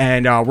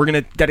 and we're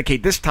going to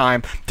dedicate this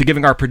time to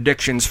giving our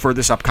predictions for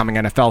this upcoming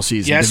NFL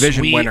season. Yes,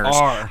 Division we winners,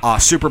 are.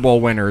 Super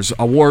Bowl winners,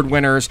 award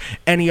winners,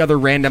 any other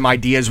random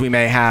ideas we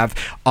may have.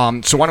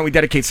 So why don't we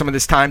dedicate some of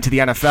this time to the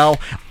NFL?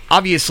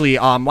 Obviously,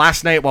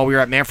 last night while we were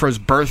at Manfro's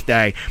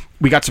birthday,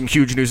 we got some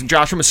huge news. And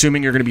Josh, I'm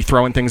assuming you're going to be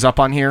throwing things up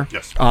on here.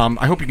 Yes.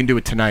 I hope you can do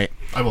it tonight.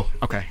 I will.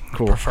 Okay,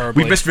 cool.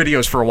 Preferably. We've missed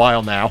videos for a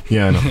while now.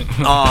 Yeah, I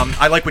know.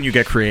 I like when you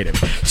get creative.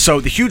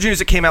 So the huge news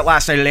that came out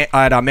last night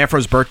at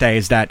Manfro's birthday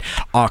is that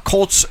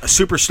Colts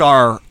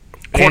superstar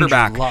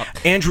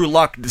quarterback Andrew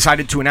Luck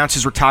decided to announce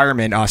his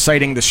retirement,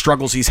 citing the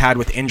struggles he's had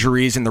with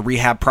injuries and the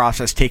rehab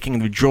process taking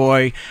the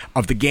joy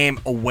of the game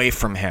away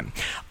from him.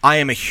 I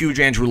am a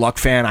huge Andrew Luck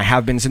fan. I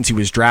have been since he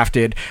was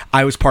drafted.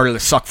 I was part of the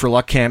Suck for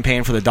Luck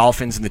campaign for the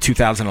Dolphins in the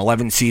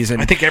 2011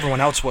 season. I think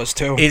everyone else was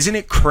too. Isn't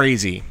it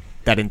crazy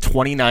that in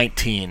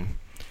 2019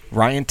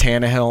 Ryan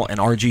Tannehill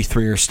and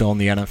RG3 are still in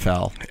the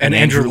NFL, and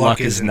Andrew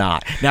Luck is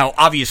not. Now,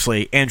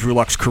 obviously, Andrew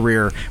Luck's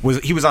career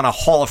was on a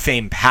Hall of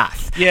Fame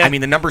path. Yeah. I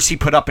mean, the numbers he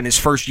put up in his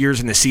first years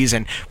in the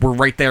season were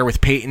right there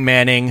with Peyton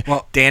Manning,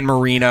 Dan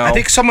Marino. I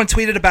think someone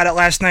tweeted about it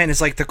last night, and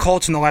it's like the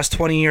Colts in the last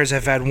 20 years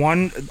have had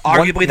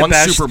arguably the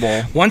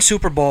best one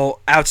Super Bowl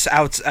out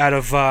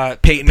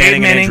of Peyton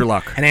Manning and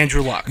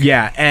Andrew Luck.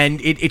 Yeah,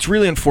 and it's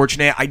really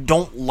unfortunate.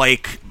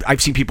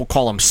 I've seen people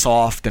call him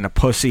soft and a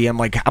pussy. I'm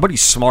like, how about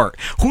he's smart?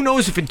 Who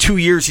knows if in 2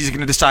 years he's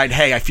going to decide,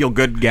 hey, I feel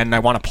good again and I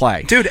want to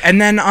play, dude.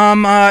 And then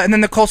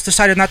the Colts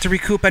decided not to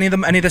recoup any of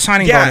the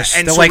signing bonus.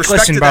 And they're so like,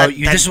 listen, bro,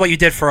 this is what you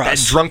did for us.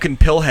 That drunken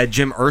pillhead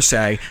Jim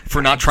Irsay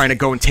for not trying to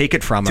go and take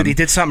it from him. Dude, he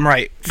did something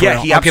right.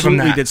 He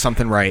absolutely did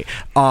something right.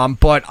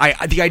 But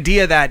the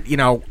idea that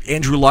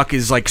Andrew Luck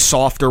is like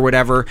soft or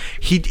whatever,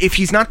 if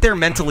he's not there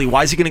mentally,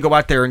 why is he going to go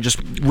out there and just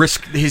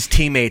risk his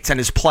teammates and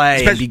his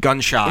play and be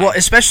gunshot? Well,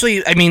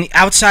 especially, I mean,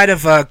 outside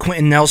of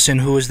Quentin Nelson,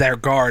 who is their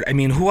guard, I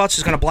mean, who else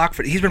is going to block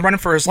for? He's been running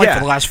for his life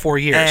for the last 4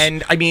 years.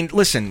 And I mean,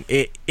 listen,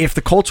 if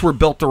the Colts were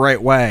built the right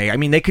way, I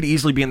mean, they could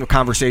easily be in the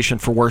conversation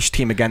for worst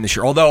team again this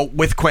year. Although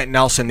with Quentin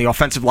Nelson, the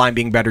offensive line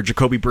being better,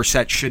 Jacoby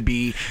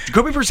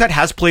Brissett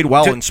has played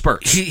well in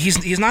spurts.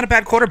 He's not a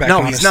bad quarterback. No,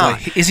 honestly. he's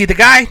not. Is he the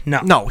guy?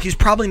 No, he's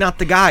probably not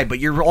the guy. But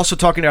you're also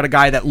talking about a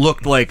guy that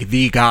looked like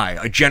the guy,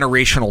 a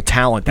generational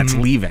talent that's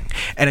leaving,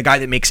 and a guy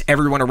that makes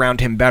everyone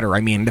around him better. I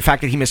mean, the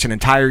fact that he missed an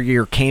entire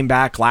year, came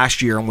back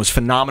last year, and was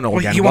phenomenal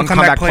again. He won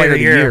comeback player of the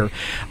year.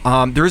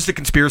 There is the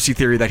conspiracy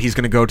theory that he's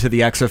going to go to the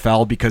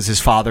XFL because his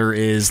father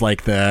is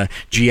like the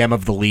GM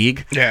of the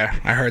league. Yeah,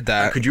 I heard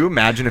that. Could you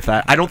imagine if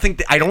that? I don't think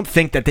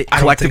that they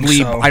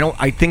collectively.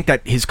 I think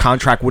that his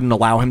contract wouldn't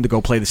allow him to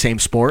go play the same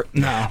sport.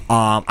 No.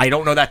 I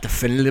don't know that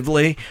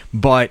definitively,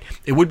 but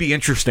it would be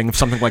interesting if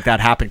something like that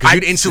happened because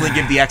you'd instantly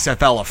give the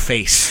XFL a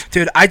face.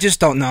 Dude, I just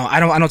don't know. I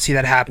don't see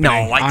that happening.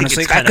 No,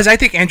 honestly, because I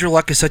think Andrew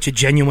Luck is such a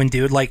genuine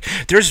dude. Like,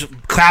 there's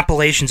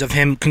compilations of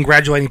him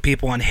congratulating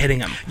people on hitting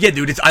him. Yeah,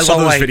 dude. I love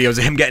those videos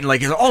of him getting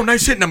like, oh,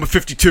 nice hit, number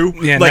 52.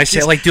 Yeah, nice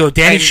hit. Like, dude,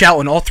 Danny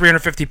Shelton, all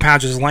 350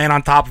 pounds, just laying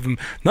on top of him.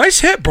 Nice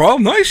hit, bro.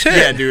 Nice hit.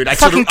 Yeah, dude.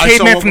 Fucking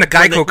caveman from the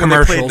Geico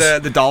commercials. When they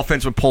played the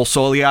Dolphins when Paul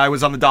Soliai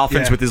was on the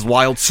Dolphins with his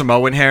wild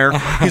Samoan hair.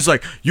 He's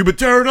like, you've been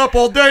tearing up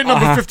all day,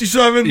 number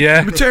 57. Yeah.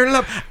 You've been tearing it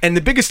up. And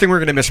the biggest thing we're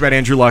going to miss about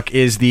Andrew Luck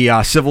is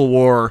the Civil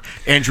War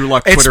Andrew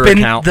Luck Twitter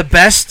account. It's been the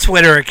best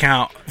Twitter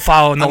account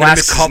following the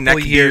last couple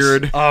of years.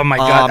 Beard. Oh, my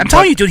God. I'm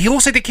telling you, dude, he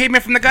looks like the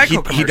caveman from the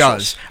Geico commercials. He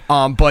does.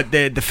 But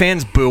the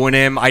fans booing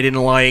him, I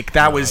didn't like.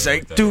 That was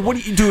like, dude, what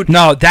do you do?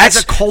 No, that's...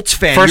 As a Colts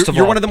fan,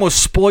 you're one of the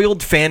most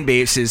spoiled fan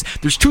bases.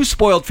 There's two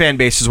spoiled fan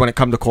bases when it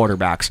comes to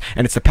quarterbacks,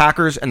 and it's the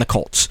Packers and the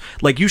Colts.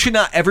 Like, you should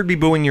not ever be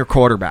booing your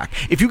quarterback.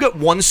 If you get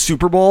one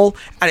Super Bowl,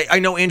 I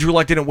know Andrew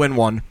Luck didn't win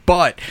one,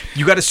 but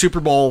you got a Super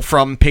Bowl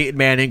from Peyton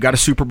Manning, got a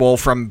Super Bowl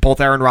from both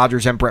Aaron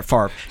Rodgers and Brett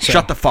Favre.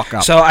 Shut the fuck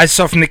up. So I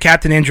saw from the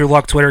Captain Andrew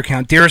Luck Twitter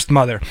account, Dearest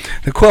Mother,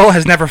 the quill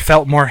has never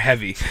felt more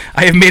heavy.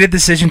 I have made a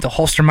decision to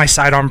holster my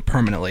sidearm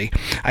permanently.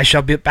 I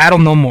shall battle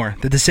no more.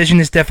 The decision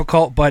is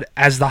difficult, but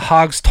as the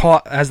Hogs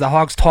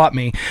taught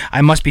me,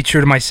 I must be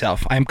true to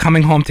myself. I am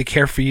coming home to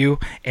care for you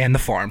and the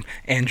farm.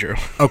 Andrew.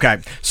 Okay,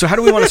 so how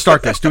do we want to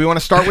start this? Do we want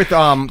to start with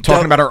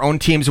talking about our own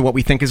teams and what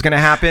we think is going to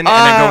happen, and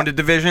then go into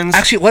divisions?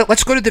 Actually,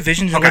 let's go to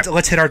divisions and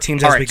let's hit our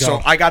teams as we go.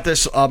 So I got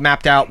this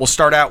mapped out. We'll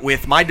start out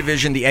with my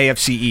division, the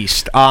AFC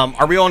East.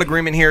 Are we all in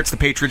agreement here? It's the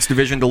Patriots'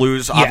 division to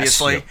lose,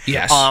 obviously.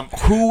 Yes.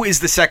 Who is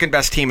the second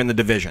best team in the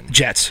division?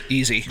 Jets.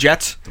 Easy.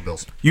 Jets? The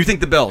Bills. You think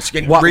the Bills?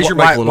 Raise your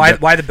mic a little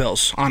bit. Why the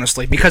Bills,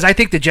 honestly? Because I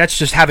think the Jets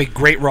just have a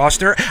great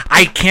roster.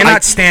 I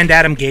cannot stand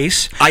Adam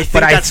Gase. I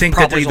think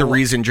probably the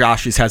reason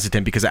Josh is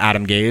hesitant because of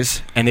Adam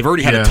Gase, and they've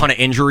already had a ton of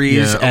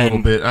injuries. Yeah, a little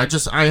bit.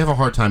 I have a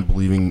hard time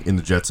believing in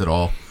the Jets at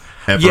all.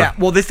 Ever. Yeah,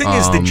 well, the thing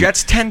is, the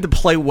Jets tend to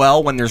play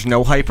well when there's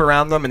no hype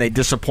around them, and they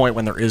disappoint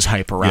when there is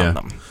hype around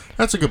them.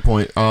 That's a good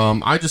point.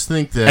 I just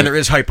think that... And there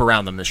is hype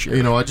around them this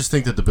year. I just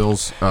think that the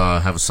Bills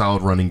have a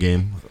solid running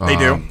game. They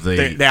do.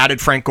 They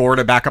added Frank Gore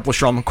to back up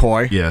LaShawn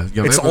McCoy. Yeah.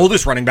 It's the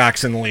oldest running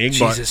backs in the league.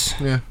 Jesus.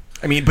 But, yeah.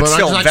 I mean, but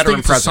still, I veteran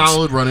think presence.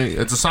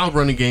 It's a solid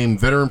running game,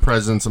 veteran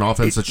presence, an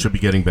offense that should be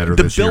getting better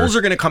this year. The Bills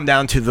are going to come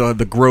down to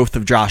the growth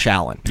of Josh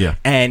Allen. Yeah.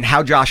 And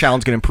how Josh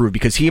Allen's going to improve,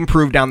 because he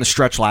improved down the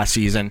stretch last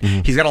season.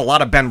 Mm-hmm. He's got a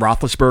lot of Ben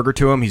Roethlisberger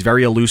to him. He's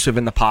very elusive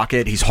in the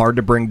pocket. He's hard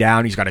to bring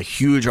down. He's got a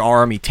huge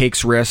arm. He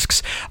takes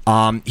risks.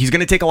 He's going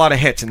to take a lot of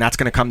hits, and that's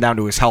going to come down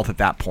to his health at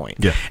that point.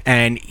 Yeah.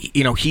 And,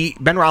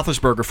 Ben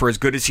Roethlisberger, for as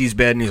good as he's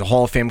been, he's a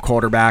Hall of Fame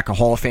quarterback, a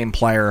Hall of Fame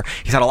player.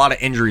 He's had a lot of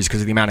injuries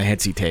because of the amount of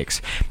hits he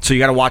takes. So you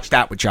got to watch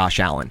that with Josh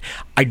Allen.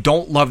 I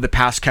don't love the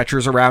pass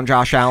catchers around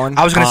Josh Allen.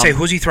 I was going to say,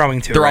 who's he throwing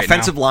to? Their right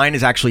offensive now? line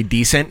is actually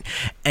decent,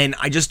 and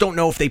I just don't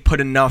know if they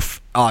put enough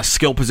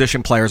skill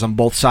position players on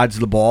both sides of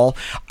the ball.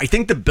 I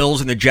think the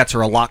Bills and the Jets are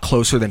a lot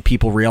closer than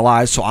people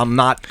realize, so I'm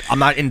not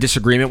in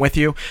disagreement with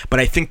you, but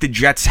I think the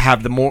Jets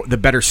have the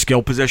better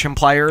skill position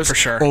players for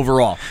sure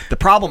overall. The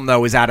problem,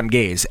 though, is Adam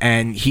Gase,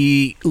 and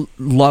he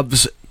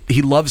loves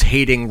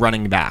hating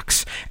running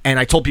backs. And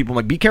I told people,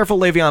 be careful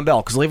Le'Veon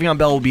Bell, because Le'Veon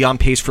Bell will be on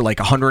pace for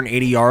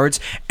 180 yards,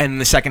 and in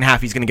the second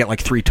half he's going to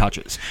get 3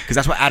 touches, because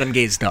that's what Adam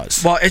Gase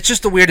does. Well, it's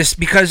just the weirdest,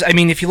 because,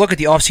 if you look at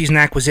the offseason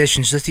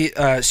acquisitions, just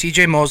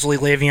C.J. Mosley,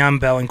 Le'Veon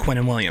Bell, and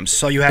Quinnen Williams.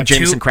 So you have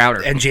Jamison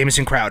Crowder. And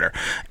Jamison Crowder.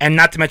 And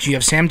not to mention you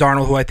have Sam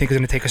Darnold, who I think is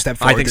going to take a step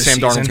forward I think this Sam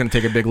season. Darnold's going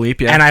to take a big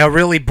leap, yeah. And I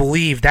really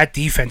believe that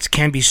defense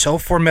can be so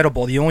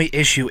formidable. The only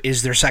issue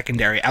is their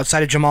secondary.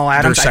 Outside of Jamal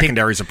Adams, their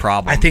secondary is a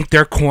problem. I think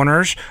their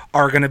corners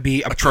are going to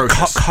be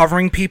atrocious.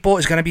 Covering people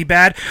is going to be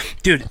bad.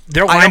 Dude,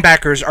 their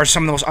linebackers are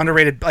some of the most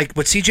underrated,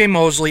 with C.J.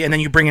 Mosley, and then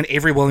you bring in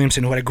Avery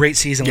Williamson, who had a great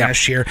season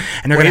last year,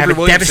 and they're going to have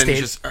a devastating...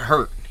 just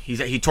hurt.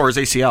 He tore his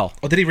ACL.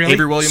 Oh, did he really?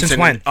 Avery Williamson. Since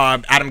when?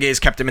 Adam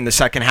Gase kept him in the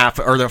second half,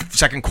 or the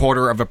second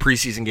quarter of a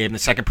preseason game. The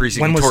second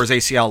preseason, he tore his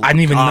ACL. I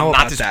didn't even know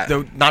about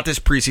that. Not this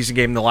preseason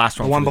game, the last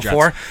one. The one for the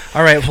before? Jets.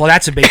 All right, well,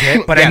 that's a big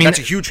hit. But that's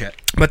a huge hit.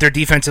 But their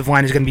defensive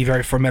line is going to be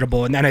very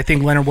formidable. And then I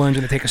think Leonard Williams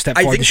is going to take a step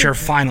forward this year,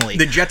 finally.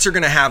 The Jets are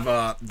going to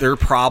have their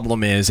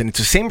problem is, and it's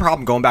the same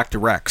problem going back to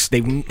Rex,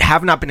 they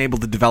have not been able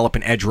to develop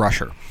an edge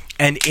rusher.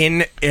 And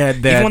even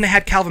when they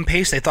had Calvin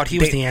Pace, they thought he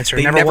was the answer.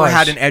 They never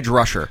had an edge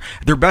rusher.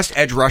 Their best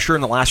edge rusher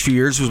in the last few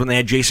years was when they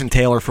had Jason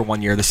Taylor for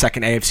 1 year, the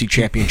second AFC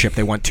championship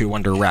they went to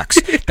under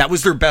Rex. That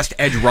was their best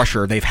edge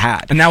rusher they've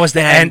had. And that was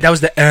the end. That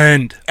was the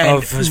end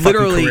of his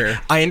literally, fucking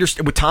career. I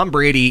understand with Tom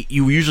Brady,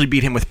 you usually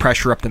beat him with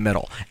pressure up the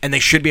middle, and they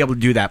should be able to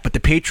do that. But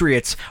the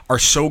Patriots are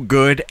so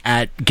good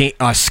at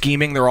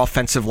scheming their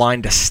offensive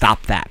line to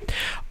stop that.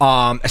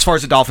 As far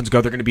as the Dolphins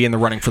go, they're going to be in the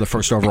running for the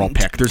first overall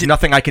pick. There's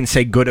nothing I can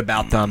say good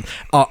about them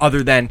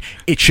other than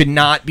it should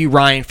not be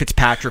Ryan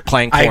Fitzpatrick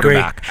playing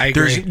quarterback. I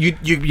agree.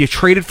 You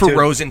traded for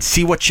Rosen,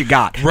 see what you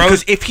got.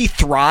 Because if he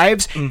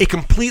thrives, it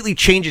completely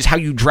changes how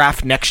you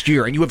draft next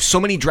year. And you have so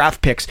many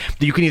draft picks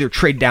that you can either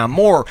trade down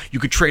more, you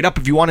could trade up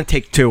if you want to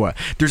take Tua.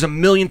 There's a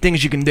million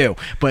things you can do.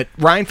 But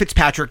Ryan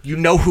Fitzpatrick, you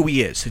know who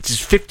he is. It's his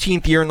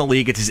 15th year in the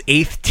league. It's his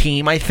 8th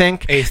team, I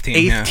think.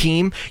 8th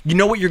team. You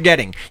know what you're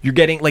getting. You're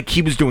getting,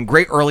 he was doing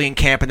great early in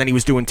camp, and then he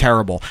was doing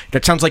terrible.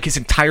 That sounds like his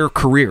entire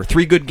career.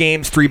 3 good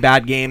games, 3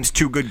 bad games,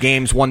 2 good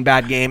games, 1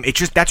 bad game. It's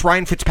just, that's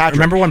Ryan Fitzpatrick.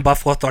 Remember when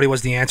Buffalo thought he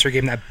was the answer,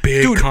 gave him that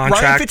big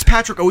contract? Ryan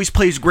Fitzpatrick always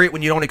plays great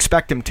when you don't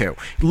expect him to.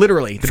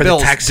 Literally, the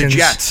Bills, the Texans, the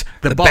Jets,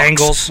 the Bucks,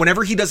 Bengals.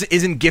 Whenever he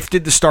isn't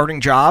gifted the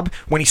starting job,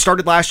 when he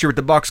started last year with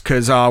the Bucks,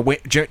 because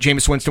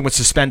Jameis Winston was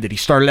suspended, he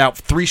started out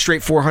 3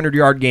 straight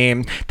 400-yard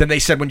game. Then they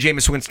said when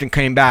Jameis Winston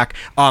came back,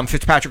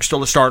 Fitzpatrick's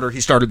still a starter.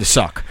 He started to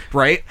suck,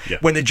 right? Yeah.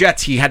 When the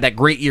Jets, he had that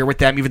great year with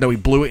them, even though he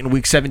blew it in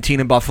Week 17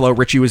 in Buffalo.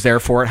 Richy was there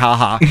for it,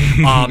 haha.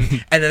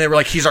 And then they were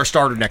like, he's our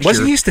starter next year.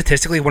 Wasn't he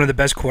statistically one of the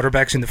best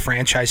quarterbacks in the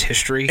franchise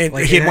history? And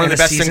he had one of the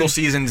best single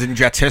seasons in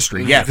Jets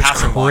history. Yeah,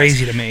 that's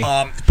crazy to me.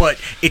 But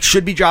it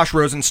should be Josh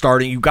Rosen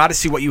starting. You got to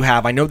see what you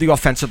have. I know the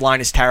offensive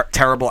line is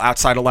terrible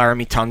outside of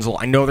Laramie Tunsil.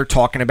 I know they're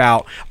talking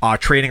about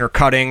trading or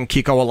cutting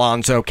Kiko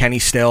Alonso, Kenny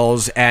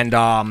Stills, and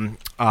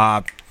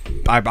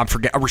I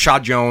forget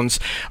Rashad Jones,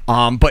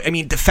 but I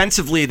mean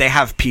defensively they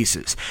have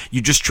pieces.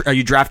 You just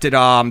you drafted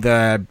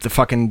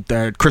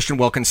the Christian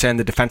Wilkinson,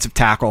 the defensive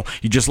tackle.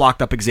 You just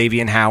locked up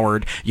Xavier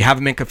Howard. You have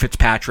Minkah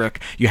Fitzpatrick.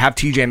 You have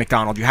T.J.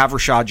 McDonald. You have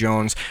Rashad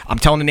Jones. I'm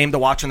telling the name to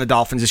watch on the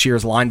Dolphins this year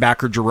is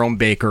linebacker Jerome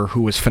Baker,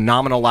 who was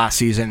phenomenal last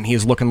season. He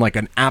is looking like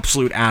an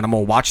absolute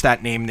animal. Watch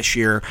that name this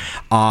year.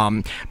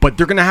 But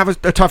they're going to have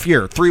a tough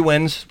year. 3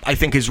 wins I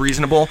think is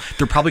reasonable.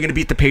 They're probably going to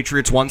beat the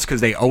Patriots once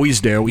because they always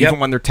do, even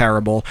when they're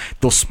terrible.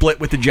 They'll split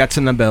with the Jets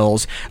and the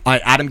Bills.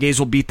 Adam Gase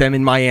will beat them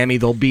in Miami.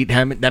 They'll beat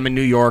them in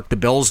New York. The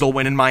Bills, they'll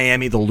win in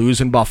Miami. They'll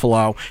lose in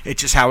Buffalo.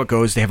 It's just how it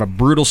goes. They have a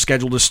brutal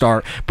schedule to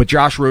start, but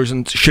Josh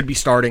Rosen should be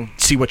starting.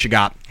 See what you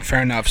got.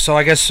 Fair enough. So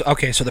I guess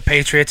so the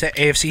Patriots at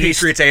AFC East.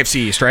 Patriots AFC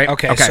East, right?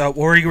 Okay. So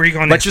where are you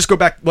going? Let's just go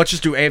back. Let's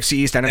just do AFC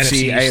East,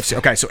 NFC, AFC.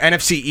 Okay, so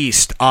NFC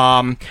East.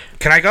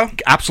 Can I go?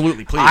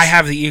 Absolutely, please. I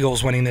have the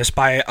Eagles winning this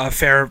by a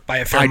fair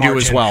margin. I do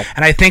as well.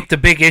 And I think the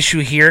big issue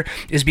here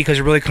is because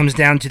it really comes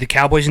down to the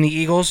Cowboys and the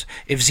Eagles.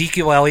 If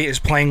Ezekiel Elliott is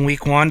playing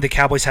Week 1, the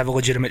Cowboys have a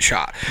legitimate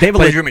shot. They have a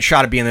legitimate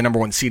shot of being the number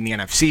 1 seed in the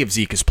NFC if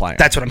Zeke is playing.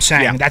 That's what I'm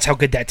saying. Yeah. That's how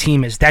good that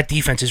team is. That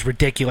defense is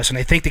ridiculous, and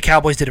I think the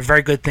Cowboys did a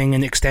very good thing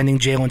in extending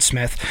Jalen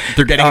Smith.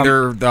 They're getting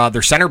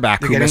their center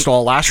back who missed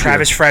all last year.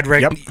 Travis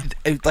Frederick.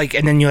 Yep.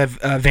 And then you have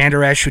Van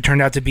Der Esch, who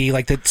turned out to be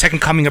like the second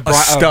coming of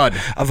stud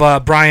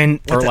of Brian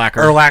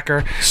Urlacher.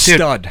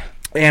 Stud.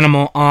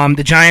 Animal.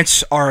 The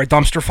Giants are a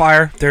dumpster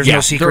fire. There's no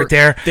secret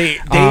there.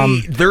 It's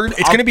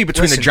going to be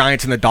between the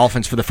Giants and the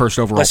Dolphins for the first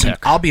overall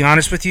pick. I'll be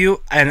honest with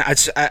you, and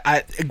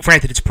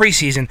granted, it's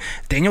preseason.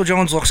 Daniel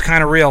Jones looks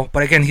kind of real,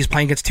 but again, he's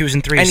playing against 2s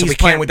and 3s. And he's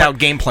playing without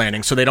game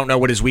planning, so they don't know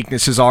what his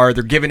weaknesses are.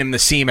 They're giving him the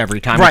seam every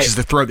time, which is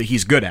the throw that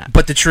he's good at.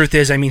 But the truth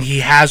is, I mean,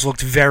 he has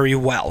looked very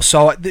well.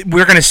 So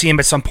we're going to see him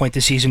at some point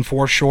this season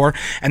for sure.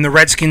 And the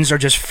Redskins are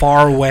just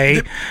far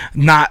away,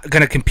 not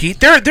going to compete.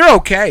 They're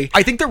okay.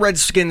 I think the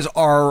Redskins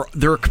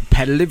they're a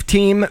competitive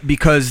team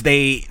because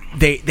they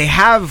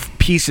have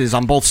pieces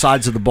on both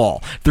sides of the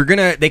ball.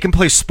 They can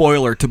play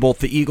spoiler to both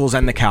the Eagles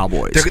and the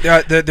Cowboys.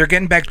 They're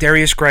getting back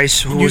Darius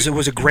Grice, who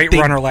was a great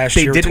runner last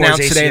year. They did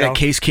announce today that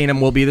Case Keenum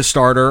will be the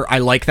starter. I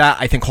like that.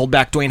 I think hold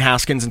back Dwayne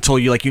Haskins until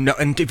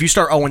and if you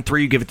start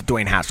 0-3, you give it to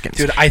Dwayne Haskins.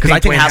 Dude, I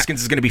think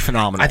Haskins is going to be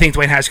phenomenal. I think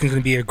Dwayne Haskins is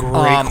going to be a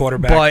great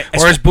quarterback.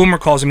 Or as Boomer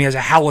calls him, he has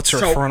a howitzer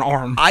for an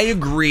arm. I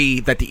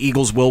agree that the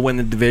Eagles will win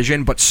the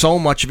division, but so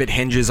much of it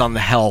hinges on the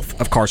health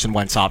of Carson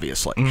Wentz, obviously.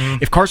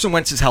 Mm-hmm. If Carson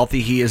Wentz is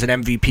healthy, he is an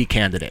MVP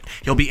candidate.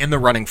 He'll be in the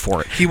running for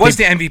it. He was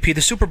the MVP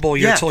the Super Bowl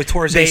year until he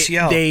tore his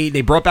ACL.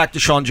 They brought back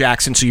Deshaun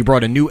Jackson, so you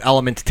brought a new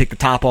element to take the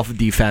top off of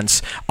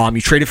defense.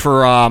 You traded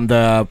for from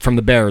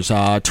the Bears,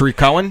 Tariq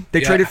Cohen. They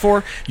traded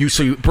for you,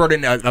 so you brought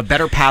in a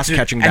better pass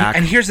catching back.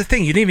 And here's the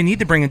thing: you didn't even need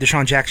to bring in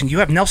Deshaun Jackson. You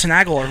have Nelson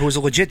Aguilar, who is a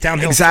legit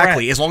downhill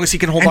threat. As long as he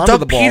can hold on to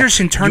the ball. And Doug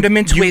Peterson turned him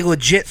into a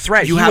legit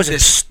threat. He was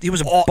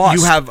a bust.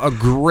 You have a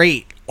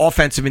great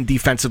offensive and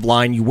defensive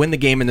line. You win the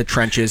game in the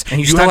trenches.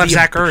 And you still have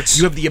Zach Ertz.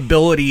 You have the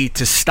ability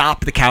to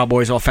stop the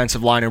Cowboys'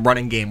 offensive line and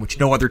running game, which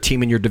no other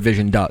team in your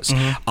division does.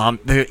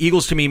 Mm-hmm. The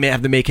Eagles, to me, may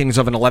have the makings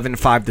of an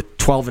 11-5 to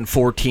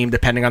 12-4 team,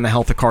 depending on the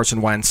health of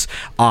Carson Wentz.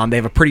 They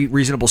have a pretty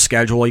reasonable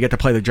schedule. You get to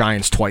play the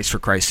Giants twice, for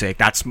Christ's sake.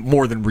 That's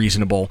more than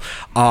reasonable.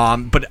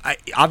 But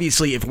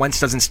obviously, if Wentz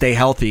doesn't stay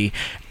healthy,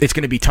 it's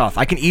going to be tough.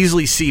 I can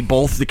easily see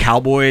both the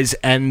Cowboys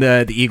and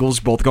the Eagles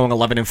both going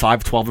 11-5,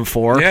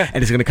 12-4,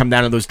 and it's going to come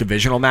down to those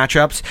divisional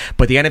matchups.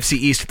 But the NFC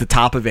East at the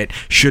top of it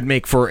should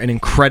make for an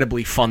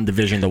incredibly fun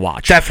division to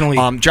watch.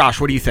 Definitely. Josh,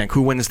 what do you think?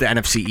 Who wins the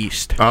NFC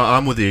East?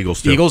 I'm with the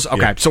Eagles, too. Eagles?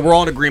 Okay, so we're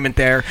all in agreement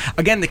there.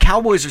 Again, the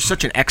Cowboys are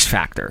such an X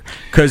factor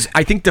because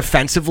I think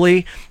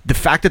defensively, the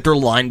fact that their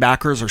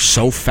linebackers are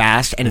so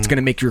fast and it's going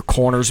to make your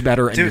corners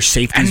better and your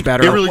safeties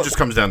better. It really just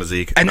comes down to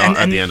Zeke at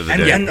the end of the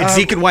day. It's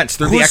Zeke and Wentz.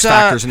 They're the X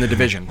factors in the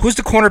division. Who's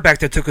the cornerback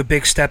that took a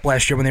big step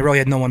last year when they really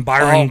had no one?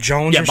 Byron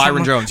Jones? Yeah,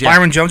 Byron Jones. Yeah.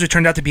 Byron Jones, who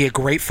turned out to be a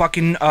great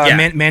fucking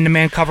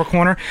man-to-man cover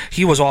corner.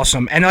 He was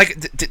awesome. And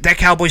that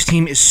Cowboys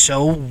team is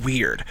so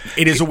weird.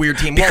 It is a weird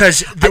team.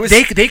 Because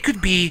they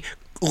could be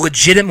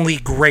legitimately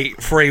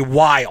great for a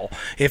while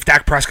if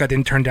Dak Prescott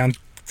didn't turn down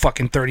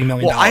fucking $30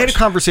 million. Well, I had a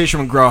conversation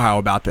with Grohow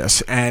about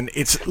this, and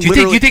it's Do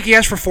you think he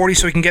asked for 40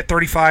 so he can get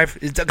 35?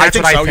 I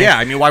think so. Yeah,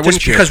 I mean, why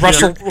wouldn't you? Because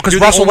Russell,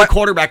 the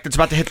quarterback that's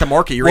about to hit the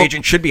market. Your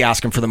agent should be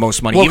asking for the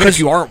most money, even if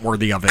you aren't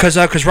worthy of it.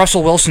 Because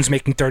Russell Wilson's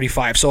making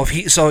 35, so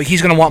he's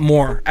going to want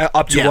more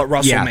up to what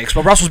Russell makes.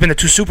 But Russell's been to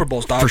 2 Super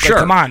Bowls, dog. For sure.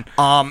 Come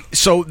on.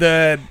 So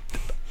the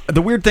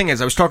weird thing is,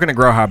 I was talking to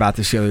Grohow about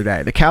this the other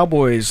day. The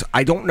Cowboys,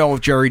 I don't know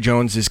if Jerry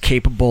Jones is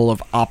capable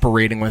of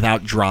operating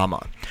without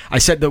drama. I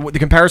said the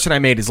comparison I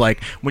made is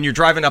like when you're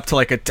driving up to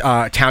like a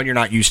town you're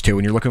not used to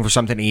and you're looking for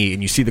something to eat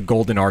and you see the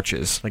Golden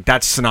Arches. Like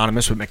that's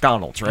synonymous with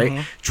McDonald's, right?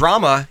 Mm-hmm.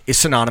 Drama is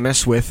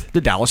synonymous with the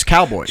Dallas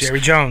Cowboys. Jerry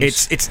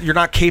Jones. It's you're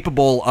not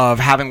capable of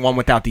having one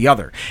without the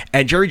other.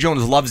 And Jerry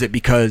Jones loves it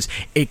because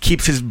it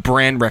keeps his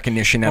brand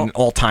recognition at an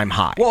all-time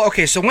high. Well,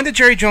 okay, so when did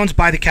Jerry Jones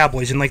buy the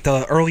Cowboys? In like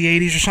the early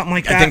 80s or something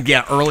like that? I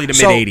think, early to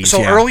mid-80s.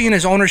 So early in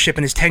his ownership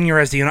and his tenure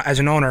as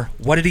an owner,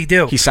 what did he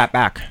do? He sat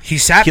back. He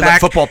let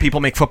football people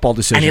make football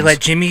decisions. And he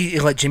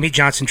let Jimmy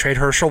Johnson trade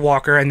Herschel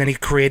Walker, and then he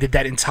created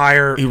that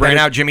entire... He ran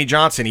out Jimmy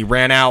Johnson. He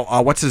ran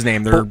out, what's his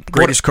name? Their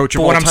greatest coach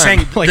of all time. What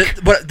I'm saying,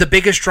 the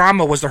biggest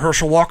drama was the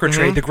Herschel Walker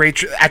trade.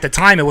 At the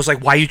time, it was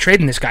like, why are you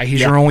trading this guy?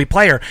 He's your only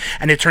player.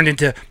 And it turned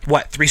into,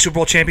 3 Super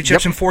Bowl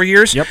championships in 4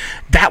 years? Yep.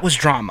 That was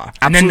drama.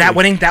 Absolutely. And then that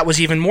winning, that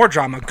was even more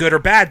drama. Good or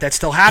bad, that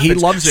still happens. He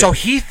loves it. So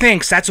he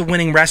thinks that's a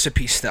winning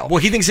recipe still. Well,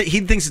 he thinks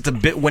it's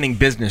a winning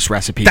business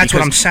recipe. That's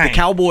what I'm saying. The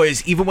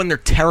Cowboys, even when they're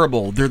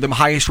terrible, they're the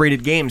highest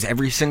rated games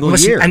every single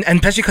year. And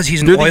especially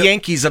because they're the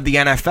Yankees of the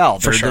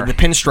NFL. They're the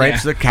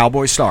pinstripes, the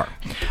Cowboys star.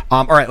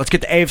 All right, let's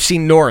get to AFC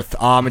North,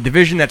 a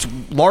division that's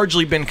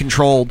largely been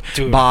controlled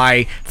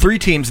by 3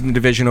 teams in the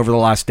division over the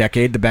last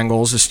decade: the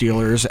Bengals, the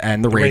Steelers,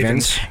 and the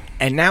Ravens.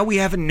 and now we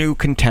have a new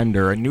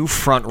contender, a new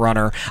front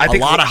runner, a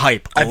lot of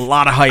hype.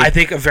 I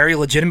think a very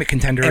legitimate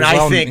contender and as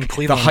well. I think in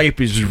Cleveland. the hype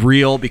is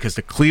real because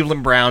the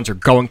Cleveland Browns are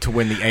going to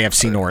win the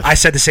AFC North. I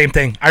said the same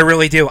thing. I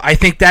really do. I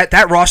think that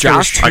roster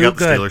Josh, is too I got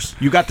good. the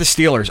Steelers. You got the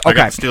Steelers. Okay. I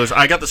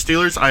got the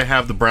Steelers. I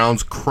have the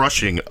Browns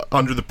crushing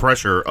under the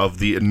pressure of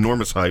the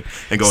enormous hype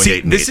and going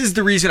 8-8. This is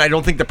the reason I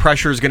don't think the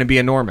pressure is going to be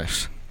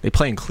enormous. They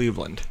play in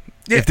Cleveland.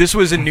 Yeah. If this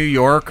was in New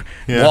York,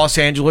 Los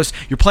Angeles,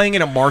 you're playing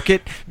in a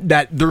market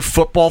that their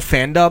football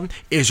fandom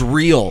is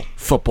real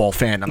football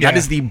fandom. That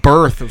is the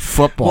birth of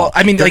football. Well,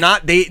 I mean, they're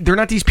not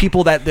these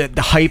people that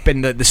the hype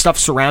and the stuff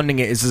surrounding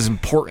it is as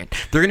important.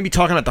 They're going to be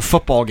talking about the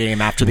football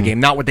game after the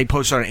game, not what they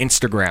post on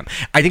Instagram.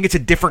 I think it's a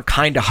different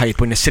kind of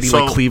hype in a city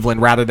like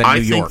Cleveland rather than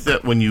New York. I think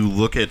that when you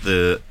look at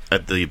the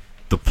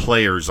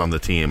players on the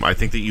team, I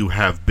think that you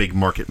have big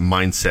market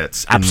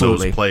mindsets in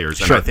those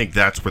players, and I think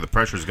that's where the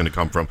pressure is going to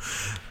come from.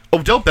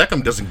 Odell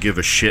Beckham doesn't give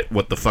a shit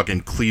what the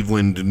fucking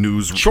Cleveland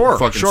news fucking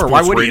sports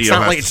Why would he?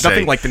 radio It's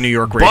nothing like the New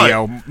York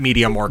radio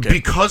media market.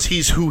 Because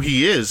he's who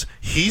he is,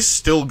 he's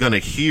still going to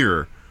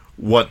hear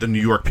what the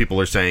New York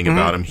people are saying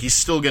about him. He's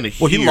still going to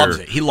hear he loves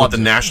it. He loves what the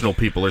national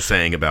people are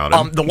saying about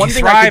him. The one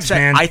thing I could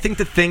say, I think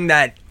the thing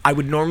that I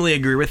would normally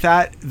agree with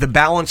that, the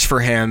balance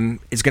for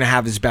him is going to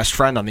have his best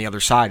friend on the other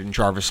side in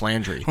Jarvis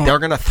Landry. They're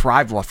going to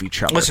thrive off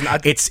each other. Listen,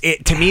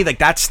 to me, like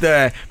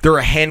they're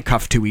a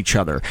handcuff to each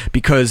other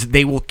because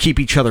they will keep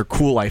each other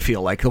cool. I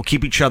feel like they'll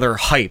keep each other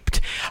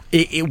hyped.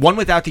 One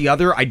without the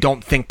other, I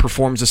don't think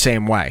performs the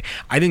same way.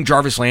 I think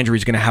Jarvis Landry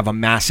is going to have a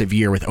massive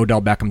year with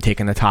Odell Beckham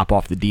taking the top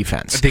off the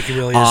defense. I think he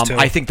really is too.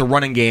 I think the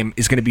running game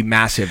is going to be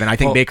massive, and I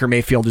think Baker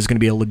Mayfield is going to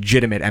be a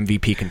legitimate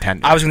MVP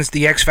contender. I was going to say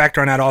the X factor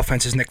on that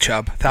offense is Nick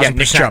Chubb. 1,000%.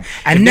 Nick Chubb.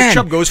 And if Nick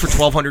Chubb goes for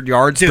 1,200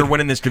 yards, they're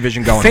winning this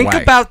division going away.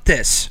 Think about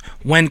this.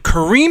 When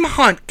Kareem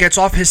Hunt gets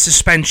off his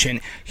suspension,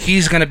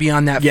 he's going to be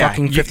on that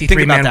fucking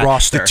 53-man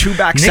roster. The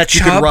two-back sets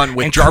you can run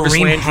with Jarvis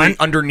Landry Hunt,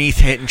 underneath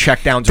hit and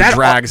checkdowns or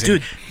drags.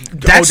 Dude,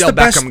 that's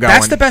Odell Beckham going.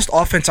 That's the best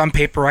offense on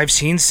paper I've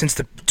seen since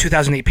the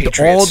 2008 Patriots.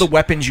 All the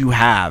weapons you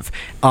have,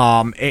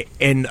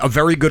 and a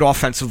very good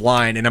offensive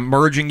line, an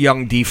emerging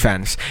young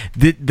defense.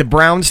 The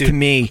Browns, to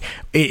me,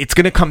 it's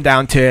going to come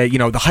down to,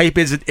 the hype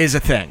is a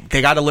thing.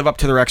 They got to live up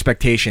to their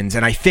expectations.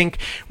 And I think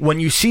when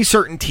you see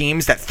certain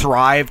teams that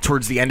thrive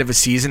towards the end of a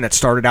season that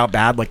started out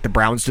bad, like the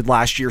Browns did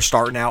last year,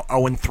 starting out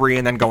 0-3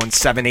 and then going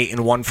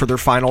 7-8-1 for their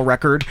final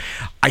record,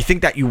 I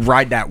think that you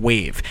ride that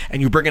wave.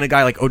 And you bring in a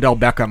guy like Odell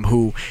Beckham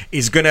who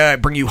is going to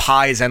bring you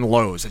highs and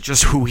lows. It's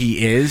just who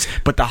he is.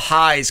 But the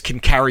highs can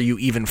carry you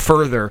even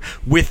further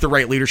with the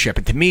right leadership.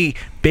 And to me,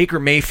 Baker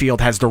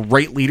Mayfield has the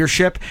right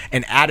leadership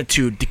and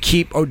attitude to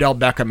keep Odell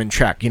Beckham in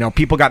check.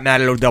 People got mad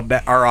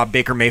at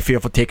Baker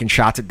Mayfield for taking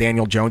shots at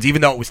Daniel Jones,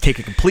 even though it was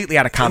taken completely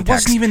out of context. It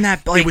wasn't even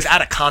that. It was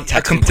out of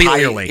context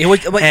entirely. It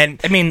was,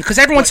 because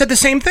everyone said the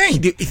same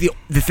thing.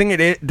 The thing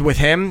with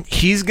him,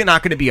 he's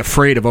not going to be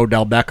afraid of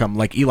Odell Beckham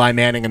like Eli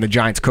Manning and the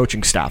Giants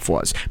coaching staff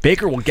was.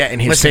 Baker will get in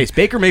his face.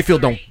 Baker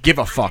Mayfield don't give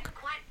a fuck.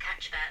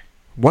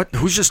 What?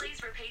 Who's just?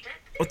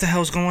 What the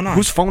hell's going on?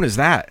 Whose phone is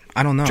that?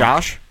 I don't know.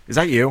 Josh, is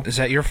that you? Is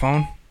that your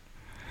phone?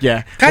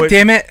 Yeah. God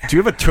damn it! Do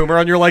you have a tumor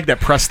on your leg that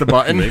pressed the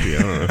button? Maybe,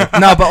 I don't know.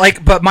 No,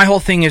 but my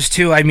whole thing is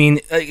too. I mean,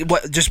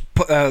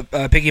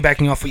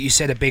 piggybacking off what you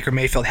said, that Baker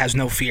Mayfield has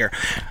no fear.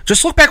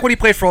 Just look back when he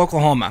played for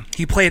Oklahoma.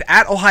 He played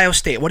at Ohio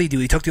State. What did he do?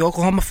 He took the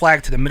Oklahoma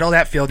flag to the middle of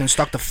that field and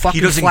stuck the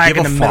fucking flag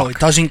in the middle. He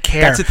doesn't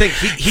care. That's the thing.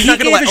 He's not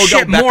going to let Odell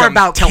shit more Beckham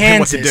about tell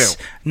Kansas, him what to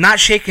do.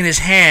 Not shaking his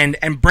hand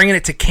and bringing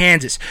it to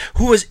Kansas,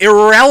 who was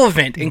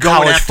irrelevant in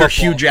college after football.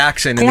 Hugh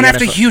Jackson. Going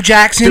after Hugh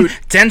Jackson,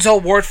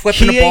 Denzel Ward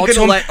flipping the ball to him.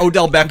 He ain't going to let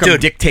Odell Beckham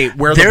dictate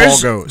where the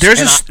ball goes.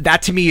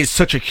 That to me is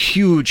such a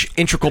huge,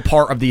 integral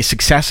part of the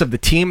success of the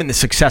team and the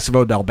success of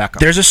Odell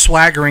Beckham. There's a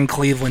swagger in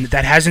Cleveland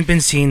that hasn't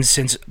been seen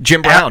since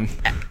Jim Brown.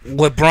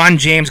 LeBron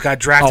James got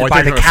drafted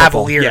by the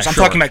Cavaliers. I'm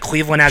talking about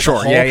Cleveland as a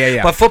whole.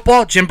 Yeah. But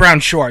football, Jim Brown,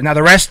 sure. Now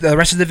the rest of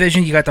the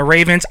division, you got the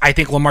Ravens. I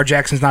think Lamar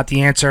Jackson's not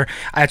the answer.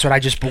 That's what I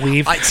just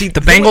believe.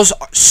 The Bengals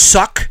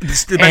suck.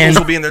 The Bengals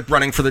will be in the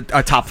running for the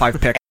top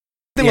 5 pick.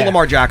 With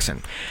Lamar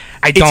Jackson.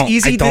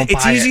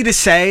 It's easy to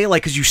say,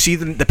 like, because you see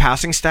the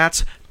passing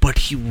stats, but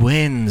he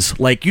wins.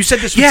 Like, you said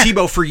this with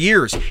Tebow for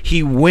years.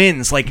 He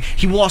wins. Like,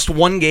 he lost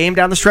one game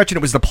down the stretch, and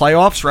it was the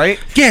playoffs, right?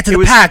 Yeah, to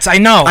the Pats. I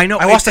know. I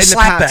lost a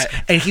slap bet.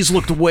 And he's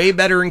looked way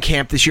better in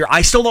camp this year.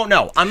 I still don't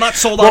know. I'm not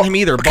sold on him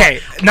either. Okay.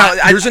 But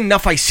there's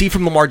enough I see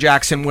from Lamar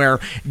Jackson where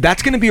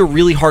that's going to be a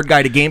really hard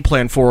guy to game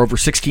plan for over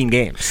 16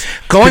 games.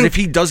 Because if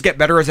he does get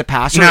better as a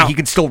passer, he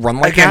can still run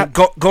like that.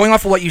 Going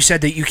off of what you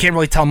said, that you can't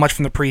really tell much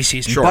from the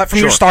preseason. But from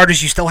your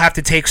starters, you still have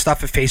to take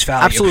stuff at face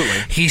value. Absolutely.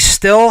 He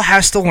still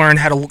has to learn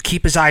how to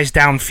keep his eyes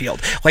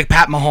downfield, like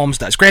Pat Mahomes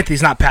does. Granted,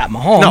 he's not Pat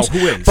Mahomes. No,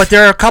 who is? But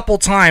there are a couple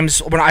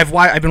times when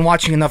I've been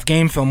watching enough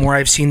game film where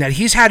I've seen that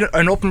he's had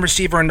an open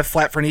receiver in the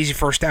flat for an easy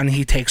first down and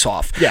he takes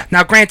off. Yeah.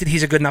 Now, granted,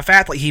 he's a good enough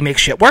athlete. He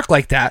makes shit work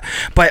like that.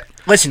 But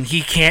Listen,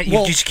 he can't.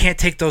 You just can't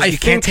take those. You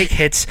can't take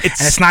hits, and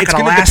it's not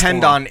going to last. It's going to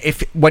depend on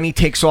if when he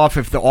takes off,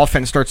 if the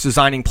offense starts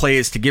designing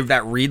plays to give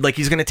that read like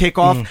he's going to take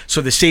off,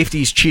 so the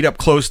safeties cheat up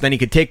close, then he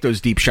could take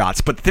those deep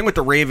shots. But the thing with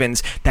the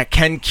Ravens that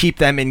can keep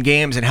them in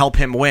games and help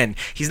him win,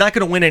 he's not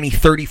going to win any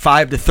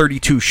 35-32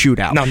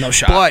 shootout. No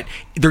shot. But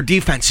their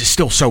defense is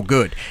still so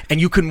good, and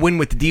you can win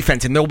with the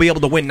defense, and they'll be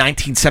able to win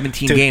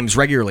 19-17 games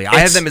regularly. I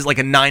have them as like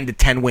a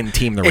 9-10 win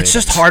team. The Ravens. It's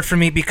just hard for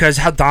me because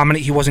how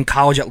dominant he was in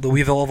college at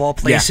Louisville of all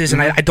places,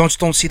 and I don't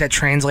see that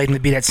translating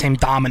to be that same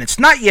dominance.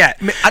 Not yet.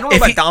 I don't know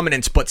about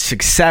dominance, but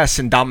success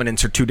and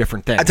dominance are two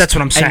different things. That's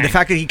what I'm saying. And the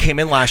fact that he came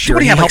in last year, what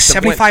do you have, like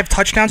 75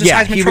 touchdowns?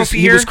 Heisman Trophy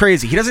he was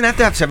crazy. He doesn't have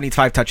to have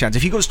 75 touchdowns.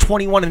 If he goes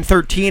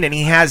 21-13 and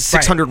he has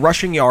 600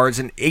 rushing yards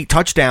and 8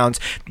 touchdowns,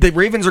 the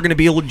Ravens are going to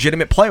be a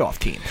legitimate playoff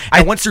team.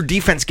 And once their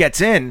defense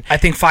gets in, I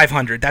think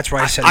 500. That's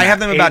where I said. I have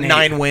them about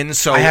 9 wins.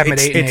 So I have them at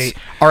 8-8.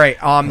 All right,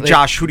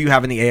 Josh, who do you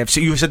have in the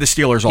AFC? You said the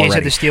Steelers already. You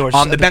said the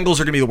Steelers. The Bengals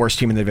are going to be the worst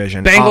team in the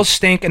division. Bengals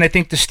stink, and I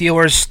think the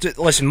Steelers.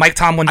 Listen, Mike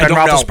Tomlin, Ben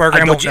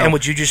Roethlisberger, and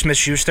with Juju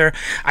Smith-Schuster,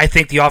 I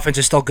think the offense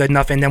is still good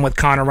enough. And then with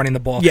Connor running the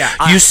ball,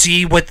 you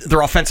see what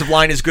their offensive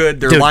line is good.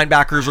 Their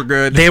linebackers are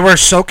good. They were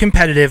so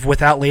competitive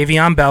without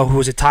Le'Veon Bell, who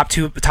was a top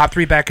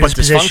 3 back in his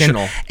position,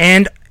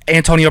 and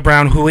Antonio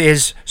Brown, who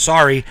is,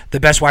 the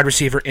best wide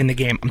receiver in the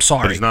game. I'm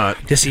sorry. But he's not.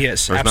 Yes, he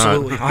is. There's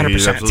Absolutely. not.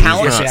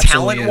 100%.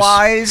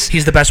 Talent-wise,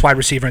 he's the best wide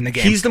receiver in the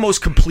game. He's the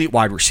most complete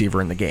wide receiver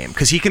in the game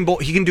because he can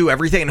do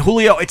everything. And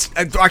Julio,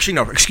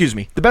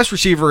 the best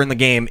receiver in the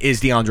game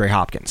is DeAndre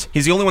Hopkins.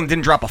 He's the only one that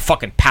didn't drop a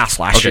fucking pass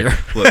last year.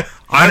 Look,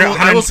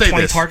 I will say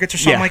this. targets or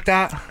something like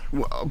that.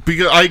 Well,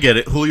 because I get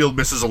it. Julio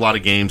misses a lot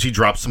of games. He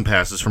drops some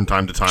passes from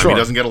time to time. He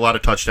doesn't get a lot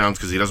of touchdowns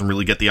because he doesn't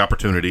really get the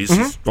opportunities.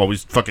 He's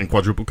always fucking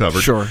quadruple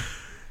covered. Sure.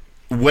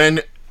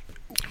 When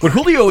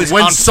Julio is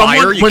on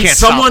fire, you when can't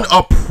someone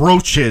stop him.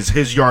 approaches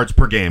his yards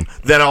per game,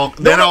 then I'll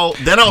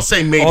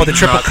say maybe. Oh, the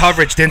triple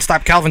coverage didn't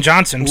stop Calvin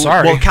Johnson. I'm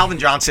sorry. Well, Calvin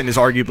Johnson is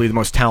arguably the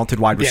most talented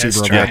wide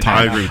receiver of all time.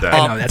 I agree with that.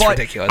 I know that's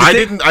ridiculous. I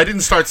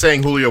didn't start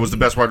saying Julio was the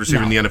best wide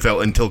receiver in the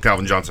NFL until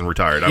Calvin Johnson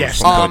retired. I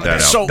was going to point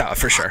that out. No,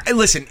 for sure.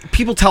 Listen,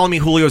 people telling me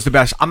Julio's the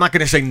best. I'm not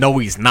going to say no,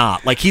 he's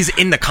not. Like he's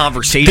in the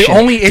conversation. The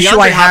only issue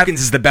DeAndre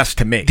Hopkins is the best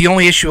to me. The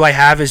only issue I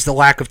have is the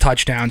lack of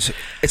touchdowns.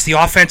 It's the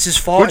offense's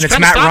fault, and it's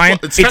Matt Ryan.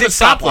 It did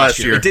stop last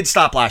year. It did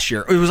stop last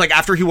year. It was like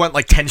after he went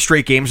like 10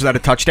 straight games without a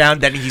touchdown,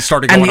 then he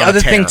started going on a tear. And the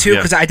other thing too,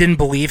 because I didn't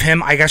believe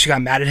him, I actually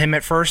got mad at him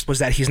at first, was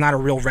that he's not a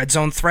real red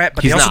zone threat.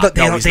 But he's not.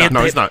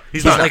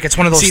 He's not. Like it's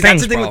one of those things.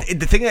 That's the thing.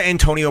 The thing that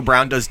Antonio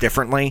Brown does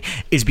differently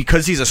is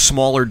because he's a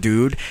smaller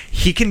dude,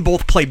 he can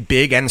both play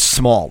big and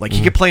small. Like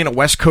he could play in a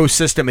West Coast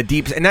system, a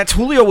deep, and that's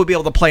Julio would be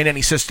able to play in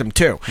any system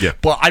too. Yeah.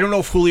 But I don't know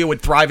if Julio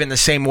would thrive in the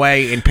same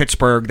way in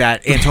Pittsburgh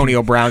that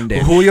Antonio Brown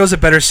did. Julio's a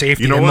better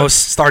safety than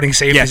most starting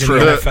safeties in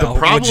the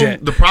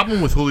NFL. The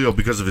problem with Julio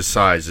because of his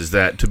size is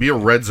that to be a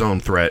red zone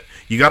threat,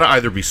 you got to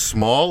either be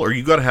small or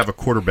you got to have a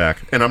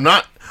quarterback. And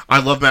I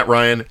love Matt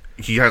Ryan.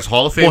 He has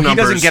Hall of Fame numbers.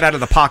 He doesn't get out of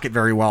the pocket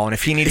very well, and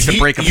if he needs to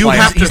break a play,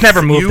 he's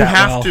never moved that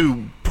well. You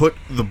have to put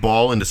the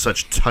ball into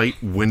such tight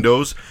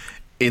windows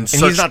and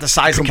he's not the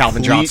size of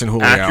Calvin Johnson,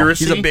 Julio.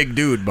 Accuracy, he's a big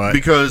dude, but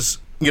because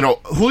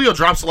Julio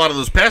drops a lot of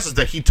those passes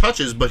that he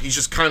touches, but he's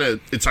just kind of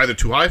it's either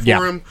too high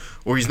for him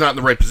or he's not in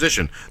the right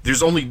position.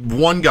 There's only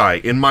one guy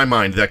in my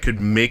mind that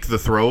could make the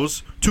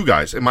throws. Two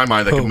guys in my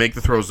mind that could make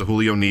the throws that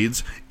Julio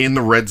needs in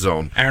the red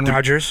zone. Aaron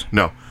Rodgers?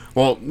 No.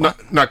 Well,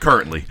 not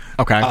currently.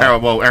 Okay.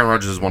 Well, Aaron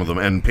Rodgers is one of them,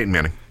 and Peyton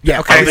Manning.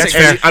 Yeah, okay, that's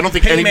fair. I don't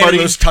think anybody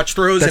those touch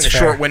throws in a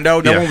short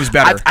window. No one was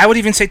better. I would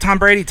even say Tom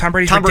Brady. Tom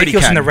Brady's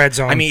ridiculous in the red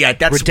zone. I mean,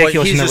 that's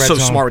ridiculous. He's just so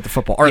smart with the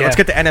football. All right, let's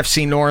get to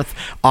NFC North.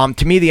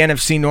 To me, the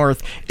NFC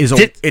North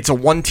is a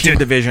one-team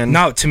division.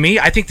 No, to me,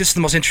 I think this is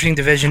the most interesting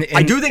division.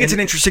 I do think it's an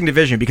interesting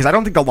division because I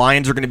don't think the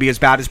Lions are going to be as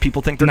bad as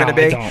people think they're going to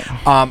be.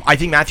 I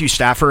think Matthew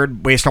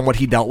Stafford, based on what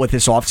he dealt with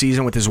this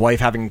offseason with his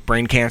wife having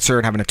brain cancer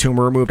and having a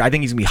tumor removed, I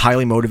think he's going to be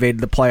highly motivated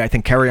to play. I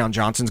think Kerryon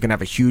Johnson's going to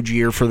have a huge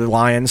year for the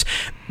Lions.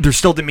 They're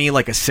still, to me,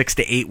 like a 6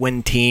 to 8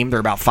 win team. They're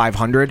about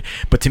 500.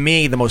 But to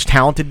me, the most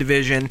talented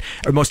division,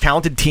 or most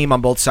talented team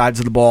on both sides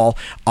of the ball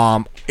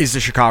is the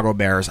Chicago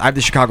Bears. I have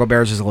the Chicago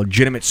Bears as a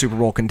legitimate Super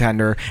Bowl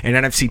contender. An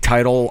NFC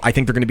title, I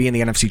think they're going to be in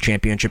the NFC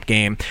Championship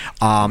game.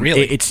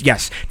 Really?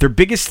 Yes. Their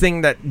biggest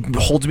thing that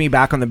holds me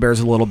back on the Bears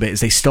a little bit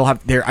is they still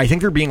have, I think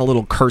they're being a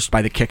little cursed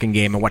by the kicking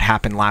game and what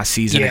happened last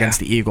season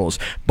against the Eagles.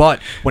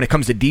 But when it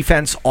comes to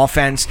defense,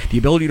 offense, the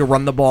ability to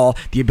run the ball,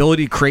 the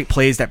ability to create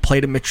plays that play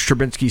to Mitch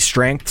Trubisky's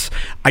strengths,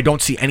 I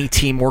don't see any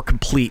team more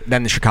complete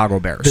than the Chicago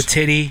Bears. The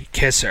titty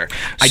kisser.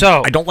 I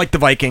don't like the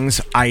Vikings.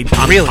 I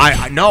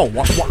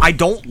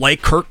don't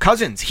like Kirk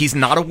Cousins. He's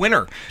not a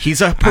winner. He's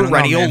a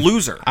perennial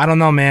loser. I don't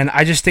know, man.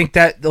 I just think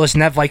that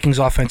that Vikings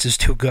offense is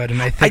too good,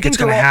 and I think it's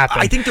going to happen.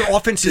 I think their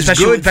offense is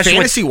good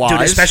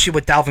fantasy-wise. Especially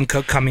with Dalvin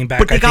Cook coming back.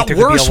 But they got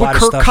worse with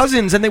Kirk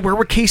Cousins than they were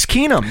with Case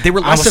Keenum. They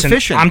were less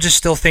efficient. I'm just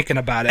still thinking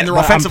about it. And their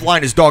offensive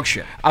line is dog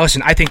shit.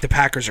 Listen, I think the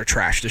Packers are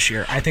trash this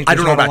year. I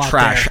don't know about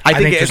trash. I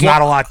think there's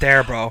not a lot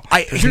there, bro.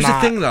 Here's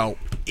the thing, though.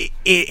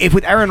 If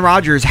with Aaron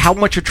Rodgers, how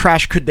much of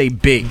trash could they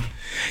be?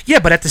 Yeah,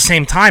 but at the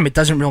same time, it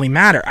doesn't really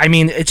matter. I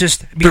mean, it's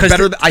just because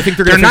I think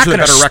they're going to finish with a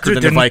better record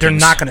than the Vikings. They're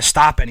not going to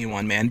stop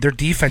anyone, man. Their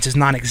defense is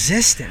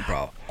non-existent,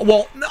 bro.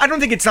 Well, I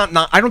don't think it's not.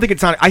 I don't think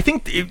it's not. I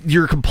think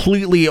you're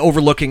completely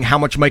overlooking how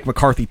much Mike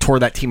McCarthy tore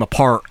that team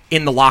apart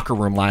in the locker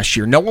room last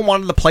year. No one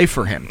wanted to play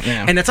for him,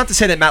 and that's not to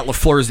say that Matt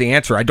LaFleur is the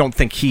answer. I don't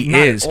think he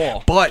is,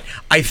 but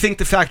I think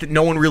the fact that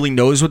no one really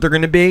knows what they're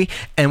going to be,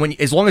 and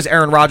as long as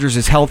Aaron Rodgers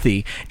is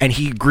healthy and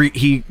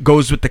he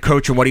goes with the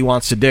coach and what he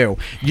wants to do,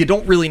 you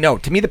don't really know.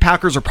 To me, the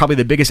Packers are probably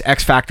the biggest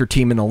X factor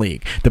team in the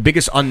league, the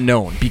biggest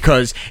unknown,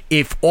 because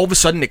if all of a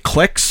sudden it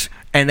clicks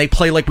and they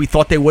play like we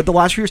thought they would the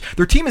last few years,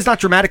 their team is not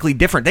dramatically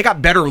different. They got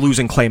better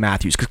losing Clay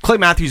Matthews, because Clay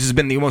Matthews has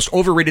been the most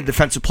overrated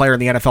defensive player in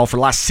the NFL for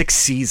the last 6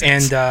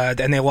 seasons. And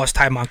they lost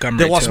Ty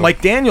Montgomery. They lost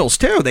Mike Daniels,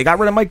 too. They got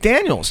rid of Mike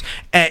Daniels.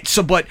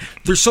 But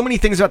there's so many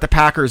things about the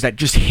Packers that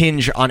just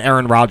hinge on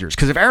Aaron Rodgers,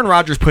 because if Aaron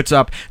Rodgers puts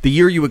up the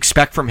year you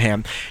expect from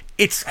him,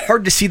 it's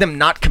hard to see them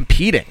not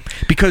competing,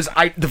 because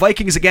the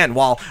Vikings, again,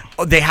 while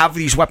they have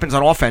these weapons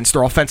on offense,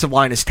 their offensive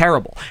line is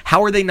terrible.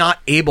 How are they not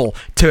able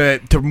to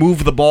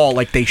move the ball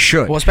like they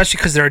should? Well, especially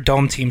because they're a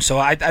dome team, so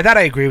I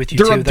agree with you,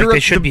 too. They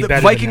should be better.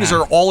 The Vikings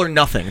are all or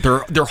nothing.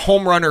 They're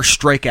home run or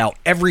strikeout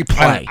every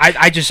play.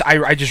 I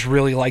just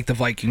really like the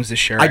Vikings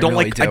this year. I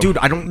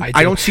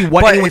don't see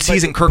what anyone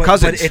sees in Kirk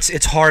Cousins. But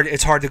it's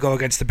hard to go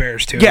against the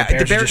Bears, too. Yeah,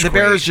 the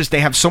Bears just, they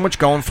have so much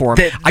going for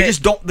them.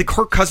 The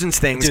Kirk Cousins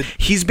things,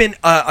 he's been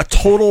a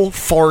total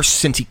farce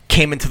since he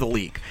came into the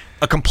league.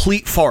 A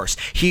complete farce.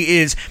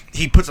 He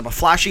puts up a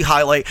flashy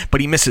highlight, but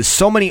he misses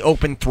so many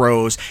open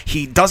throws.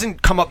 He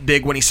doesn't come up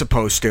big when he's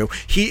supposed to.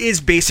 He is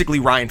basically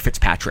Ryan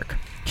Fitzpatrick.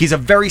 He's a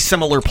very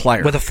similar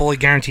player. With a fully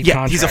guaranteed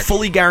contract. He's a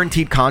fully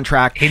guaranteed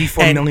contract.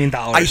 $84 million.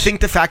 I think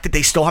the fact that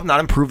they still have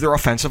not improved their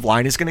offensive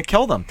line is going to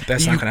kill them.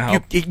 That's not going to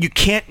help. You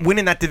can't win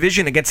in that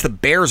division against the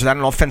Bears without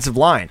an offensive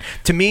line.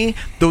 To me,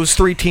 those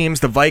 3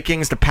 teams, the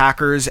Vikings, the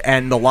Packers,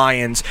 and the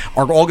Lions,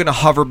 are all going to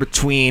hover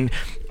between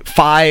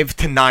 5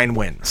 to 9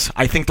 wins.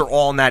 I think they're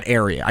all in that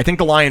area. I think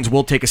the Lions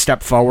will take a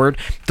step forward.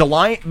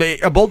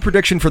 A bold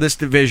prediction for this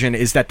division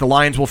is that the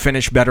Lions will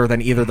finish better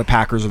than either the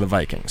Packers or the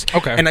Vikings.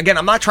 Okay. And again,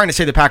 I'm not trying to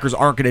say the Packers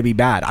aren't going to be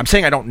bad. I'm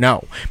saying I don't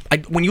know.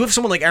 When you have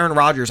someone like Aaron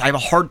Rodgers, I have a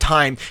hard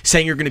time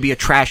saying you're going to be a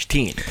trash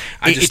team.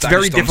 It's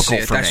very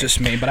difficult for me. That's just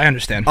me, but I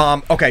understand.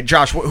 Okay,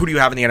 Josh, who do you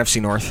have in the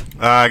NFC North?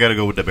 I got to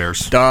go with the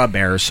Bears. The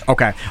Bears.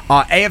 Okay.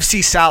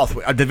 AFC South,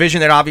 a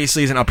division that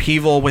obviously is an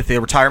upheaval with the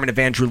retirement of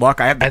Andrew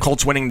Luck. I have the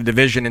Colts winning the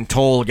division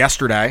until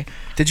yesterday.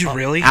 Did you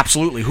really?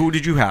 Absolutely. Who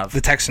did you have? The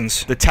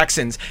Texans. The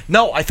Texans.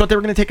 No, I thought they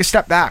were going to take a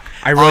step back.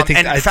 I really think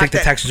the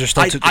Texans are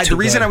still too good. The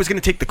reason I was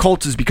going to take the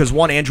Colts is because,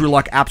 one, Andrew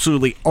Luck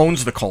absolutely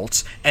owns the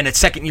Colts, and it's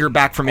second year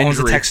back from injury. Owns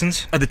the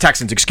Texans? The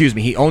Texans, excuse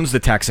me. He owns the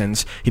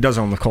Texans. He does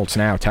own the Colts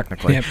now,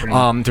 technically. Yeah, pretty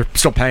much. They're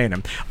still paying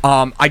him.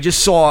 I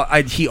just saw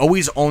he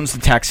always owns the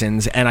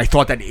Texans, and I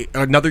thought that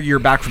another year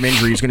back from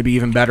injury is going to be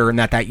even better, and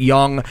that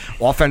young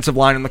offensive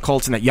line in the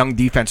Colts and that young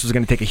defense was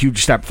going to take a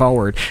huge step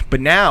forward. But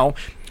now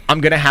I'm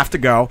going to have to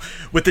go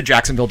with the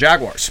Jacksonville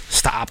Jaguars.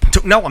 Stop.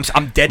 No,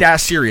 I'm dead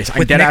ass serious. I'm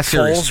with dead Nick ass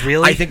serious. Foles,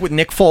 really? I think with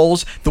Nick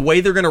Foles, the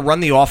way they're going to run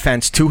the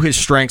offense to his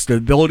strengths, the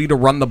ability to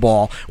run the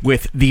ball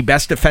with the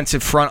best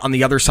defensive front on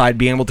the other side,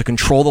 being able to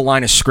control the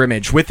line of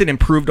scrimmage with an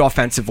improved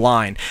offensive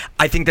line,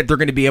 I think that they're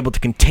going to be able to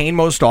contain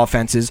most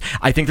offenses.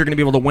 I think they're going to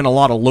be able to win a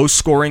lot of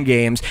low-scoring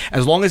games.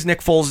 As long as Nick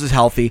Foles is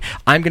healthy,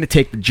 I'm going to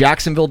take the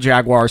Jacksonville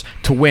Jaguars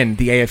to win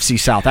the AFC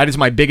South. That is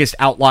my biggest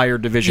outlier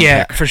division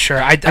pick. For sure.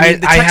 The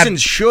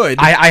Texans should.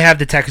 I have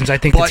the Texans. I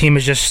think the team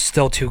is just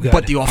still too good.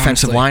 But the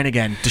offensive line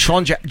again,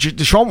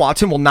 Deshaun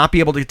Watson will not be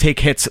able to take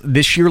hits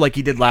this year like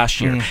he did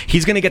last year.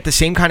 He's going to get the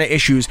same kind of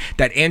issues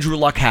that Andrew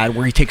Luck had,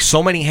 where he takes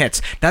so many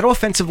hits. That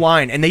offensive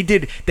line, and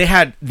they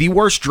had the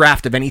worst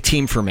draft of any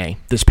team for me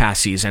this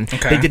past season.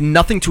 Okay. They did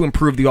nothing to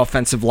improve the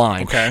offensive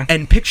line. Okay.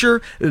 And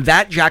picture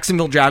that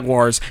Jacksonville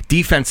Jaguars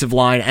defensive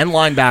line and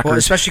linebackers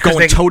especially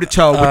going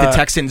toe-to-toe with the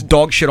Texans'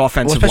 dog shit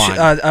offensive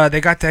line.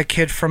 They got that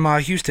kid from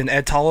Houston,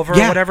 Ed Tolliver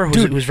or whatever,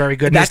 who's very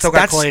good. They still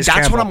got Calais That's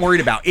Campbell. what I'm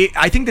worried about.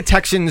 I think the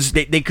Texans,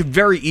 they could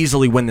very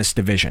easily win this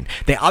division.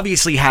 They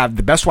obviously have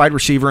the best wide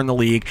receiver in the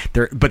league,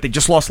 but they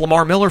just lost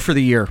Lamar Miller for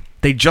the year.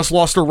 They just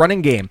lost their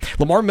running game.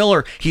 Lamar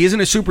Miller, he isn't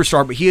a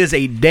superstar, but he is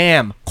a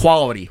damn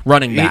quality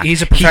running back.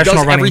 He's a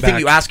professional running back. He does everything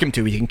you ask him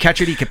to. He can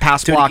catch it. He can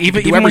pass block.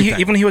 Even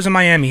when he was in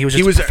Miami, he was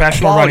a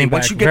professional running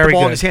back. Once you get the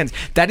ball in his hands,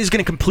 that is going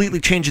to completely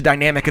change the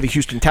dynamic of the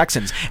Houston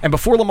Texans. And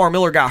before Lamar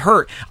Miller got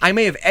hurt, I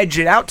may have edged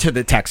it out to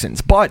the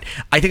Texans, but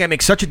I think I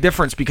make such a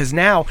difference because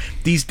now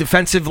these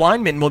defensive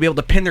linemen will be able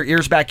to pin their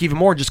ears back even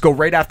more, just go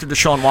right after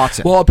Deshaun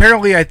Watson. Well,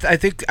 apparently, I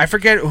think I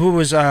forget who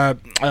was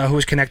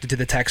connected to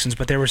the Texans,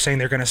 but they were saying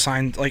they're going to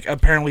sign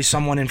apparently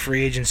someone in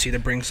free agency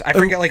that brings. I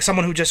forget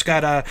someone who just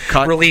got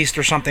released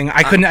or something.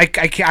 I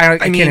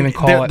can't even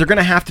call it. They're going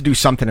to have to do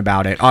something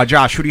about it.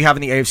 Josh, who do you have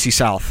in the AFC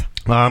South?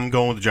 I'm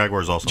going with the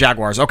Jaguars also.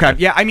 Jaguars, okay.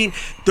 Yeah, I mean,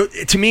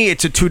 to me,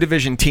 it's a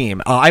two-division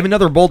team. I have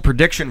another bold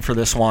prediction for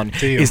this one,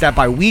 is that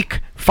by week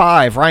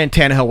 5, Ryan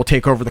Tannehill will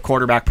take over the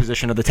quarterback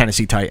position of the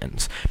Tennessee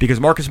Titans because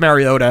Marcus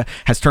Mariota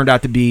has turned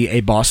out to be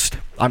a bust.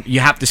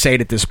 You have to say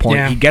it at this point.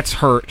 Yeah. He gets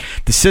hurt.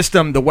 The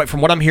system, from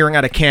what I'm hearing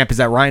out of camp, is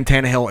that Ryan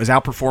Tannehill is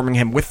outperforming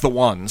him with the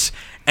ones.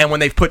 And when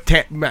they've put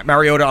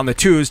Mariota on the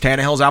twos,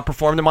 Tannehill's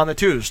outperformed him on the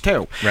twos,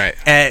 too. Right.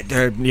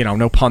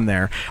 No pun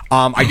there.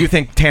 I do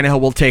think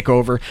Tannehill will take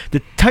over.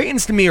 The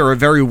Titans, to me, are a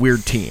very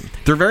weird team.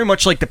 They're very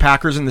much like the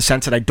Packers in the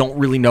sense that I don't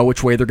really know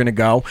which way they're going to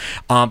go.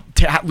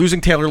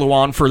 Losing Taylor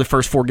Lewan for the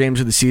first 4 games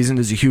of the season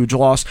is a huge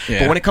loss. Yeah.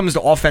 But when it comes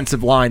to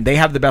offensive line, they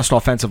have the best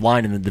offensive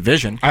line in the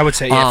division. I would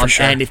say, for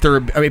sure. And if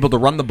they're able to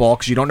run the ball,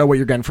 because you don't know what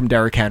you're getting from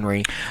Derrick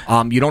Henry,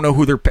 you don't know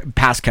who their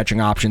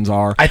pass-catching options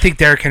are. I think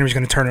Derrick Henry's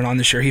going to turn it on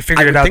this year. He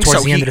figured it out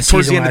towards the end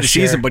of the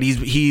season. But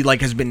he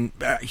has been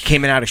he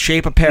came in out of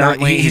shape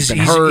apparently. He's been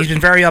hurt. He's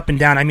been very up and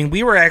down. I mean,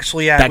 we were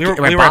actually at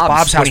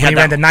Bob's house when he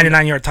ran the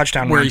 99-yard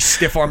touchdown where he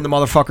stiff-armed the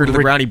motherfucker to the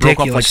ground. He broke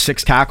off like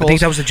 6 tackles. I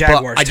think that was the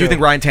Jaguars. I do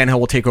think Ryan Tannehill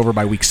will take over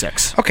by week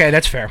 6. Okay,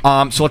 that's fair.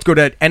 So let's go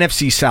to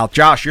NFC South.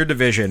 Josh, your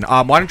division.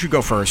 Why don't you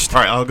go first?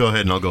 All right, I'll go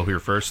ahead and I'll go here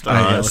first.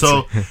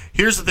 So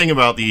here's the thing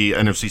about the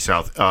NFC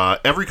South.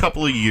 Every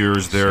couple of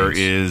years there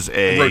is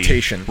a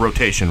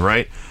rotation,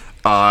 right?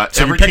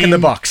 So you're picking the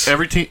Bucs.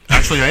 Every team.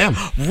 Actually, I am.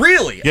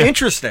 Really? Yeah.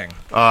 Interesting.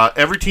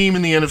 Every team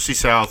in the NFC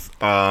South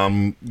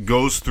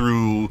goes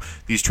through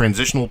these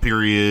transitional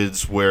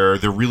periods where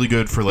they're really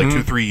good for like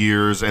 2-3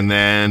 years, and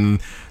then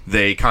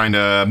they kind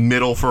of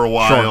middle for a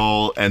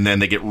while, and then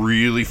they get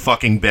really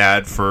fucking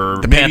bad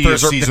for maybe a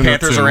season or two. The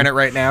Panthers are in it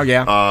right now,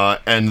 yeah.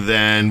 And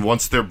then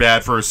once they're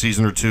bad for a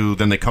season or two,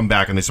 then they come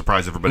back and they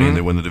surprise everybody and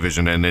they win the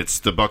division, and it's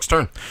the Bucs'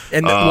 turn.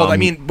 And I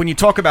mean, when you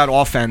talk about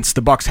offense,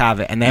 the Bucs have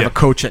it, and they have a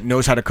coach that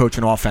knows how to coach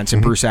an offense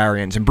in Bruce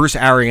Arians. And Bruce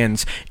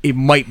Arians, it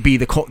might be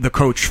the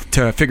coach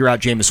to figure out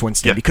Jameis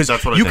Winston, because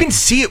you can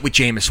see it with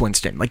Jameis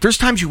Winston. Like, there's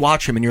times you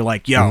watch him and you're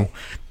like, yo.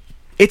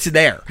 It's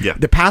there. Yeah.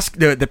 The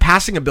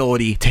passing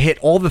ability to hit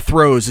all the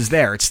throws is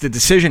there. It's the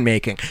decision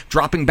making,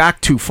 dropping back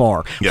too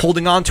far,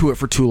 holding on to it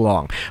for too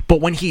long.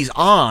 But when he's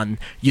on,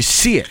 you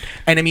see it.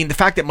 And I mean, the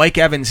fact that Mike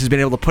Evans has been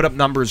able to put up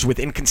numbers with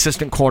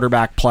inconsistent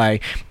quarterback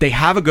play, they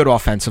have a good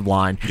offensive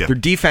line. Yeah. Their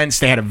defense,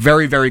 they had a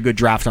very, very good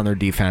draft on their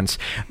defense.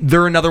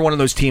 They're another one of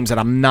those teams that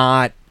I'm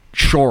not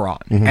sure on,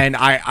 and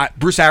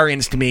Bruce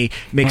Arians to me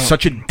makes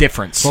such a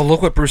difference. Well,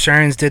 look what Bruce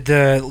Arians did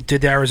to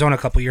Arizona a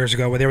couple years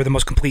ago, where they were the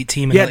most complete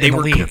team in the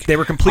league. They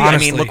were complete.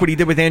 Honestly. I mean, look what he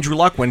did with Andrew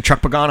Luck when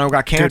Chuck Pagano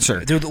got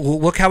cancer. Dude,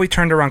 look how he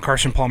turned around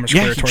Carson Palmer's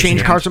career. Yeah, he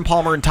changed Carson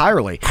Palmer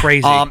entirely.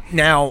 Crazy.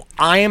 Now,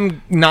 I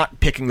am not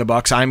picking the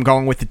Bucs. I'm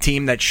going with the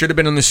team that should have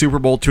been in the Super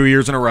Bowl 2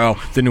 years in a row,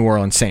 the New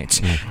Orleans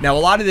Saints. Now, a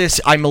lot of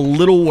this, I'm a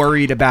little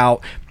worried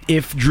about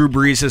if Drew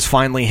Brees has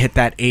finally hit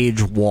that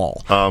age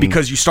wall,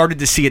 because you started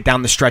to see it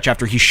down the stretch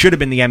after he should have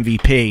been the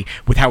MVP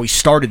with how he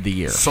started the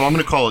year. So I'm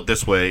going to call it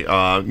this way.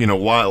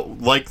 While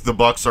like the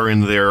Bucs are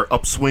in their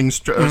upswing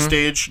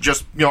stage,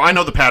 just I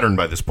know the pattern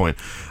by this point.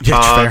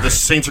 The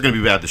Saints are going to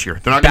be bad this year.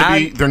 They're not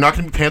going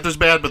to be Panthers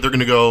bad, but they're going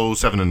to go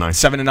 7-9,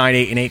 7-9,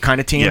 8-8 kind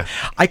of team. Yeah.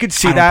 I could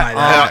see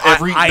that.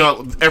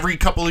 Every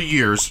couple of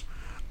years,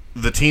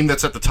 the team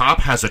that's at the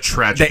top has a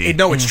tragedy.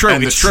 It's true.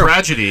 And the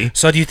tragedy.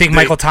 So do you think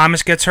Michael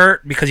Thomas gets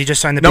hurt because he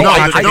just signed the big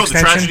contract extension? The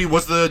tragedy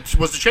was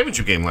the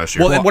championship game last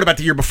year. Well, then what about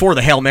the year before,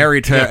 the Hail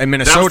Mary to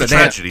Minnesota? That was the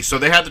tragedy. So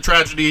they had the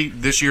tragedy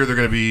this year. They're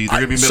going to be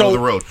middle of the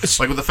road,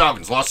 like with the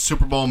Falcons. Lost the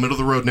Super Bowl, middle of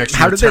the road next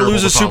year. How did they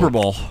lose a Super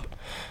Bowl?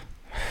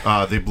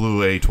 They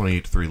blew a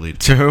 28-3 lead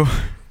to who?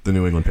 The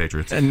New England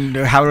Patriots. And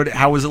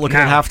how was it looking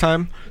at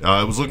halftime?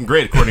 It was looking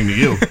great, according to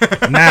you.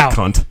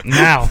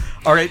 Now.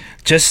 All right.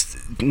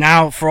 Just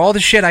now, for all the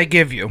shit I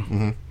give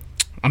you,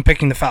 I'm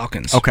picking the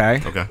Falcons.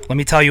 Okay. Let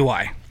me tell you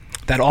why.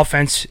 That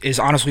offense is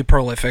honestly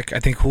prolific. I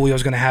think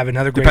Julio's going to have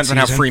another great season.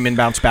 Depends on how Freeman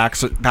bounces back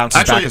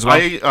as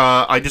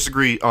well. I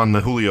disagree on the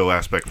Julio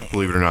aspect,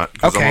 believe it or not,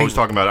 because I'm always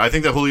talking about it. I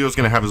think that Julio's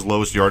going to have his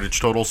lowest yardage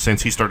total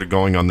since he started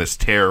going on this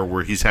tear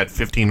where he's had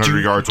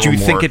 1,500 yards or more. Do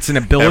you think it's an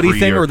ability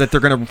thing or that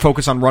they're going to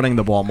focus on running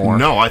the ball more?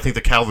 No, I think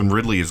that Calvin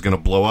Ridley is going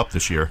to blow up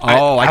this year.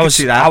 I can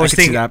see that. I was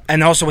thinking,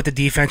 and also with the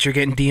defense, you're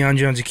getting Deion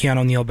Jones and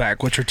Keanu Neal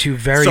back, which are two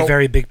very,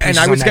 very big pieces.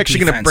 And I was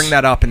actually going to bring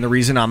that up, and the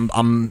reason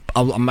I'm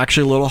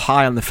actually a little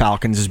high on the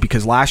Falcons is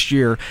because last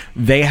year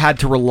they had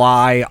to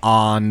rely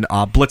on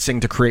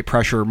blitzing to create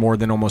pressure more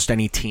than almost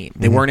any team.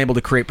 They weren't able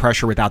to create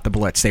pressure without the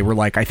blitz. They were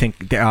like, I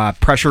think,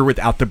 pressure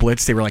without the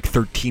blitz, they were like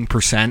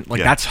 13%.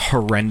 That's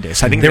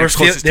horrendous. I think they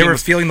were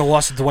feeling the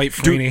loss of Dwight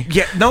Freeney.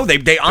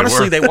 They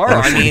honestly they were.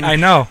 I mean, I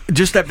know.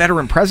 Just that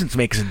veteran presence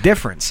makes a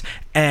difference.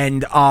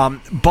 And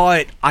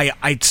but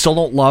I still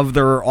don't love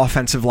their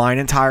offensive line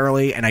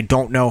entirely, and I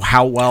don't know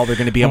how well they're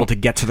going to be able to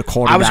get to the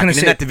quarterback. I was going to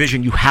say in that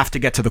division, you have to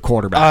get to the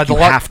quarterback. You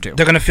have to.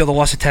 They're going to feel the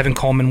loss of Tevin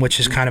Coleman, which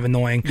is kind of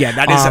annoying. Yeah,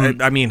 that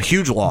is. I mean,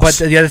 huge loss.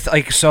 But the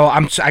other, so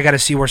I got to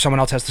see where someone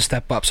else has to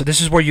step up. So this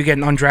is where you get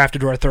an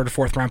undrafted or a third or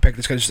fourth round pick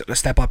that's going to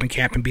step up in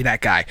camp and be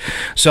that guy.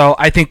 So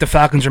I think the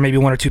Falcons are maybe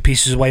one or two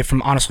pieces away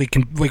from honestly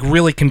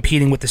really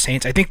competing with the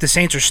Saints. I think the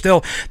Saints are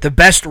still the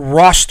best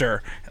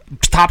roster,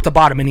 top to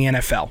bottom in the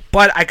NFL.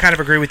 But I kind of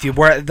agree with you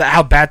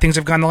how bad things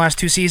have gone the last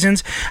 2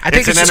 seasons. I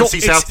think it's an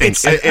NFC South thing.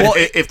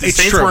 If the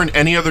Saints were in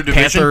any other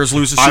division, Panthers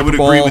lose a Super I would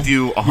Bowl. agree with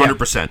you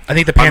 100%. Yeah. I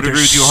think the Panthers. I would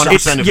agree with you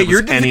 100% if it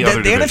was any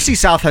other division. The NFC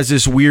South has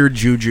this weird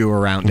juju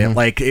around it.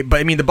 But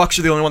I mean, the Bucs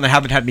are the only one that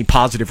haven't had any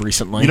positive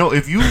recently. You know,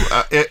 if you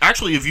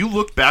if you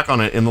look back on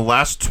it in the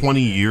last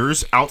 20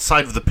 years,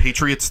 outside of the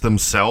Patriots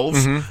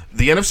themselves,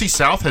 the NFC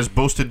South has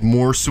boasted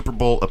more Super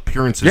Bowl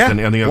appearances than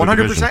any other 100%.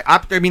 Division.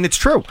 I mean, it's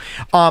true.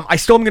 I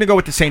still am going to go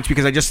with the Saints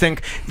because I just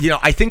think,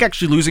 I think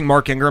actually losing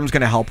Mark Ingram is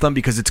going to help them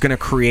because it's going to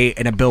create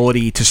an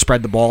ability to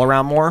spread the ball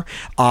around more.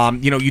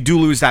 You do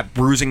lose that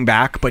bruising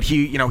back, but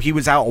he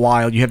was out a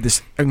while. You have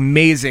this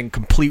amazing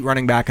complete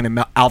running back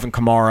in Alvin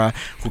Kamara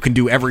who can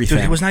do everything.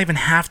 Dude, he was not even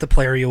half the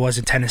player he was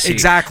in Tennessee.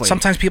 Exactly.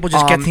 Sometimes people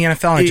just get to the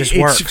NFL and it just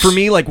works. For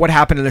me, like what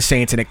happened to the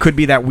Saints, and it could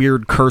be that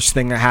weird curse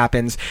thing that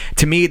happens.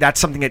 To me, that's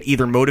something that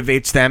either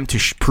motivates them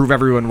to prove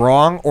everyone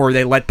wrong, or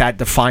they let that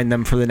define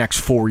them for the next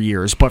 4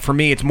 years. But for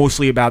me, it's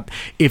mostly about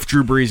if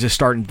Drew Brees is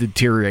starting to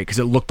deteriorate, because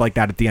it looked like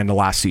that at the end of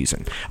last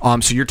season.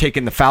 So you're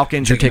taking the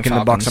Falcons, you're taking the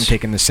Bucs, I'm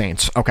taking the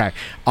Saints. Okay.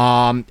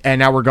 And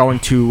now we're going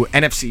to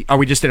NFC. Oh,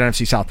 we just did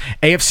NFC South.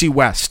 AFC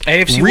West.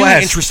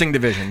 Really interesting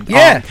division.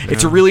 Yeah.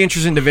 It's a really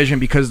interesting division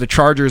because the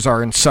Chargers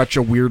are in such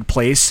a weird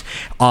place.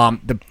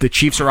 The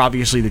Chiefs are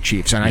obviously the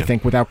Chiefs, and I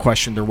think without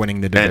question they're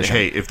winning the division.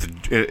 And hey,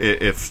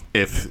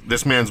 if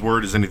this man's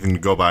word is anything to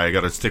go by, I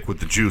got to stick with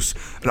the juice,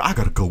 and I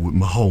got to go with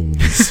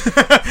Mahomes.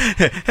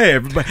 Hey,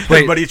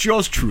 everybody, it's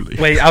yours truly.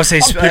 Wait, I'll say.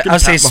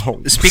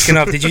 Speaking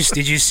of, did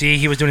you see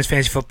he was doing his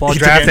fantasy football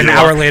draft, and an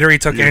hour later he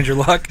took Andrew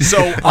Luck?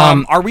 So,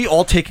 are we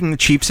all taking the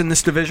Chiefs in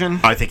this division?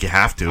 I think you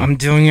have to. I'm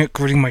doing it,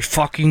 gritting my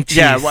fucking teeth.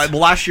 Yeah, well,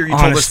 last year you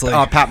told us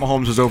Pat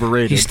Mahomes was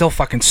overrated. He still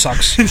fucking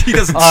sucks. He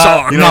doesn't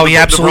suck. No, he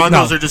absolutely. The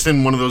Broncos are just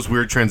in one of those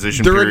weird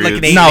transition They're periods.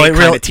 like an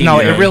 8-8 team.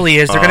 It really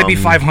is. They're going to be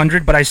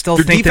 500, but I still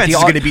think their that defense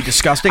is going to be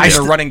disgusting, and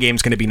their running game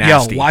is going to be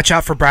nasty. Watch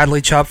out for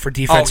Bradley Chubb for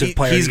defensive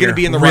player. He's going to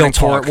be in the running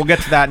for it. We'll get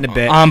to that in a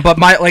bit. But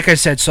like I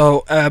said,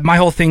 so my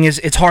whole thing is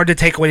it's hard to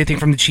take away anything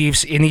from the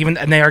Chiefs,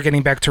 and they are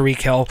getting back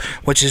Tyreek Hill,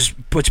 which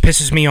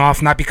pisses me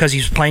off, not because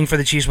he's playing for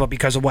the Chiefs, but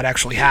because of what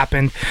actually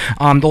happened.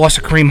 The loss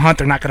of Kareem Hunt,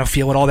 they're not going to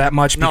feel it all that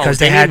much because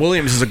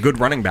Williams is a good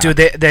running back. Dude,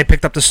 they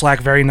picked up the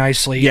slack very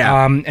nicely.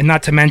 Yeah. And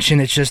not to mention,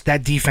 it's just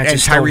that defense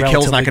is still relatively good. Tyreek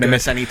Hill's not going to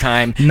miss any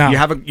time. No.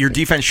 Your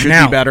defense should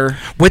be better.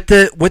 With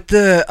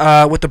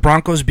the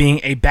Broncos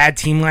being a bad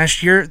team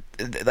last year,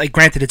 like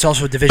granted, it's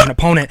also a division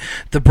opponent.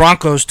 The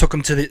Broncos took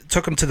them to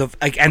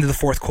the end of the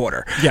fourth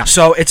quarter. Yeah.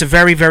 So it's a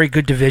very, very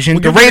good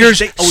division. The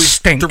Raiders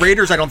stink. The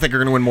Raiders, I don't think are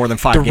going to win more than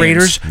 5 games. The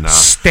Raiders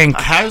stink.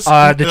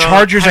 The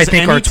Chargers, I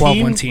think, are a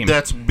 12-win team.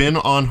 That's been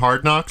on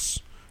Hard Knocks.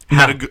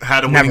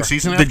 Had a winning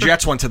season after? The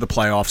Jets went to the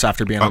playoffs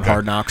after being on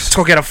Hard Knocks. Let's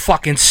go get a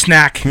fucking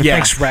snack. Yeah.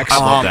 Thanks, Rex. I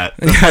love that.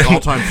 That's my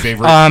all-time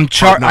favorite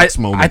Hard Knocks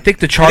moment. I think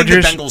the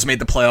Chargers... I think the Bengals made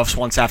the playoffs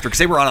once after, because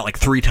they were on it like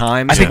 3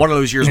 times. I think one of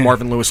those years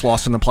Marvin Lewis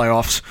lost in the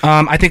playoffs.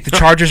 I think the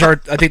Chargers are a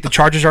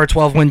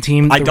 12-win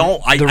team. I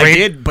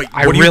did, but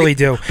I really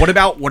do. What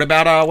about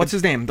what's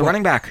his name? The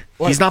running back.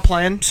 He's not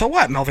playing. So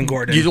what, Melvin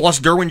Gordon? You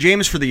lost Derwin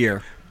James for the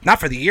year. Not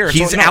for the year.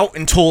 He's out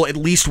until at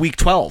least week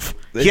 12.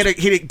 He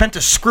had bent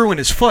a screw in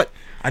his foot.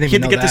 I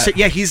didn't even know that.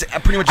 Yeah, he's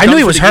pretty much. I knew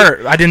he was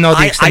hurt. I didn't know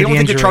the extent of the injury. I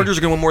don't think the Chargers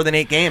are going to win more than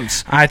 8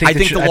 games. I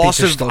think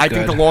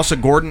the loss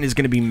of Gordon is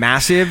going to be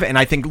massive, and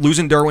I think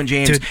losing Derwin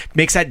James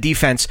makes that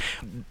defense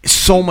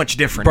so much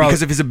different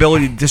because of his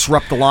ability to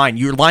disrupt the line.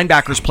 Your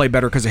linebackers play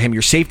better because of him.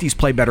 Your safeties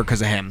play better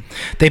because of him.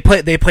 They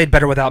played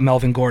better without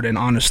Melvin Gordon,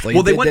 honestly.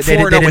 Well, they went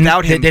 4-0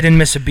 without him. They didn't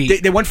miss a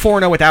beat. They went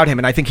 4-0 without him,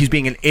 and I think he's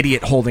being an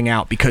idiot holding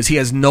out because he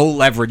has no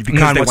leverage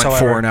because they went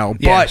 4-0.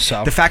 Yeah,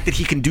 but the fact that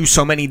he can do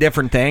so many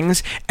different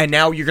things, and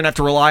now you're going to have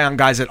to rely on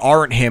guys that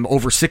aren't him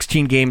over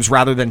 16 games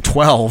rather than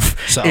 12.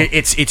 So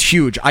it's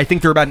huge. I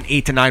think they're about an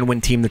 8 to 9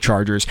 win team, the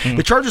Chargers.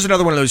 The Chargers are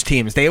another one of those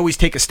teams. They always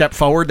take a step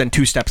forward, then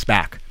 2 steps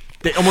back.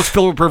 They almost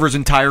Philip Rivers'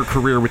 entire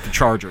career with the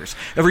Chargers.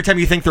 Every time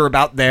you think they're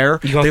about there,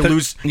 they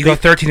lose. You go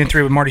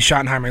 13-3 with Marty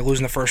Schottenheimer,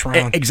 losing the first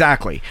round.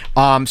 Exactly.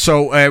 But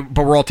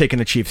we're all taking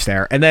the Chiefs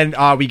there, and then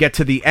we get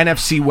to the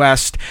NFC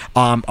West,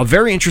 a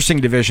very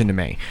interesting division to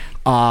me.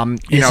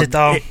 Is it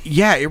though?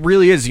 Yeah, it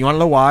really is. You want to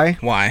know why?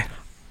 Why?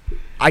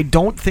 I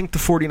don't think the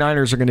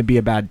 49ers are going to be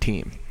a bad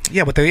team.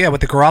 Yeah, with the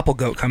Garoppolo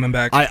goat coming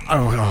back.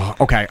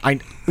 Okay.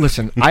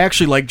 Listen, I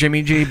actually like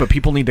Jimmy G, but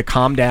people need to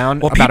calm down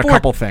about a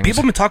couple things.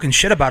 People have been talking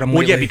shit about him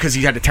lately. Well, yeah, because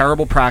he had a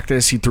terrible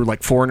practice. He threw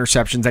like 4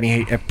 interceptions,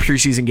 and a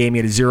preseason game he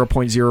had a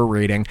 0.0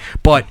 rating.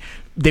 But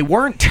they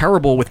weren't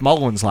terrible with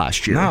Mullins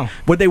last year. No.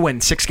 Would they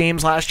win 6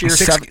 games last year?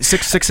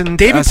 Six and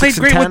they even played 6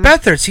 and great 10? with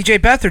Beathard. CJ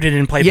Beathard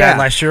didn't play bad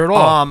last year at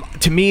all.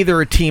 To me,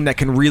 they're a team that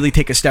can really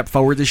take a step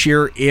forward this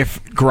year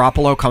if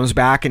Garoppolo comes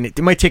back, and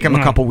it might take him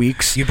a couple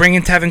weeks. You bring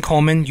in Tevin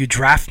Coleman. You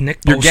draft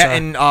Nick Bosa. You're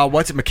getting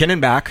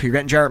McKinnon back. You're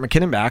getting Jarrett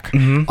McKinnon back.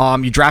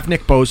 You draft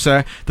Nick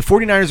Bosa. The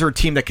 49ers are a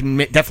team that can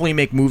definitely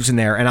make moves in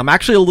there, and I'm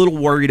actually a little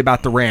worried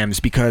about the Rams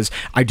because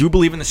I do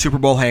believe in the Super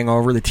Bowl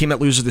hangover. The team that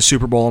loses the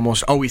Super Bowl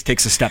almost always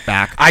takes a step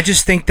back. I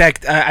just think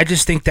that.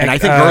 And I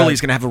think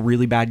Gurley's going to have a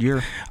really bad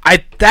year.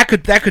 That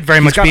could very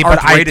much be.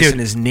 But in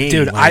his knee,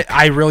 dude.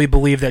 I really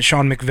believe that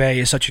Sean McVay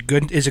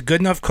is a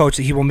good enough coach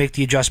that he will make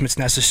the adjustments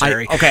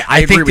necessary. I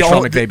agree with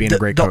Sean McVay being a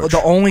great coach.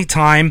 The only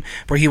time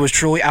where he was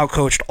truly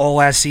outcoached all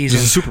last season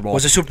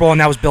was the Super Bowl,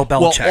 and that was Bill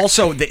Belichick. Well,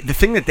 also the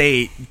thing that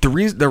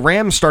the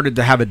Rams started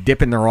to have a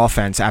dip in their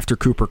offense after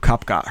Cooper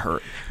Kupp got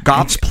hurt.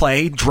 Goff's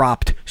play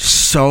dropped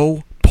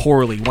so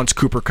poorly once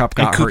Cooper Kupp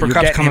got hurt. You're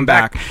getting him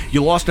back.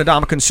 You lost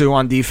Ndamukong Suh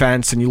on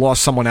defense, and you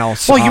lost someone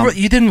else. Well,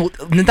 you didn't.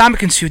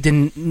 Ndamukong Suh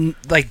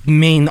didn't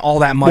mean all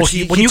that much.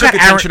 Well, he took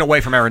attention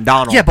away from Aaron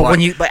Donald. Yeah, but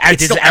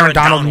does Aaron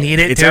Donald need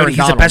it? Dude,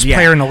 he's the best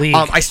player in the league.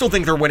 I still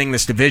think they're winning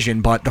this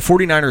division, but the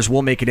 49ers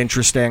will make it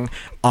interesting.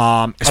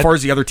 As far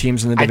as the other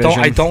teams in the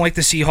division, I don't like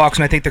the Seahawks,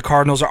 and I think the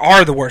Cardinals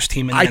are the worst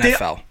team in the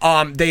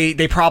NFL.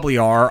 They probably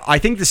are. I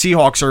think the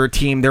Seahawks are a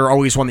team. They're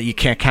always one that you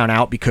can't count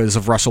out because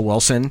of Russell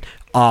Wilson.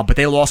 But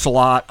they lost a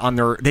lot on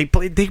their. They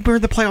were in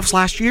the playoffs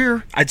last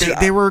year.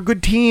 They were a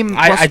good team.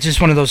 I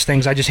just one of those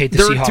things. I just hate the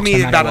Seahawks. To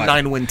me, about a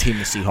 9-win team.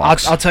 The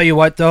Seahawks. I'll tell you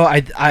what though.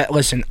 I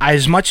listen.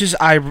 As much as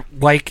I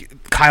like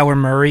Kyler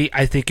Murray,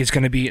 I think it's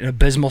going to be an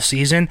abysmal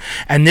season,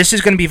 and this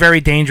is going to be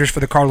very dangerous for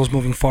the Cardinals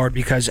moving forward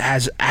because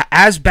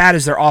as bad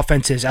as their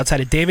offense is,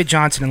 outside of David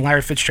Johnson and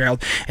Larry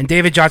Fitzgerald, and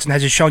David Johnson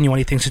hasn't shown you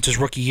anything since his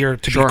rookie year,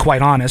 to be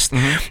quite honest,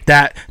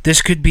 that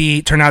this could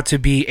turn out to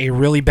be a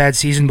really bad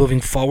season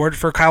moving forward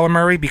for Kyler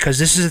Murray because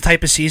this is the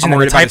type of season I'm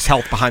worried about his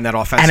health behind that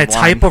offensive line. And a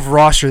type of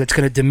roster that's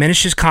going to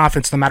diminish his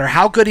confidence no matter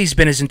how good he's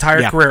been his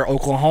entire career,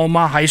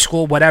 Oklahoma, high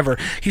school, whatever.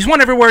 He's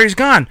won everywhere he's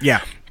gone.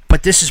 Yeah.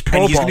 But this is Pro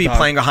Bowl. And he's going to be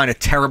playing behind a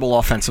terrible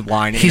offensive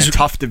line in a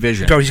tough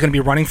division. Bro, he's going to be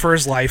running for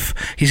his life.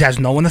 He has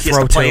no one to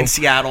throw to. Play in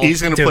Seattle.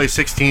 He's going to play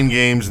 16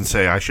 games and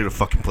say, I should have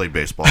fucking played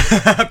baseball.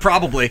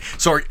 Probably.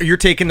 So you're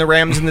taking the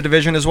Rams in the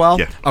division as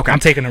well? Yeah. Okay. I'm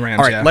taking the Rams,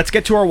 All right, let's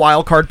get to our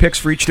wild card picks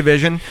for each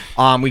division.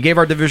 We gave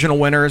our divisional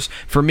winners.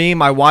 For me,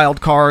 my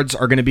wild cards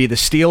are going to be the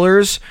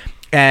Steelers.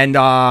 And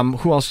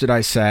who else did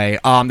I say?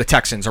 The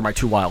Texans are my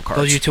 2 wild cards.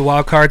 Those are your 2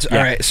 wild cards? Yeah.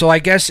 All right. So I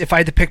guess if I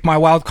had to pick my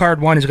wild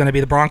card, one is going to be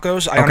the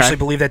Broncos. I honestly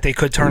believe that they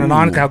could turn it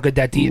on, how good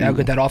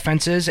that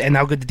offense is and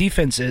how good the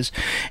defense is.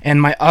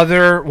 And my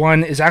other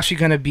one is actually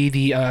going to be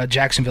the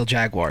Jacksonville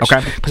Jaguars.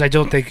 Okay.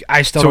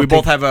 Because So we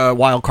both have a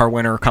wild card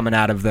winner coming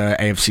out of the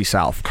AFC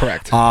South.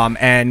 Correct.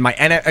 And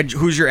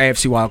who's your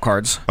AFC wild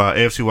cards?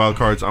 AFC wild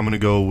cards, I'm going to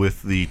go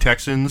with the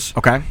Texans.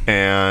 Okay.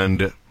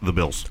 And the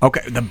Bills.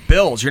 Okay, the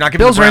Bills. You're not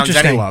giving the Browns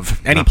any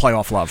love, any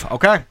playoff love.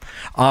 Okay.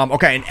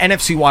 And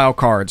NFC wild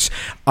cards.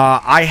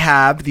 I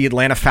have the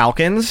Atlanta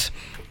Falcons,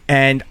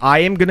 and I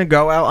am going to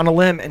go out on a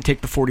limb and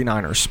take the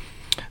 49ers.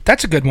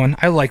 That's a good one.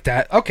 I like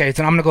that. Okay,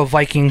 then I'm going to go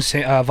Viking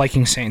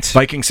Saints.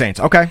 Viking Saints.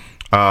 Okay.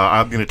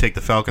 I'm going to take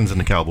the Falcons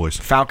and the Cowboys.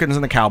 Falcons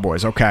and the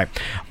Cowboys. Okay.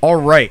 All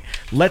right.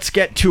 Let's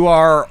get to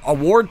our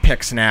award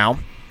picks now.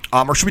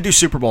 Or should we do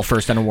Super Bowl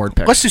first and award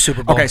picks? Let's do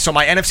Super Bowl. Okay, so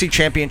my NFC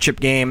Championship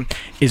game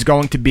is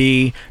going to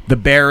be the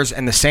Bears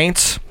and the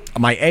Saints.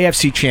 My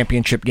AFC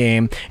Championship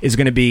game is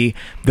going to be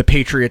the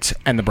Patriots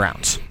and the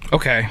Browns.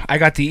 Okay, I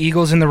got the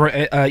Eagles and the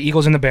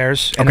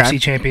Bears NFC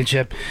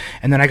Championship,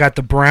 and then I got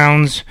the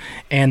Browns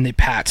and the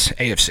Pats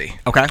AFC.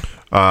 Okay.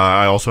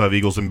 I also have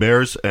Eagles and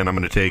Bears, and I'm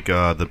going to take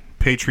the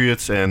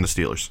Patriots and the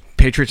Steelers.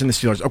 Patriots and the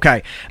Steelers.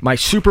 Okay, my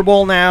Super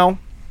Bowl now,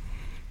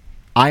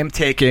 I am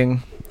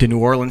taking the New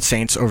Orleans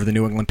Saints over the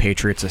New England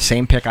Patriots. The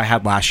same pick I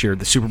had last year.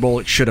 The Super Bowl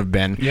it should have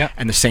been. Yeah.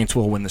 And the Saints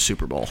will win the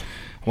Super Bowl.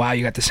 Wow,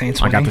 you got the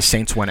Saints winning? I got the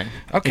Saints winning.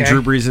 Okay. In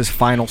Drew Brees'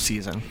 final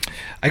season.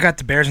 I got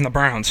the Bears and the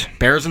Browns.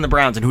 Bears and the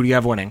Browns. And who do you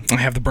have winning? I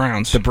have the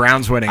Browns. The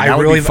Browns winning. That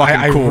would be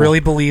fucking cool. I really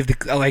believe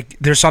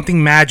there's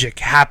something magic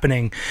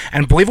happening.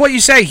 And believe what you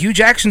say, Hugh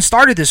Jackson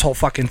started this whole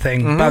fucking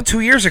thing about 2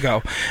 years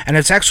ago. And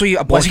it's actually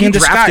a blessing in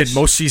disguise. He drafted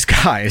most of these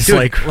guys.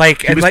 Dude,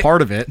 he was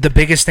part of it. The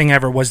biggest thing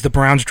ever was the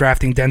Browns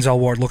drafting Denzel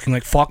Ward, looking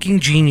like fucking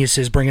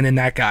geniuses bringing in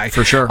that guy.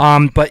 For sure.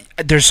 But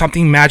there's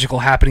something magical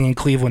happening in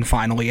Cleveland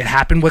finally. It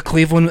happened with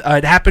Cleveland.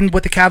 It happened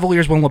with the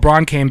Cavaliers when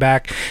LeBron came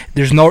back.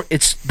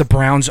 The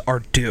Browns are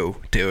due,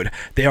 dude.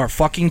 They are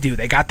fucking due.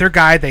 They got their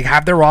guy. They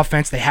have their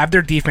offense. They have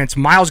their defense.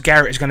 Myles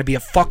Garrett is going to be a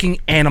fucking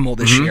animal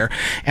this year.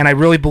 And I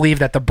really believe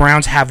that the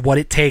Browns have what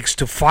it takes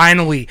to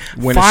finally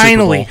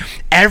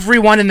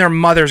Everyone and their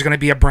mother is going to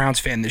be a Browns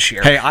fan this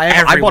year. Hey,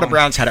 I bought a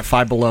Browns hat at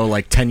Five Below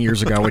like 10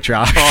 years ago with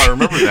Josh. Oh, I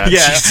remember that. Yeah,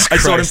 I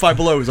saw it in Five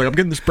Below. He was like, I'm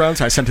getting this Browns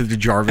hat. I sent it to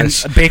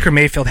Jarvis. And Baker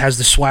Mayfield has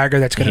the swagger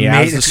that's going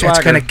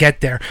to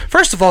get there.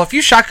 First of all, if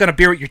you shotgun a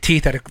beer with your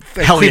teeth at a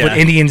Cleveland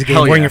Indians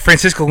game wearing your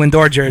Francisco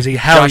Lindor jersey,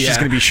 Josh is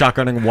going to be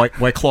shotgunning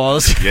White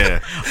Claws.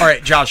 Yeah. All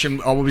right, Josh,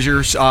 what was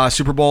your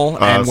Super Bowl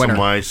and winner? So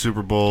my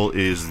Super Bowl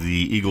is the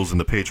Eagles and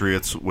the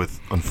Patriots with,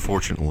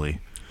 unfortunately,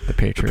 the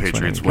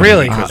Patriots winning.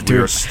 Really? Because we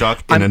are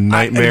stuck in a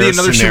nightmare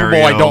another scenario Super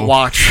Bowl I don't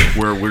watch.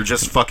 where we're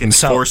just fucking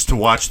forced to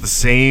watch the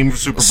same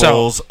Super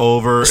Bowls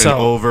over and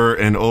over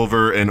and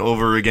over and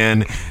over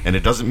again, and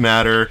it doesn't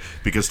matter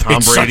because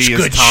Tom Brady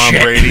is Tom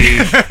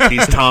Brady.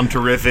 He's Tom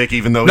Terrific,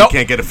 even though he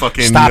can't get a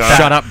fucking...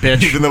 Shut up,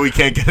 bitch. Even though he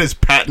can't get his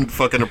patent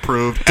fucking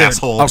approved,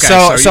 asshole.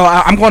 Okay, so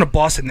I'm going to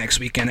Boston next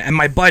weekend, and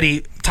my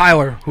buddy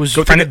Tyler, who's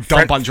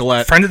on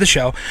Gillette. Friend of the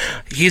show,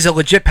 he's a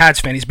legit Pats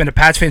fan. He's been a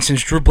Pats fan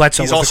since Drew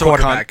Bledsoe was the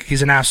quarterback.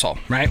 He's an asshole,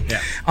 right?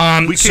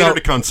 Yeah. We cater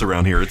to cunts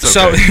around here. It's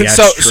okay.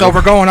 So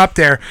we're going up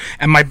there,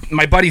 and my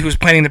buddy who's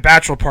planning the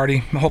bachelor party,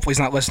 hopefully he's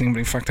not listening, but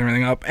he fucked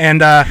everything up.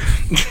 And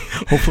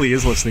hopefully he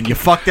is listening. You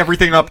fucked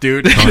everything up,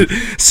 dude.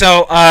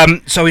 So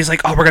he's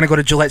like, oh, we're gonna go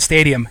to Gillette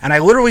Stadium, and I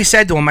literally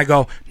said to him, I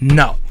go,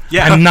 no.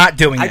 Yeah, I'm not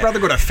doing it. I'd rather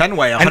go to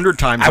Fenway 100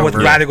 times. I would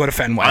rather go to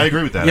Fenway. I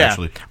agree with that,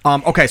 actually.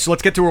 Okay, so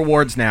let's get to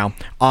awards now.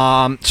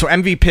 So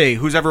MVP,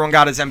 who's everyone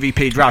got as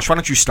MVP? Josh, why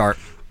don't you start?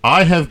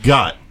 I have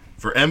got,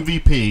 for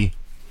MVP,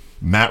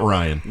 Matt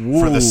Ryan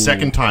for the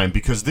second time,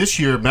 because this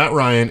year Matt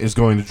Ryan is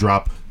going to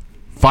drop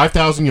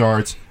 5,000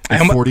 yards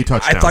and 40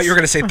 touchdowns. I thought you were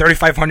going to say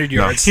 3,500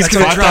 yards. He's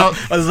going to drop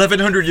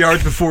 1,100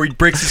 yards before he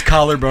breaks his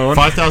collarbone.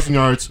 5,000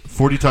 yards,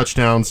 40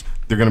 touchdowns.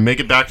 They're going to make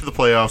it back to the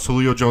playoffs.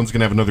 Julio Jones is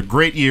going to have another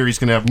great year. He's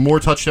going to have more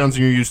touchdowns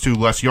than you're used to,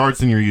 less yards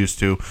than you're used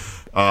to.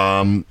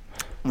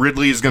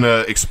 Ridley is going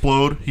to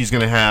explode. He's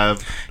going to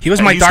have... He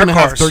was my dark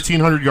horse.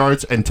 1,300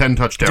 yards and 10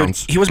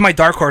 touchdowns. Dude, he was my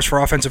dark horse for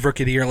Offensive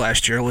Rookie of the Year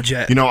last year,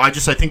 legit. You know, I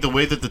think the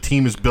way that the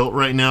team is built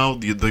right now,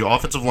 the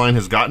offensive line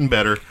has gotten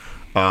better.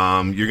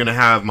 You're going to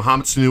have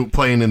Mohamed Sanu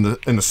playing in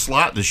the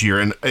slot this year,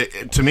 and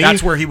to me,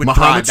 that's where he would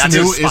Mohamed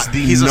Sanu is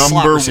the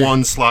number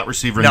one slot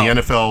receiver in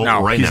the NFL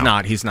right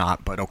now. He's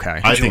not, but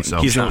okay. I think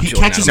so. He's not. He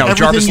catches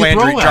everything you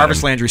throw at him.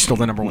 Jarvis Landry's still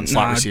the number one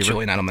slot receiver.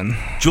 Julian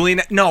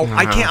Edelman.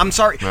 I can't. I'm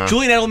sorry.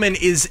 Julian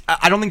Edelman is.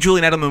 I don't think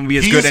Julian Edelman would be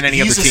as good in any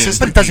other team.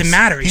 But it doesn't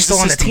matter. He's still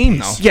on the team,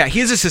 though. Yeah,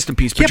 he is a system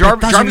piece. But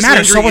Jarvis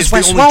Landry is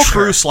the only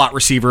true slot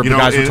receiver of the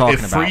guys we're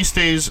talking about. If Free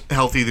stays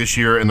healthy this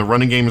year and the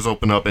running game is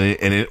open up and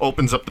it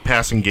opens up the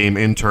passing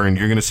game in turn,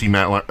 you're going to see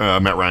Matt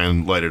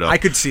Ryan light it up. I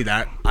could see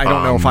that. I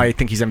don't know if I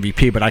think he's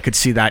MVP, but I could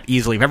see that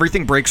easily. If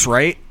everything breaks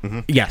right,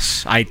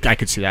 yes, I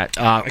could see that.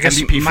 I guess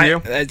MVP for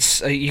you?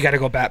 It's you got to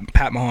go back.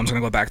 Pat Mahomes going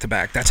to go back to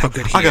back. That's how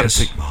good he is. I got to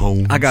take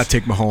Mahomes. I got to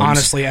take Mahomes.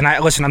 Honestly, and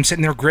I'm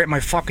sitting there gritting my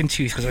fucking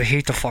teeth because I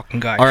hate the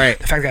fucking guy. All right.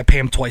 The fact that I pay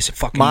him twice at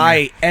fucking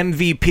my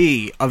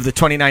MVP of the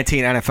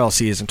 2019 NFL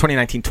season,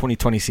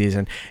 2019-2020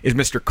 season, is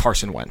Mr.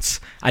 Carson Wentz.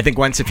 I think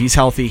Wentz, if he's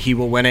healthy, he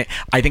will win it.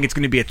 I think it's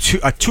going to be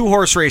a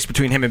two-horse race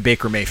between him and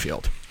Baker Mayfield.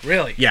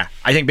 Really? Yeah,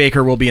 I think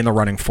Baker will be in the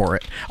running for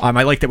it. I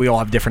like that we all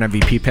have different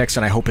MVP picks,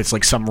 and I hope it's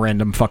like some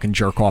random fucking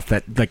jerk off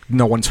that like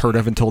no one's heard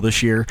of until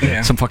this year.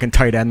 Yeah. Some fucking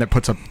tight end that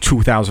puts up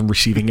 2,000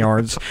 receiving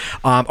yards.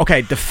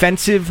 Okay,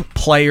 Defensive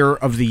Player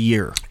of the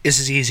Year. This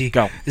is easy.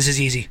 Go. This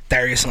is easy.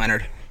 Darius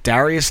Leonard.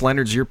 Darius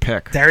Leonard's your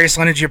pick. Darius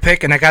Leonard's your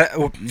pick, and I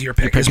got your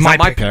pick. It's my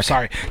pick.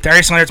 Sorry,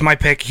 Darius Leonard's my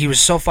pick. He was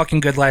so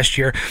fucking good last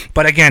year.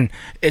 But again,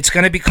 it's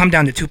going to come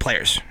down to two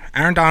players: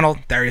 Aaron Donald,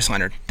 Darius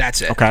Leonard.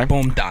 That's it. Okay.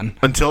 Boom, done.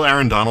 Until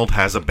Aaron Donald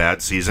has a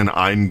bad season,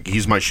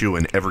 he's my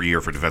shoe-in every year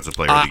for Defensive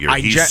Player of the Year.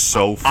 He's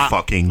so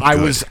fucking good. I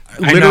was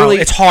literally. I know,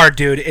 it's hard,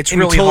 dude. It's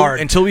really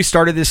hard. Until we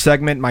started this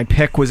segment, my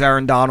pick was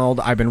Aaron Donald.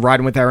 I've been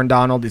riding with Aaron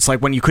Donald. It's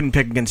like when you couldn't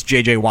pick against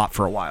J.J. Watt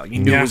for a while.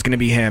 You knew it was going to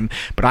be him.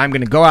 But I'm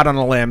going to go out on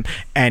a limb,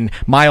 and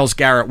Myles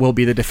Garrett will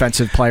be the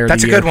Defensive Player of the Year.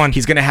 That's a good one.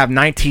 He's going to have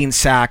 19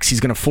 sacks. He's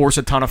going to force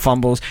a ton of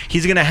fumbles.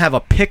 He's going to have a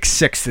pick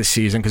six this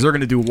season because they're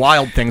going to do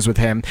wild things with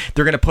him.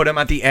 They're going to put him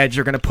at the edge.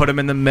 They're going to put him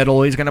in the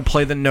middle. He's going to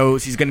play the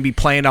nose. He's going to be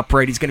playing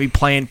upright. He's going to be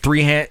playing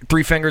three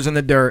fingers in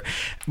the dirt.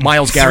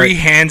 Myles Garrett. 3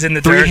 hands in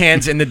the dirt. 3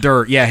 hands in the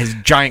dirt. Yeah, his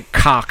giant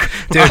cock.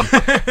 Dude.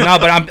 No,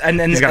 but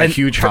he's got a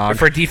huge hog.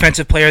 For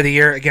Defensive Player of the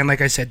Year, again, like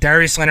I said,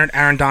 Darius Leonard,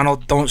 Aaron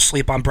Donald, don't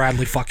sleep on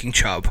Bradley fucking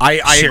Chubb.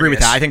 I agree with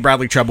that. I think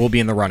Bradley Chubb will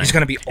be in the running. He's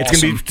going to be awesome.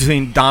 It's going to be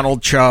between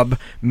Donald, Chubb,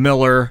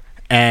 Miller,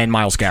 and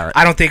Myles Garrett.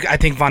 I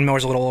think Von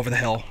Miller's a little over the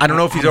hill. I don't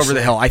know if he's over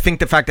the hill. I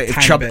think the fact that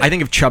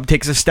if Chubb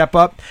takes a step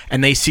up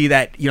and they see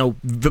that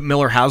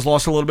Miller has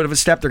lost a little bit of a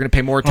step, they're going to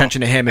pay more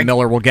attention to him, and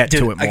Miller will get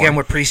to it more. Again,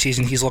 with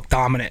preseason, he's looked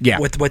dominant. Yeah.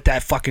 with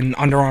that fucking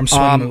underarm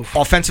swing move.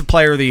 Offensive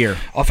Player of the Year.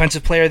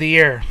 Offensive Player of the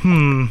Year.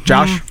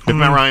 Josh, if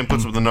Matt Ryan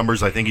puts up the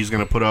numbers, I think he's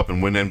going to put up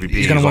and win MVP.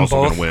 He's going to win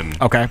also both. Going to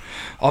win. Okay.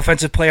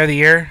 Offensive Player of the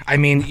Year. I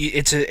mean,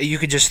 you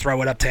could just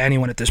throw it up to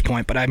anyone at this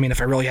point, but I mean, if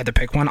I really had to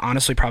pick one,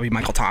 honestly, probably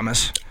Michael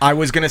Thomas. I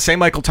was going to say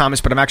Michael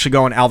Thomas, but I'm actually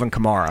going Alvin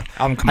Kamara.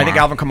 I think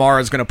Alvin Kamara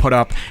is going to put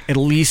up at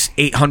least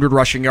 800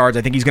 rushing yards.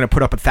 I think he's going to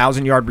put up a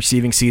 1,000-yard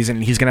receiving season,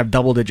 and he's going to have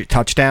double-digit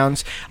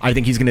touchdowns. I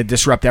think he's going to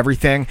disrupt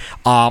everything.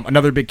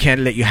 Another big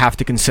candidate you have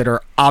to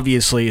consider,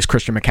 obviously, is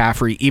Christian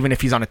McCaffrey. Even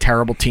if he's on a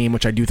terrible team,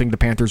 which I do think the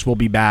Panthers will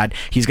be bad,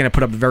 he's going to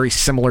put up very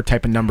similar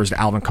type of numbers to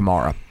Alvin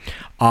Kamara.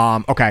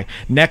 Okay,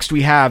 next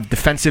we have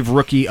Defensive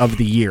Rookie of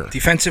the Year.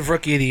 Defensive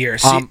Rookie of the Year.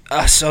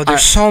 So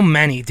there's so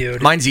many,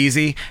 dude. Mine's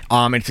easy.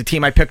 It's a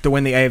team I picked to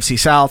win the AFC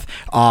South.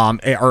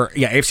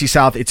 AFC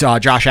South. It's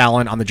Josh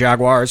Allen on the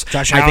Jaguars.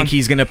 I think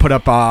he's going to put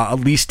up at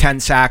least 10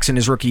 sacks in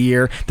his rookie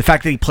year. The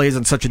fact that he plays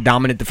on such a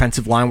dominant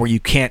defensive line where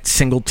you can't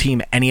single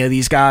team any of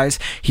these guys,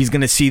 he's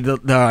going to see he's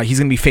going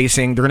to be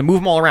facing. They're going to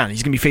move him all around.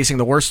 He's going to be facing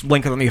the worst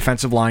link on the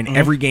offensive line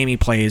every game he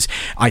plays.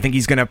 I think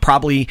he's going to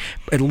probably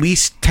at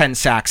least 10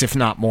 sacks, if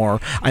not more.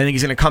 I think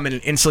he's going to come in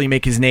and instantly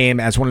make his name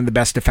as one of the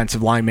best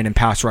defensive linemen and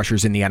pass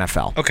rushers in the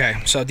NFL. Okay,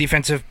 so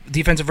defensive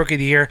Rookie of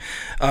the Year,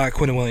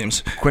 Quinnen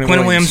Williams. Quinnen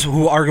Williams,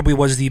 who arguably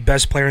was the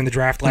best player in the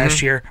draft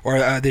last year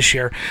or this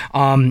year.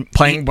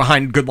 Playing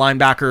behind good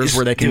linebackers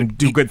where they can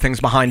do good things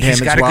behind him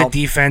as well. He's got a good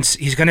defense.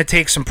 He's going to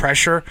take some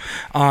pressure.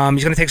 He's going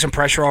to take some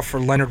pressure off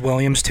for Leonard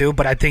Williams too,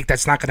 but I think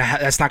that's not going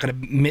to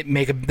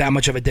make that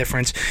much of a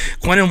difference.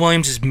 Quinnen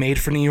Williams is made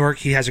for New York.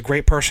 He has a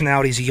great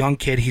personality. He's a young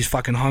kid. He's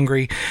fucking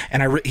hungry,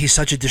 and he's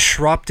such a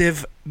disruptive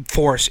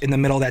force in the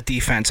middle of that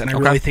defense, and I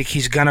really think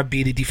he's gonna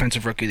be the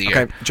Defensive Rookie of the Year.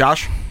 Okay,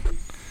 Josh.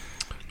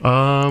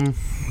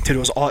 Dude,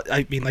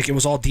 it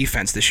was all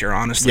defense this year,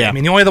 honestly. Yeah. I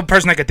mean, the only other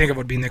person I could think of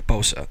would be Nick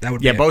Bosa. That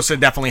would be Bosa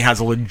definitely has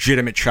a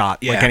legitimate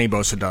shot, like any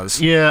Bosa does.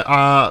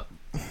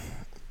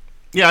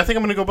 Yeah, I think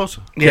I'm going to go Bosa.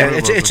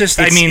 It's just,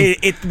 I mean...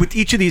 with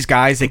each of these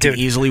guys, they can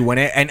easily win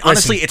it. And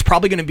honestly, it's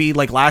probably going to be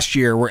like last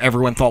year where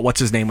everyone thought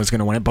what's-his-name was going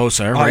to win it,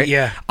 Bosa, right?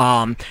 Yeah.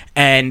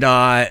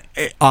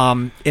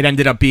 It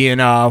ended up being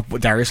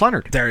Darius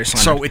Leonard.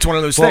 So it's one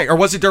of those things. Or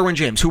was it Derwin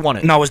James? Who won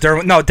it? No, it was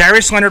Derwin. No,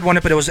 Darius Leonard won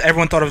it, but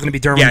everyone thought it was going to be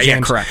Derwin James. Yeah,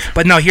 correct.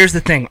 But no, here's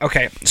the thing.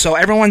 Okay, so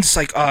everyone's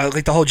like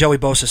the whole Joey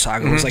Bosa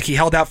saga was like he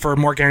held out for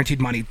more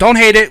guaranteed money. Don't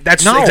hate it.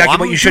 That's exactly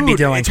what you should be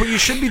doing. It's what you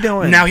should be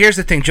doing. Now, here's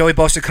the thing. Joey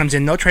Bosa comes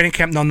in, no training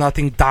camp, no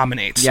nothing,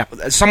 dominates. Yeah.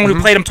 Someone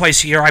who played him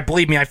twice a year,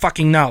 believe me, I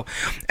fucking know.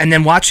 And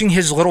then watching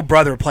his little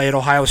brother play at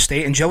Ohio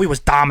State, and Joey was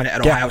dominant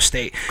at Ohio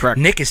State. Correct.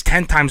 Nick is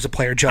 10 times the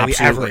player Joey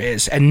ever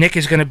is, and Nick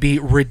is going to be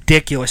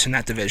ridiculous in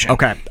that division.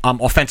 Okay.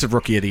 Offensive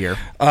Rookie of the Year.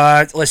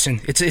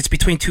 Listen, it's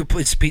between two.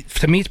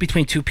 To me, it's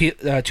between two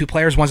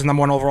players. One's the number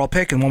 1 overall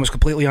pick, and one was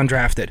completely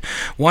undrafted.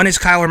 One is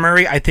Kyler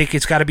Murray. I think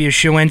it's got to be a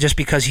shoo-in just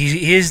because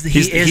he is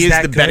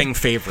the betting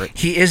favorite.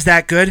 He is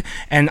that good,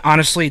 and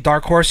honestly,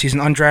 dark horse. He's an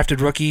undrafted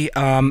rookie.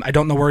 I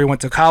don't know where he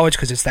went to college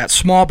because it's that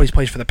small, but he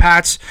plays for the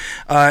Pats.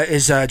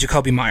 Is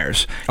Jacoby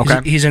Myers?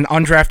 Okay, he's an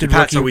undrafted rookie.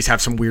 Pats always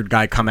have some weird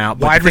guy come out.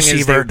 But wide the thing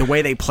receiver. Is the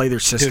way they play their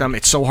system,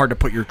 it's so hard to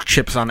put your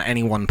chips on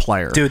any one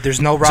player. Dude,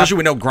 there's no especially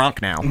with no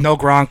Gronk now. No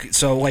Gronk,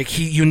 so like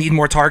you need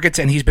more targets,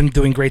 and he's been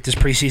doing great this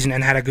preseason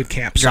and had a good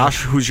camp. So.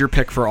 Josh, who's your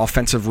pick for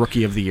Offensive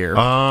Rookie of the Year?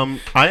 I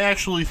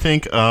actually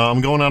think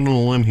I'm going out on a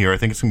limb here. I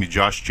think it's going to be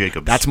Josh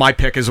Jacobs. That's my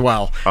pick as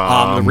well.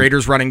 The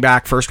Raiders running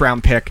back,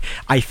 first-round pick.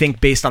 I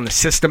think based on the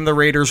system the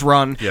Raiders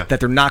run, that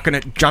they're not going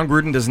to. John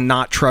Gruden does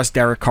not trust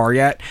Derek Carr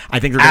yet. I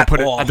think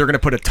they're going to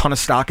put a ton of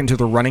stock into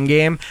the running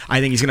game. I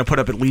think he's going to put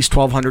up at least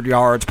 1,200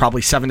 yards,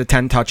 probably 7 to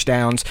 10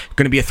 touchdowns.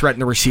 Going to be a threat in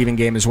the receiving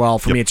game as well.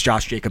 For me, it's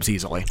Josh Jacobs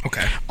easily.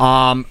 Okay.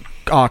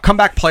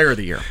 Comeback Player of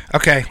the Year.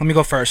 Okay, let me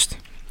go first.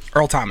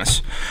 Earl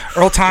Thomas.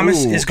 Earl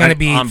Thomas is going to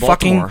be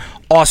fucking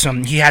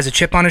awesome. He has a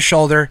chip on his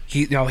shoulder.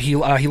 He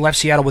left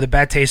Seattle with a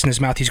bad taste in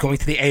his mouth. He's going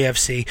to the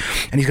AFC,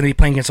 and he's going to be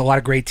playing against a lot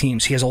of great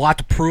teams. He has a lot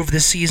to prove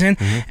this season,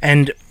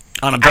 and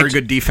on a very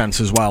good defense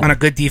as well. On a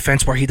good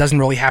defense where he doesn't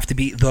really have to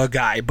be the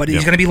guy. But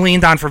he's going to be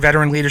leaned on for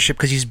veteran leadership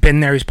because he's been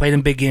there. He's played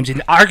in big games.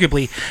 And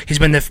arguably, he's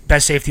been the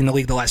best safety in the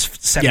league the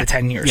last 7 to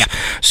 10 years. Yeah.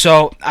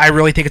 So I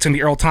really think it's going to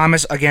be Earl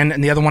Thomas. Again,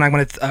 and the other one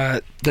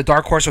the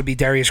dark horse would be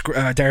Darius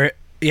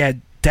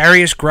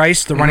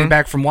Grice, the running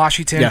back from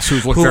Washington. Yes,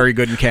 who's looked very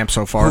good in camp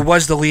so far. Who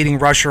was the leading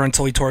rusher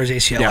until he tore his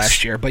ACL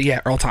last year. But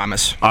yeah, Earl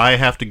Thomas. I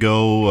have to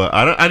go.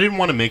 I didn't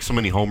want to make so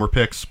many homer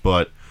picks,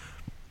 but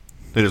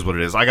it is what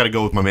it is. I got to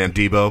go with my man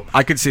Debo.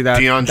 I could see that.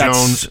 Deion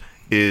Jones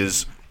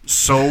is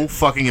so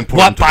fucking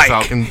important to the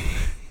Falcons.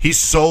 He's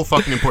so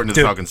fucking important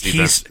to the Falcons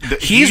defense.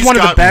 He's one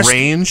of the best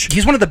range.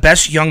 He's one of the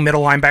best young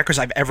middle linebackers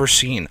I've ever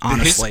seen,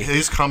 honestly.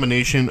 His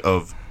combination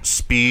of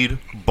speed,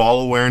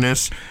 ball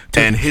awareness,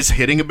 and his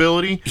hitting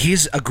ability.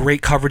 He's a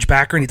great coverage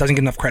backer, and he doesn't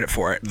get enough credit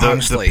for it,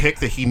 honestly. The pick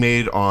that he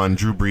made on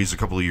Drew Brees a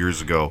couple of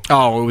years ago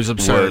it was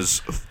absurd.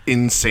 Was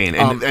insane.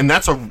 And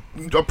that's a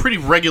pretty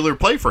regular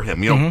play for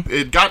him. You know,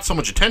 it got so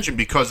much attention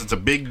because it's a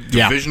big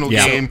divisional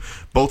game,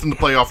 both in the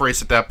playoff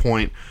race at that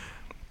point.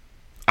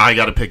 I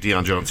got to pick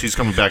Deion Jones. He's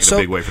coming back in a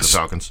big way for the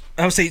Falcons.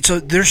 I would say, so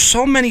there's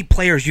so many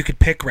players you could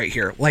pick right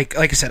here. Like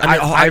I said,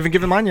 I haven't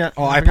given mine yet.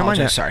 Oh, I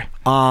apologize. Sorry.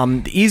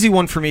 The easy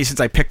one for me, since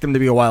I picked him to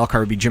be a wild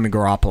card, would be Jimmy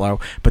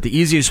Garoppolo. But the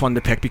easiest one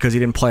to pick, because he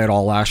didn't play at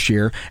all last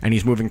year, and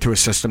he's moving to a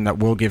system that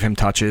will give him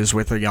touches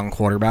with a young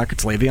quarterback,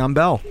 it's Le'Veon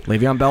Bell.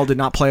 Le'Veon Bell did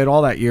not play at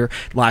all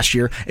last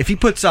year. If he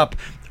puts up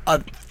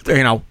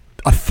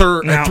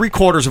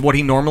three-quarters of what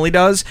he normally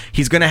does,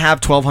 he's going to have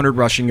 1,200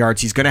 rushing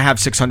yards. He's going to have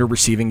 600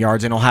 receiving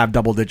yards, and he'll have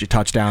double-digit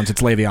touchdowns.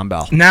 It's Le'Veon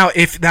Bell. Now,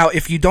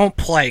 if you don't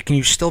play, can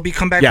you still be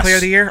comeback player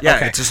of the year? Yeah,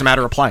 okay. It's just a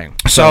matter of playing.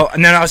 So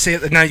and then I'll say,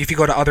 now if you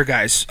go to other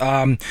guys,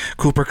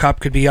 Cooper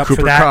Kupp could be up for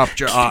that.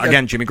 Cooper Kupp,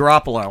 again, Jimmy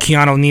Garoppolo,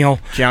 Keanu Neal.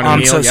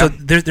 So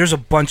there's a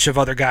bunch of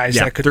other guys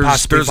that could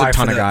possibly there's a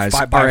ton of guys.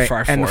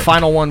 And the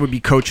final one would be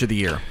Coach of the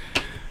Year.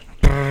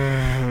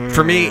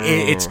 For me,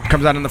 it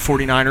comes out in the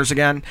 49ers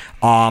again.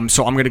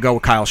 So I'm going to go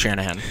with Kyle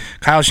Shanahan.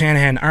 Kyle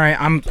Shanahan. All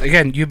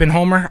right. You've been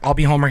Homer. I'll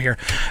be Homer here.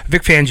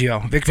 Vic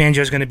Fangio. Vic Fangio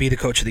is going to be the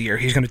coach of the year.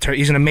 He's going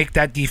to make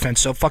that defense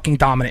so fucking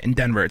dominant in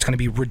Denver. It's going to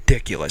be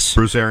ridiculous.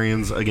 Bruce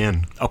Arians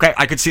again. Okay,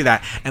 I could see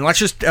that. And let's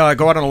just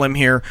go out on a limb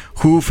here.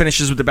 Who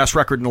finishes with the best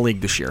record in the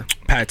league this year?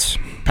 Pats.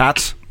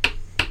 Pats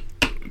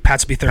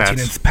will be 13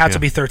 will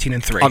be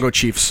 13-3. I'll go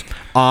Chiefs.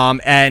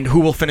 And who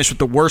will finish with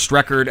the worst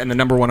record and the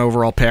number one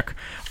overall pick?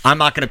 I'm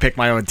not going to pick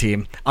my own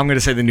team. I'm going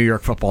to say the New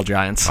York Football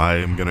Giants. I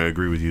am going to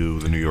agree with you,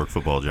 the New York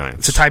Football Giants.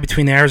 It's a tie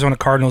between the Arizona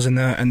Cardinals and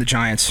the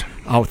Giants.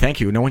 Oh, thank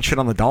you. No one shit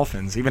on the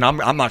Dolphins. Even I'm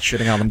not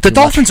shitting on them. The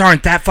Dolphins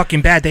aren't that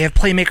fucking bad. They have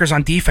playmakers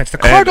on defense. The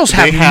Cardinals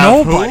have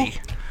nobody. Who?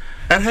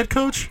 That head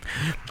coach?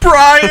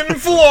 Brian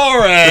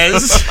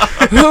Flores.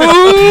 Who?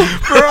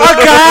 A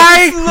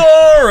guy?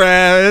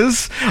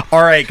 Flores.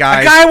 All right,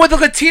 guys. A guy with a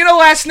Latino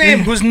last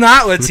name who's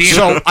not Latino.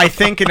 So I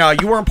think,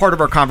 you weren't part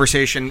of our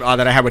conversation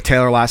that I had with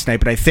Taylor last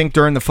night, but I think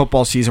during the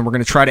football season we're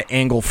going to try to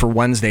angle for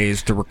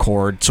Wednesdays to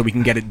record so we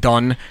can get it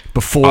done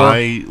before.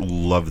 I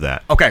love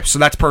that. Okay, so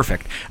that's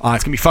perfect. It's going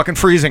to be fucking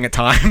freezing at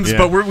times,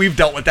 but we've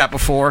dealt with that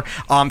before.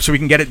 So we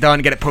can get it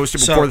done, get it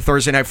posted before the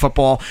Thursday Night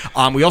Football.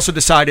 We also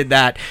decided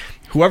that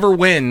whoever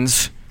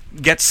wins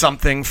gets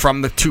something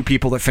from the two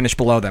people that finish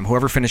below them.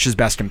 Whoever finishes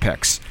best in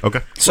picks.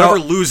 Okay. So whoever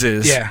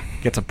loses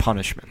gets a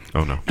punishment.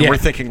 Oh, no. And we're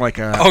thinking like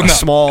a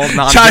small,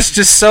 Josh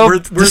just so we're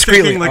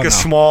thinking like a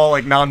small,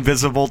 like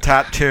non-visible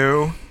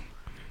tattoo.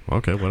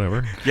 Okay,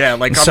 whatever. Yeah,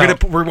 like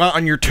we're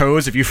on your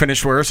toes. If you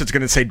finish worse, it's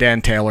going to say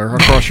Dan Taylor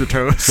across your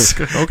toes.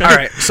 Okay. All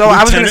right. So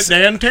I was going to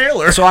Dan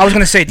Taylor. So I was going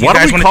to say, why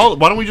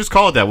don't we just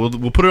call it that? We'll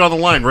put it on the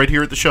line right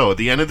here at the show. At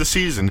the end of the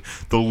season,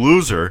 the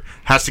loser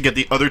has to get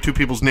the other two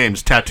people's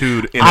names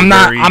tattooed. I'm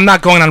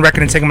not going on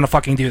record and saying I'm going to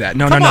fucking do that.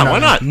 No. Why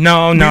not?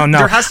 No.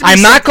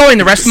 I'm not going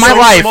the rest of my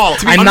life.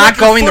 I'm not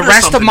going the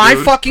rest of my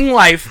fucking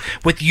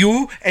life with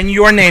you and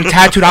your name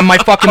tattooed on my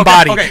fucking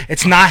body.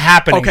 It's not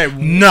happening. Okay.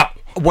 No.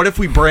 What if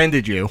we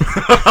branded you?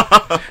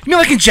 You mean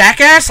like in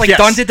Jackass? Like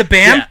Dunn did the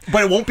BAM? Yeah,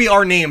 but it won't be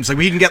our names. Like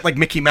we can get like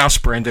Mickey Mouse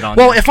branded on.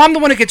 Well, if I'm the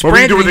one that gets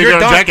branded and you're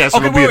done. Jackass,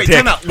 okay, wait,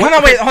 time out. Hold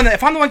on.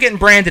 If I'm the one getting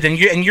branded and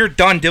you're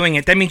done doing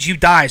it, that means you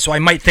die. So I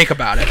might think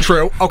about it.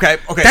 True. Okay.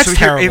 That's so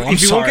terrible.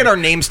 If you won't get our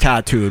names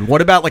tattooed, what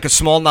about like a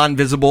small,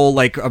 non-visible,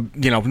 like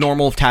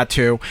normal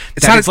tattoo?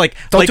 It's not like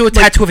don't do a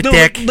tattoo of a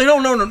dick. No,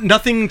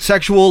 nothing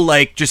sexual.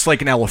 Like just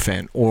like an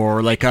elephant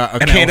or like a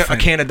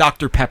can of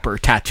Dr. Pepper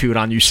tattooed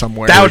on you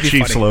somewhere. That would be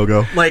Chiefs funny.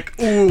 Logo. Like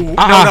ooh.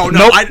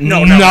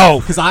 No.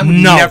 Because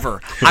I'm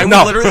never. I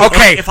would literally.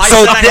 Okay,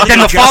 so then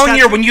the following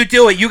year when you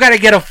do it, you got to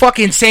get a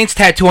fucking Saints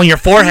tattoo on your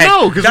forehead.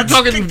 No, because we're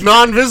talking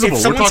non-visible.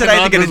 If someone said I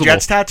had to get a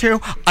Jets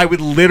tattoo, I would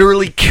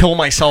literally kill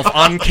myself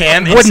on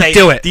cam and Wouldn't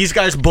do it. These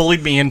guys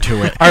bullied me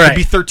into it. All right. It'd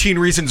be 13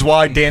 reasons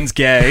why Dan's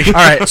gay. All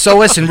right, so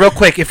listen, real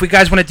quick. If we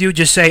guys want to do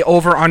just say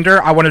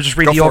over/under, I want to just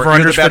read the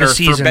over/unders for the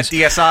season. For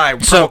BetDSI,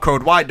 promo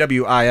code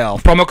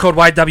YWIL. Promo code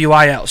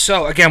YWIL.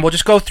 So again, we'll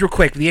just go through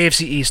quick. The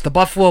AFC East, the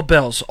Buffalo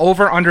Bills,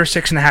 over/under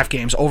 6.5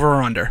 games. Over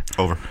or under?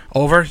 Over.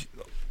 Over?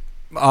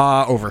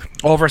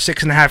 Over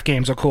 6.5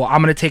 games. Oh, cool.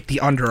 I'm going to take the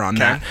under on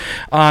that.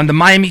 The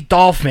Miami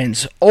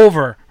Dolphins,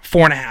 over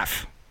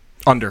 4.5.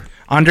 Under.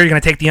 You're going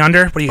to take the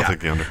under? What do you got? I'll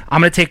take the under.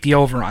 I'm going to take the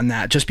over on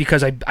that, just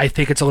because I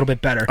think it's a little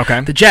bit better.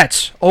 Okay. The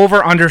Jets,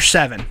 over/under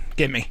 7.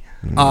 Give me.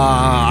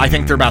 I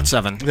think they're about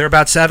 7. They're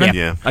about 7?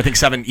 Yeah. I think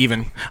 7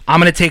 even. I'm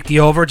going to take the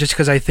over just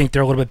because I think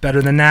they're a little bit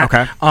better than that.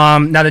 Okay.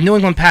 Now, the New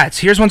England Pats.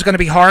 Here's one's going to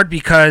be hard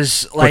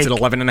because, like...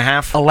 What's it,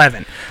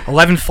 11.5?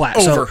 11 flat.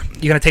 Over. So,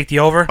 you're going to take the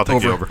over? I'll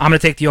take the over. I'm going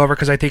to take the over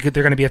because I think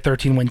they're going to be a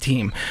 13-win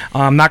team.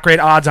 Not great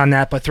odds on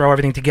that, but throw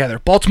everything together.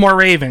 Baltimore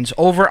Ravens,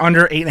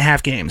 over/under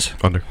 8.5 games.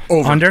 Under.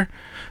 Over. Under?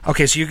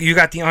 Okay, so you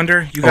got the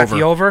under, you got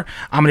the over.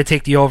 I'm going to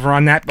take the over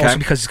on that, also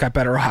because it's got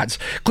better odds.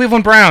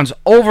 Cleveland Browns,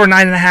 over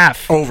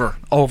 9.5.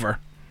 Over.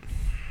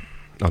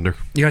 Under.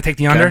 You gonna take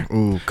the under?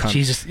 Ooh,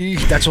 Jesus,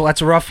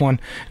 that's a rough one.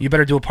 You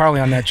better do a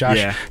parlay on that, Josh.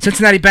 Yeah.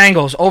 Cincinnati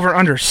Bengals,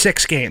 over/under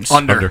 6 games.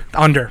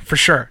 Under for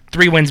sure.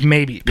 3 wins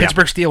maybe.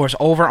 Pittsburgh Steelers,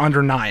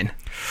 over/under 9.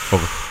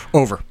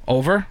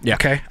 Over. Yeah.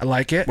 Okay, I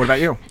like it. What about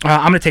you?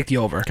 I'm going to take the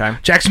over. Okay.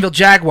 Jacksonville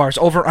Jaguars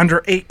over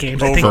under 8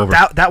 games. I think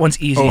that one's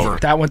easy. Over.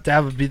 That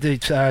would be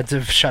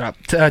the shut up.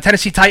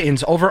 Tennessee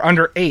Titans over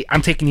under 8.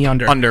 I'm taking the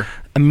under. Under.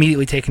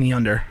 Immediately taking the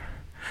under.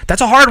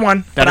 That's a hard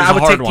one, but I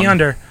would take the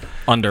under.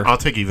 Under. I'll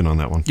take even on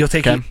that one. You'll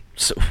take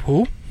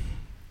who?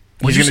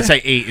 He's going to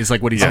say 8 is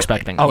like what he's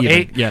expecting. Oh, even.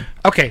 8? Yeah.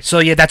 Okay,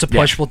 so that's a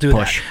push. We'll do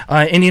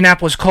that.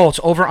 Indianapolis Colts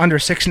over under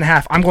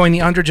 6.5. I'm going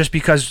the under just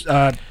because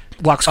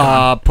Luck's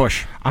gone.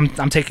 Push.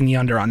 I'm taking the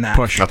under on that.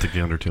 Push. I'll take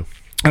the under too.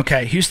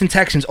 Okay, Houston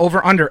Texans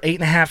over under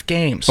 8.5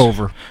 games.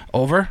 Over.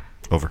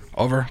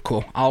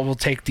 Cool. I will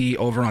take the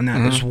over on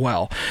that as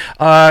well.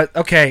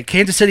 Okay,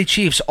 Kansas City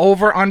Chiefs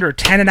over under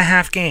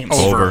 10.5 games.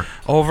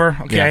 Over.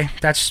 Okay,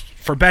 that's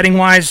for betting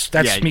wise.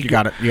 That's me. You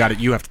got it.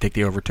 You have to take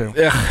the over too.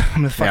 Ugh,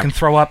 I'm gonna fucking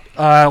throw up.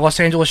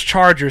 Los Angeles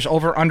Chargers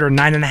over under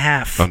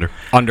 9.5.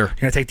 Under. You're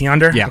gonna take the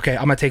under. Yeah. Okay,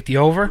 I'm gonna take the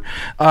over.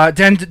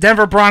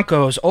 Denver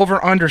Broncos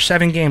over under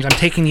 7 games. I'm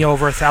taking the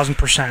over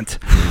 1,000%.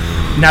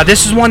 Now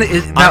this is one.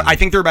 I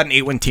think they're about an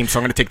 8-win team, so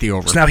I'm gonna take the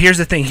over. So now here's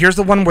the thing. Here's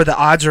the one where the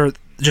odds are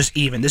just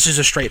even. This is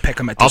a straight pick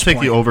 'em at this point.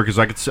 I'll take the over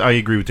because I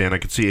agree with Dan. I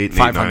could see 8,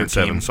 9, and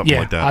 7, something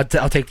like that.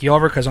 I'll take the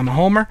over because I'm a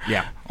homer.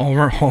 Yeah.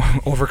 Over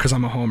because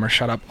I'm a homer.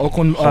 Shut up.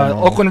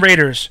 Oakland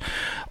Raiders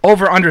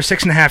over under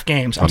 6.5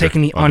 games. I'm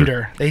taking the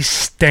under. They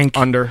stink.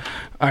 Under.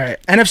 All right.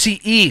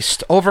 NFC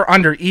East over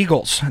under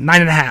Eagles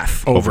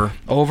 9.5.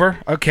 Over.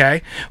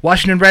 Okay.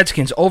 Washington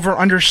Redskins over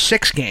under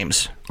 6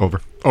 games.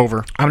 Over.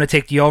 I'm going to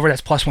take the over. That's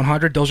plus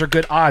 100. Those are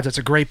good odds. That's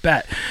a great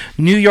bet.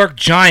 New York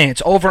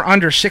Giants over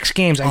under 6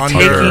 games. I'm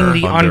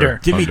taking the under.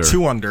 Give me 2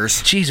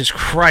 unders. Jesus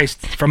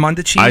Christ. From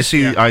under cheese.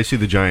 I see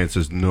the Giants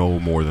as no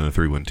more than a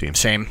 3-win team.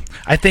 Same.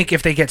 I think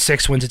if they get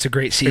 6 wins, it's a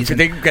great season. If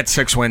they get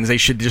 6 wins, they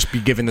should just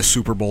be given the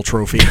Super Bowl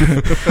trophy.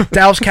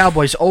 Dallas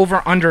Cowboys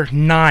over under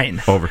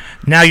 9. Over.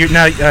 Now your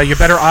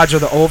better odds are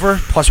the over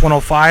plus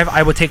 105.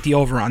 I would take the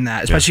over on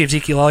that, especially if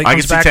Ezekiel Elliott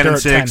comes back. I can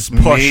see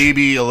 10-6,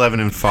 maybe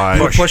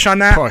 11-5. Push on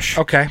that. Push.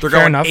 Okay, they're fair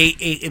going enough.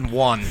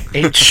 8-1.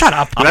 8. Shut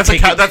up.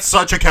 That's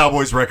such a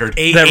Cowboys record.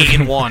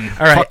 8-1. All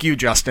right. Fuck you,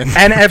 Justin.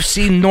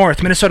 NFC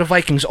North, Minnesota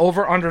Vikings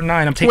over under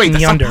 9. I'm taking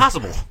the under. That's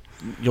not possible.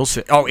 You'll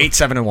see. Oh,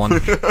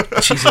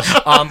 8-7-1.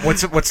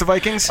 Jesus. What's the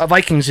Vikings?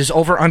 Vikings is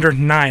over under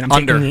 9. I'm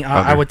Under. taking the.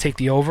 I would take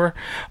the over.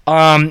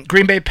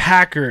 Green Bay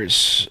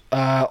Packers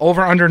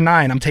over under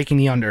 9. I'm taking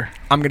the under.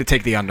 I'm going to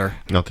take the under.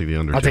 I'll take the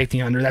under. I'll take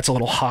the under. That's a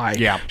little high.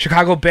 Yeah.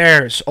 Chicago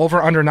Bears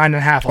over under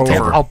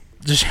 9.5. I'll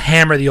just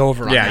hammer the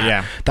over on that.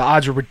 Yeah. The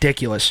odds are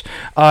ridiculous.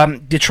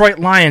 Detroit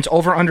Lions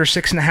over under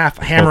 6.5.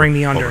 Hammering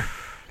the under.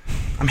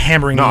 I'm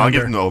hammering the under. No, I'll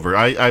give them the over.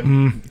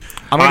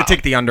 I'm going to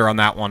take the under on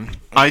that one.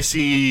 I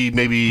see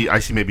maybe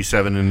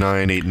 7 and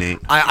 9, 8 and 8.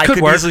 I could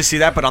easily see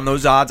that, but on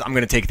those odds, I'm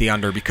going to take the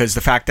under because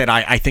the fact that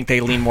I think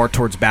they lean more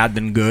towards bad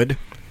than good.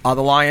 The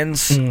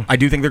Lions, I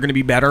do think they're going to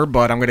be better,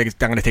 but I'm going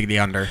to take the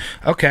under.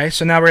 Okay,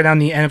 so now we're down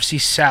the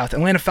NFC South.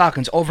 Atlanta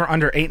Falcons over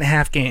under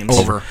 8.5 games.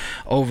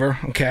 Over.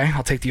 Okay,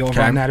 I'll take the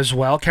over on that as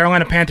well.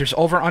 Carolina Panthers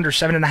over under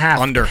 7.5.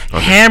 Under.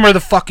 Hammer the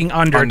fucking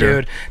under,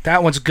 dude.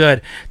 That one's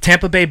good.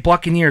 Tampa Bay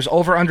Buccaneers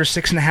over under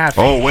 6.5.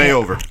 Oh, way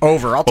over.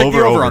 Over. I'll take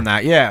the over on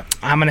that. Yeah.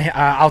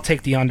 I'll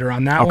take the under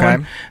on that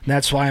one.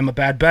 That's why I'm a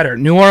bad bettor.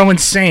 New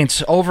Orleans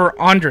Saints over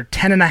under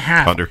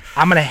 10.5. Under.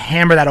 I'm gonna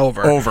hammer that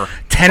over.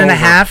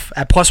 10.5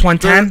 at plus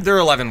 110. They're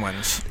 11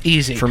 wins.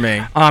 Easy for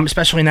me.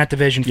 Especially in that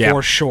division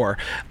for sure.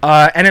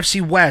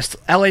 NFC West,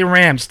 LA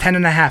Rams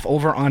 10.5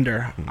 over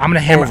under. I'm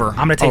gonna hammer. I'm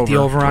gonna take the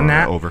over on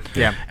that. Over.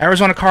 Yeah.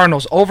 Arizona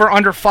Cardinals over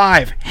under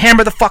 5.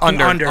 Hammer the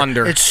fucking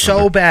under. It's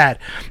so bad.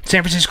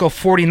 San Francisco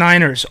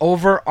 49ers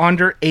over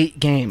under 8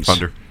 games.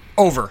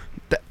 Over.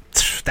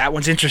 That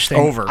one's interesting.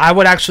 Over. I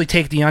would actually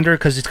take the under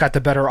because it's got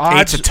the better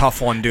odds. It's a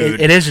tough one,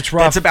 dude. It is. It's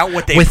rough. That's about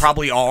what they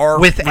probably are.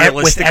 With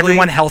realistically.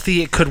 everyone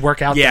healthy, it could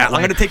work out. Yeah, that way.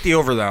 I'm going to take the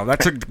over though.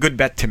 That's a good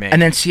bet to me.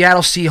 And then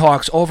Seattle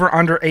Seahawks over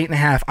under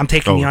 8.5. I'm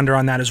taking the under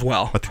on that as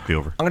well. I'll take the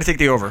over. I'm going to take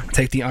the over.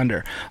 Take the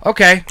under.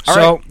 Okay,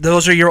 so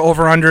those are your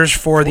over unders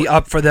for the win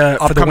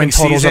totals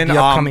season. Of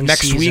the upcoming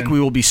next season. week we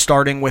will be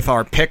starting with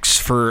our picks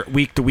for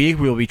week to week.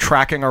 We will be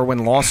tracking our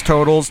win loss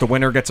totals. The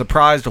winner gets a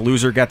prize. The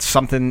loser gets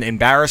something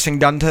embarrassing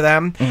done to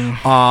them.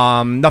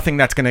 Nothing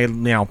that's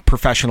going to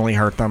professionally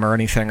hurt them or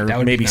anything,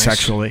 or maybe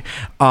sexually.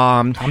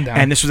 I'm down.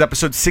 And this was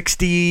episode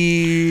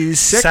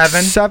 66?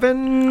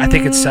 7? I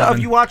think it's 7. Of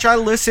You Watch, I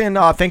Listen.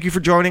 Thank you for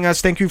joining us.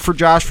 Thank you for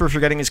Josh for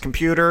forgetting his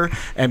computer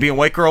and being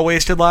white girl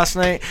wasted last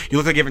night. You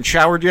look like you haven't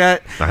showered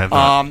yet. I have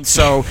not.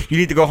 So you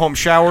need to go home,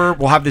 shower.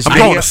 We'll have this I'm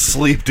video. going to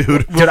sleep,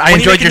 dude. Dude, I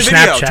enjoyed your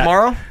Snapchat.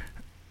 Tomorrow?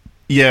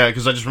 Yeah,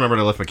 because I just remembered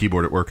I left my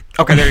keyboard at work.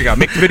 Okay, there you go.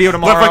 Make the video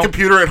tomorrow. Left my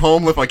computer at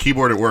home, left my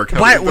keyboard at work.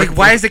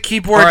 Why is the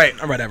keyboard... All right.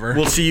 Or whatever.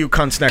 We'll see you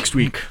cunts next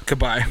week.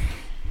 Goodbye.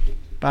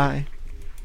 Bye.